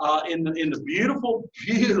in the beautiful,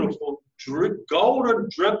 beautiful, golden,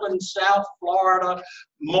 dripping South Florida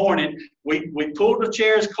morning. We pulled the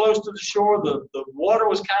chairs close to the shore. The water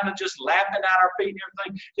was kind of just lapping at our feet and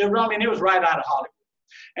everything. It was right out of Hollywood.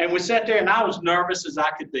 And we sat there, and I was nervous as I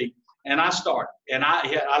could be. And I started, and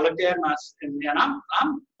I looked at him, and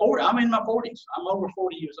I'm 40. I'm in my 40s. I'm over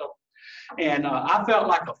 40 years old. And I felt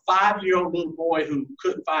like a 5-year-old little boy who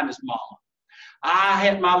couldn't find his mama. I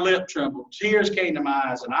had my lip tremble. Tears came to my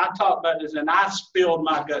eyes, and I talked about this, and I spilled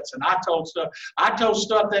my guts, and I told stuff. I told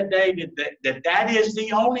stuff that day that is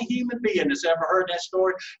the only human being that's ever heard that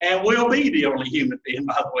story, and will be the only human being,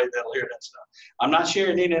 by the way, that'll hear that stuff. I'm not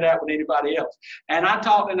sharing any of that with anybody else. And I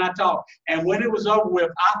talked, and when it was over with,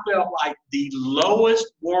 I felt like the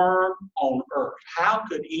lowest worm on earth. How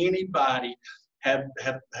could anybody have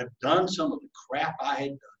done some of the crap I had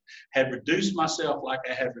done? had reduced myself like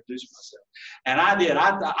I had reduced myself. And I did.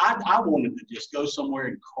 I wanted to just go somewhere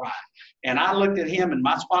and cry. And I looked at him, and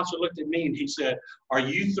my sponsor looked at me, and he said, "Are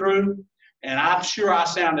you through?" And I'm sure I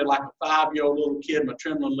sounded like a 5-year-old little kid, my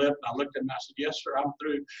trembling lip. And I looked at him, and I said, "Yes, sir, I'm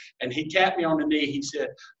through." And he tapped me on the knee. He said,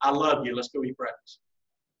 "I love you. Let's go eat breakfast."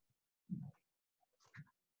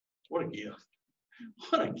 What a gift.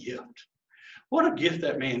 What a gift. What a gift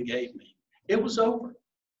that man gave me. It was over.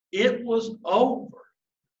 It was over.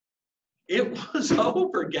 It was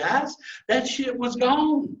over, guys. That shit was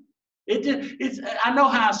gone. It did. I know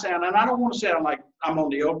how I sound, and I don't want to sound like I'm on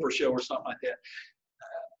the Oprah show or something like that.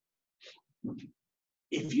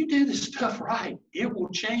 If you do this stuff right, it will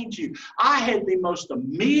change you. I had the most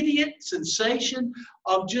immediate sensation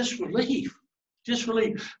of just relief. Just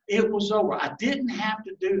relief. It was over. I didn't have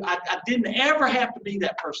to do, I didn't ever have to be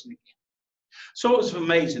that person again. So it was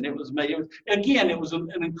amazing. It was amazing. Again, it was an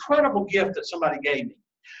incredible gift that somebody gave me.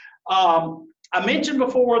 I mentioned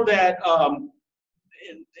before that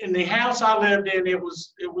in the house I lived in, it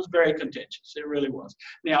was very contentious. It really was.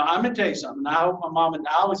 Now, I'm going to tell you something. I hope my mom and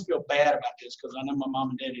I always feel bad about this because I know my mom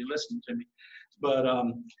and daddy listen to me. But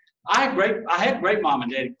I had great mom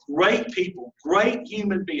and daddy, great people, great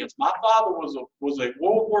human beings. My father was a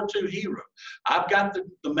World War II hero. I've got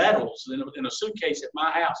the medals in a suitcase at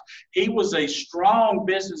my house. He was a strong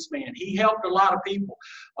businessman. He helped a lot of people.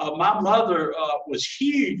 My mother was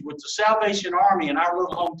huge with the Salvation Army in our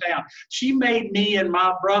little hometown. She made me and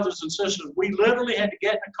my brothers and sisters, we literally had to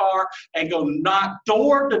get in the car and go knock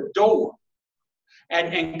door to door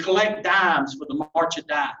and collect dimes for the March of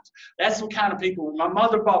Dimes. That's the kind of people. My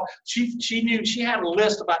mother bought, she knew, she had a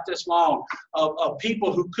list about this long of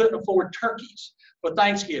people who couldn't afford turkeys for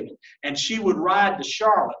Thanksgiving. And she would ride to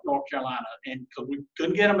Charlotte, North Carolina, and because we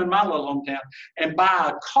couldn't get them in my little hometown, and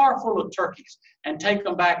buy a car full of turkeys and take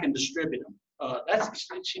them back and distribute them.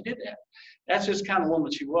 She did that. That's just kind of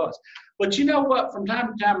woman she was. But you know what? From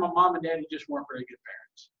time to time, my mom and daddy just weren't very good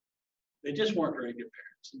parents. They just weren't very good parents.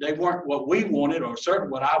 They weren't what we wanted, or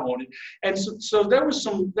certainly what I wanted, and so there was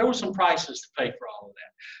some prices to pay for all of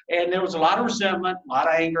that, and there was a lot of resentment, a lot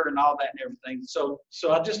of anger, and all that and everything. So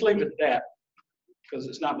I'll just leave it at that because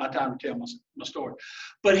it's not my time to tell my story.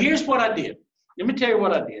 But here's what I did. Let me tell you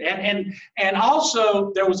what I did, and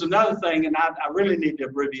also there was another thing, and I really need to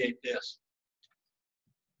abbreviate this.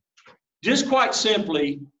 Just quite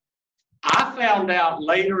simply, I found out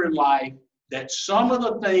later in life that some of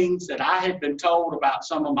the things that I had been told about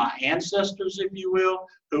some of my ancestors, if you will,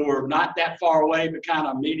 who were not that far away, but kind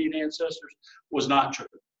of immediate ancestors, was not true.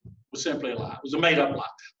 It was simply a lie. It was a made-up lie.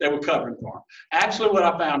 They were covering for them. Actually, what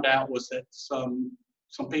I found out was that some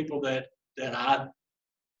people that I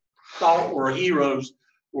thought were heroes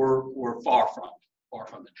were far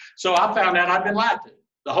from it. So I found out I'd been lied to.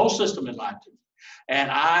 The whole system had lied to me.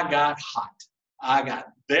 And I got hot. I got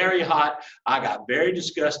very hot. I got very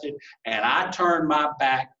disgusted, and I turned my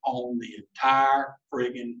back on the entire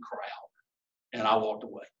friggin' crowd, and I walked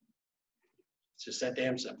away. It's just that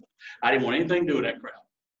damn simple. I didn't want anything to do with that crowd.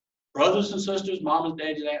 Brothers and sisters, mamas,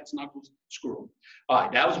 daddies, aunts, and uncles, screw them. All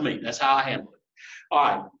right, that was me. That's how I handled it. All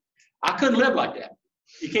right, I couldn't live like that.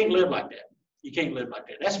 You can't live like that. You can't live like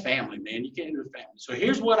that. That's family, man. You can't do family. So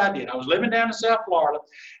here's what I did. I was living down in South Florida,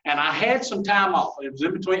 and I had some time off. It was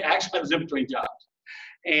in between. Actually, I was in between jobs.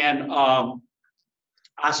 And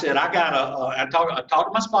I said, I talked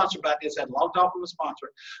to my sponsor about this. I had a long talk with my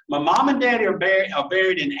sponsor. My mom and daddy are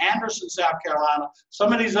buried in Anderson, South Carolina.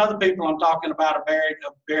 Some of these other people I'm talking about are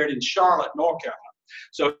buried in Charlotte, North Carolina.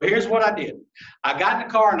 So here's what I did. I got in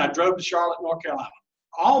the car and I drove to Charlotte, North Carolina,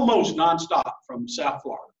 almost nonstop from South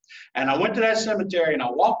Florida. And I went to that cemetery and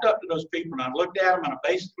I walked up to those people and I looked at them and I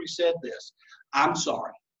basically said this: I'm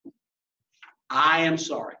sorry. I am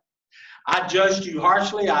sorry. I judged you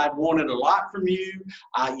harshly. I wanted a lot from you.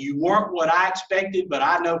 You weren't what I expected, but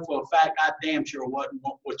I know for a fact I damn sure wasn't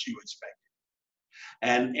what you expected.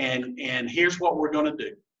 And here's what we're going to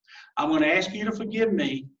do. I'm going to ask you to forgive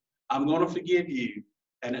me. I'm going to forgive you,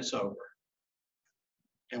 and it's over.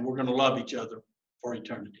 And we're going to love each other for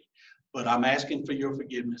eternity. But I'm asking for your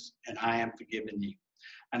forgiveness, and I am forgiving you.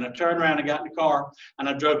 And I turned around and got in the car, and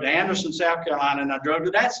I drove to Anderson, South Carolina, and I drove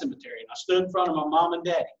to that cemetery, and I stood in front of my mom and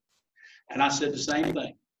daddy. And I said the same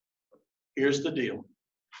thing. Here's the deal.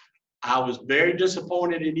 I was very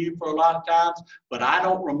disappointed in you for a lot of times, but I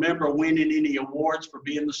don't remember winning any awards for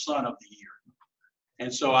being the son of the year.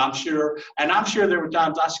 And so I'm sure there were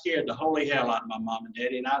times I scared the holy hell out of my mom and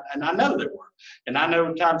daddy, and I know there were. And I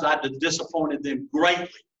know times I disappointed them greatly.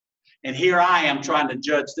 And here I am trying to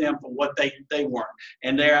judge them for what they weren't.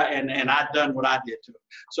 And I'd done what I did to them.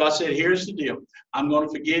 So I said, here's the deal. I'm going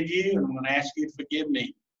to forgive you, and I'm going to ask you to forgive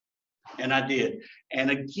me. And I did.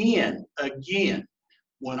 And again,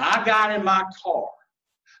 when I got in my car,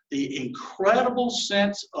 the incredible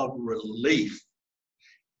sense of relief,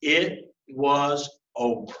 it was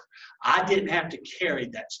over. I didn't have to carry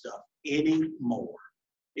that stuff anymore.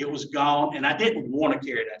 It was gone, and I didn't want to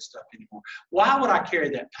carry that stuff anymore. Why would I carry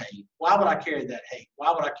that pain? Why would I carry that hate?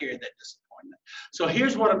 Why would I carry that disappointment? So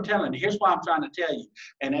here's what I'm telling you. Here's what I'm trying to tell you.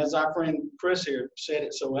 And as our friend Chris here said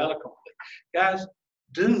it so eloquently, guys,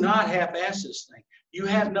 do not half-ass this thing. You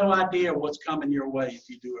have no idea what's coming your way if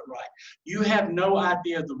you do it right. You have no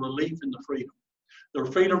idea of the relief and the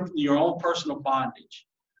freedom from your own personal bondage,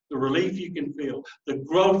 the relief you can feel, the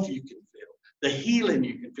growth you can feel, the healing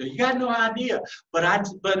you can feel. You got no idea,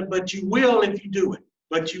 but you will if you do it.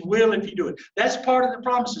 But you will if you do it. That's part of the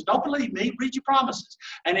promises. Don't believe me, read your promises.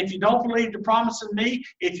 And if you don't believe the promise in me,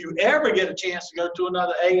 if you ever get a chance to go to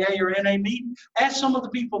another AA or NA meeting, ask some of the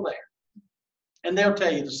people there. And they'll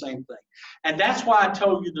tell you the same thing. And that's why I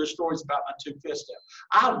told you the stories about my 2-5 step.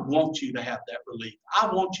 I want you to have that relief. I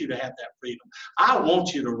want you to have that freedom. I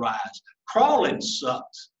want you to rise. Crawling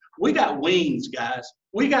sucks. We got wings, guys.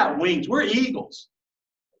 We got wings. We're eagles.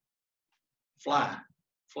 Fly.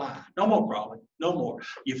 Fly. No more crawling. No more.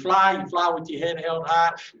 You fly with your head held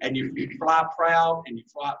high, and you fly proud, and you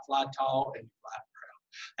fly tall, and you fly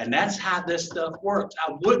proud. And that's how this stuff works.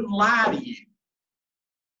 I wouldn't lie to you.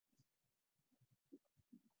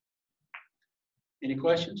 Any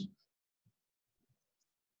questions?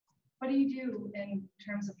 What do you do in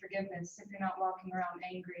terms of forgiveness if you're not walking around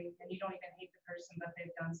angry and you don't even hate the person, but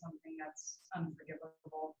they've done something that's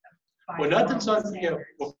unforgivable? Well, nothing's unforgivable.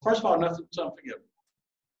 Well, first of all, nothing's unforgivable.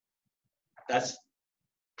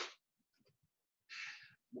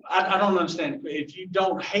 I don't understand. If you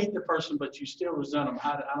don't hate the person, but you still resent them,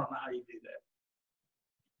 I don't know how you do that.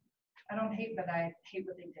 I don't hate, but I hate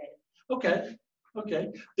what they did. Okay.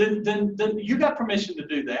 Okay, then you got permission to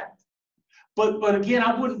do that. But again,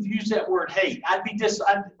 I wouldn't use that word hate.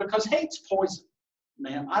 Because hate's poison,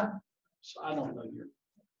 ma'am. I don't know you.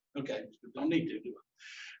 Okay, don't need to do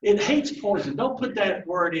it. Hate's poison. Don't put that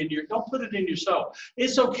word in don't put it in your soul.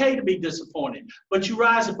 It's okay to be disappointed, but you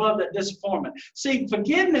rise above that disappointment. See,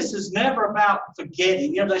 forgiveness is never about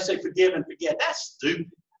forgetting. You know, they say forgive and forget. That's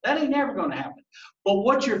stupid. That ain't never going to happen. But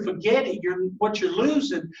what you're forgetting, what you're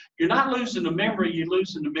losing, you're not losing the memory, you're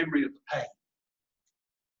losing the memory of the pain.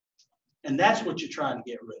 And that's what you're trying to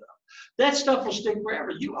get rid of. That stuff will stick forever.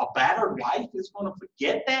 A battered wife is going to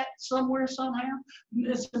forget that somewhere, somehow?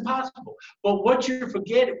 It's impossible. But what you're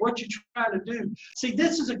forgetting, what you're trying to do, see,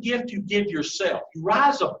 this is a gift you give yourself. You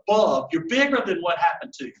rise above. You're bigger than what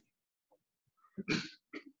happened to you.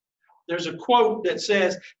 There's a quote that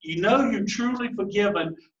says, you know you're truly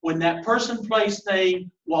forgiven when that person, place,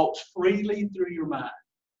 thing walks freely through your mind.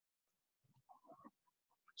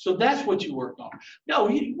 So that's what you work on. No,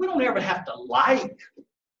 we don't ever have to like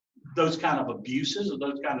those kind of abuses or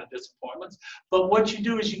those kind of disappointments. But what you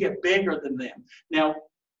do is you get bigger than them. Now,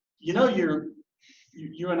 you know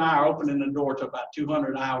you and I are opening the door to about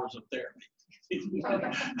 200 hours of therapy.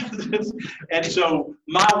 And so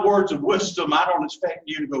my words of wisdom, I don't expect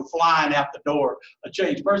you to go flying out the door a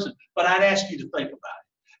changed person, but I'd ask you to think about it.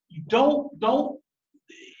 You don't,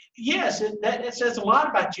 yes, it says a lot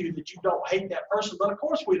about you that you don't hate that person, but of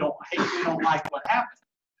course we don't like what happened.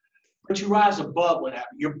 But you rise above what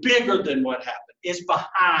happened. You're bigger than what happened. It's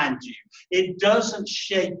behind you. It doesn't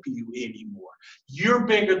shape you anymore. You're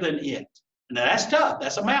bigger than it. Now that's tough.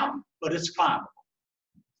 That's a mountain, but it's climbable.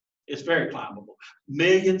 It's very climbable.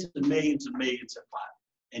 Millions and millions and millions have climbed,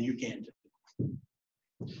 and you can do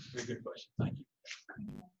it. Very good question. Thank you.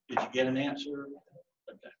 Did you get an answer?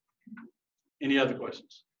 Okay. Any other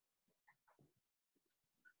questions?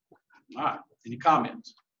 All right. Any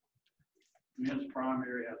comments? Men's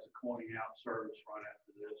primary has a coining out service right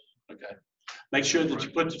after this. Okay. Make sure that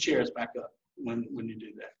you put the chairs back up when you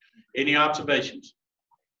do that. Any observations?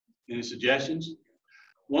 Any suggestions?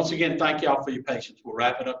 Once again, thank y'all for your patience. We'll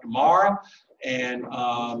wrap it up tomorrow. And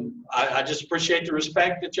I just appreciate the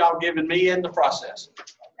respect that y'all given me in the process.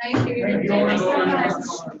 Thank you. Thank you. Thank you so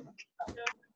much.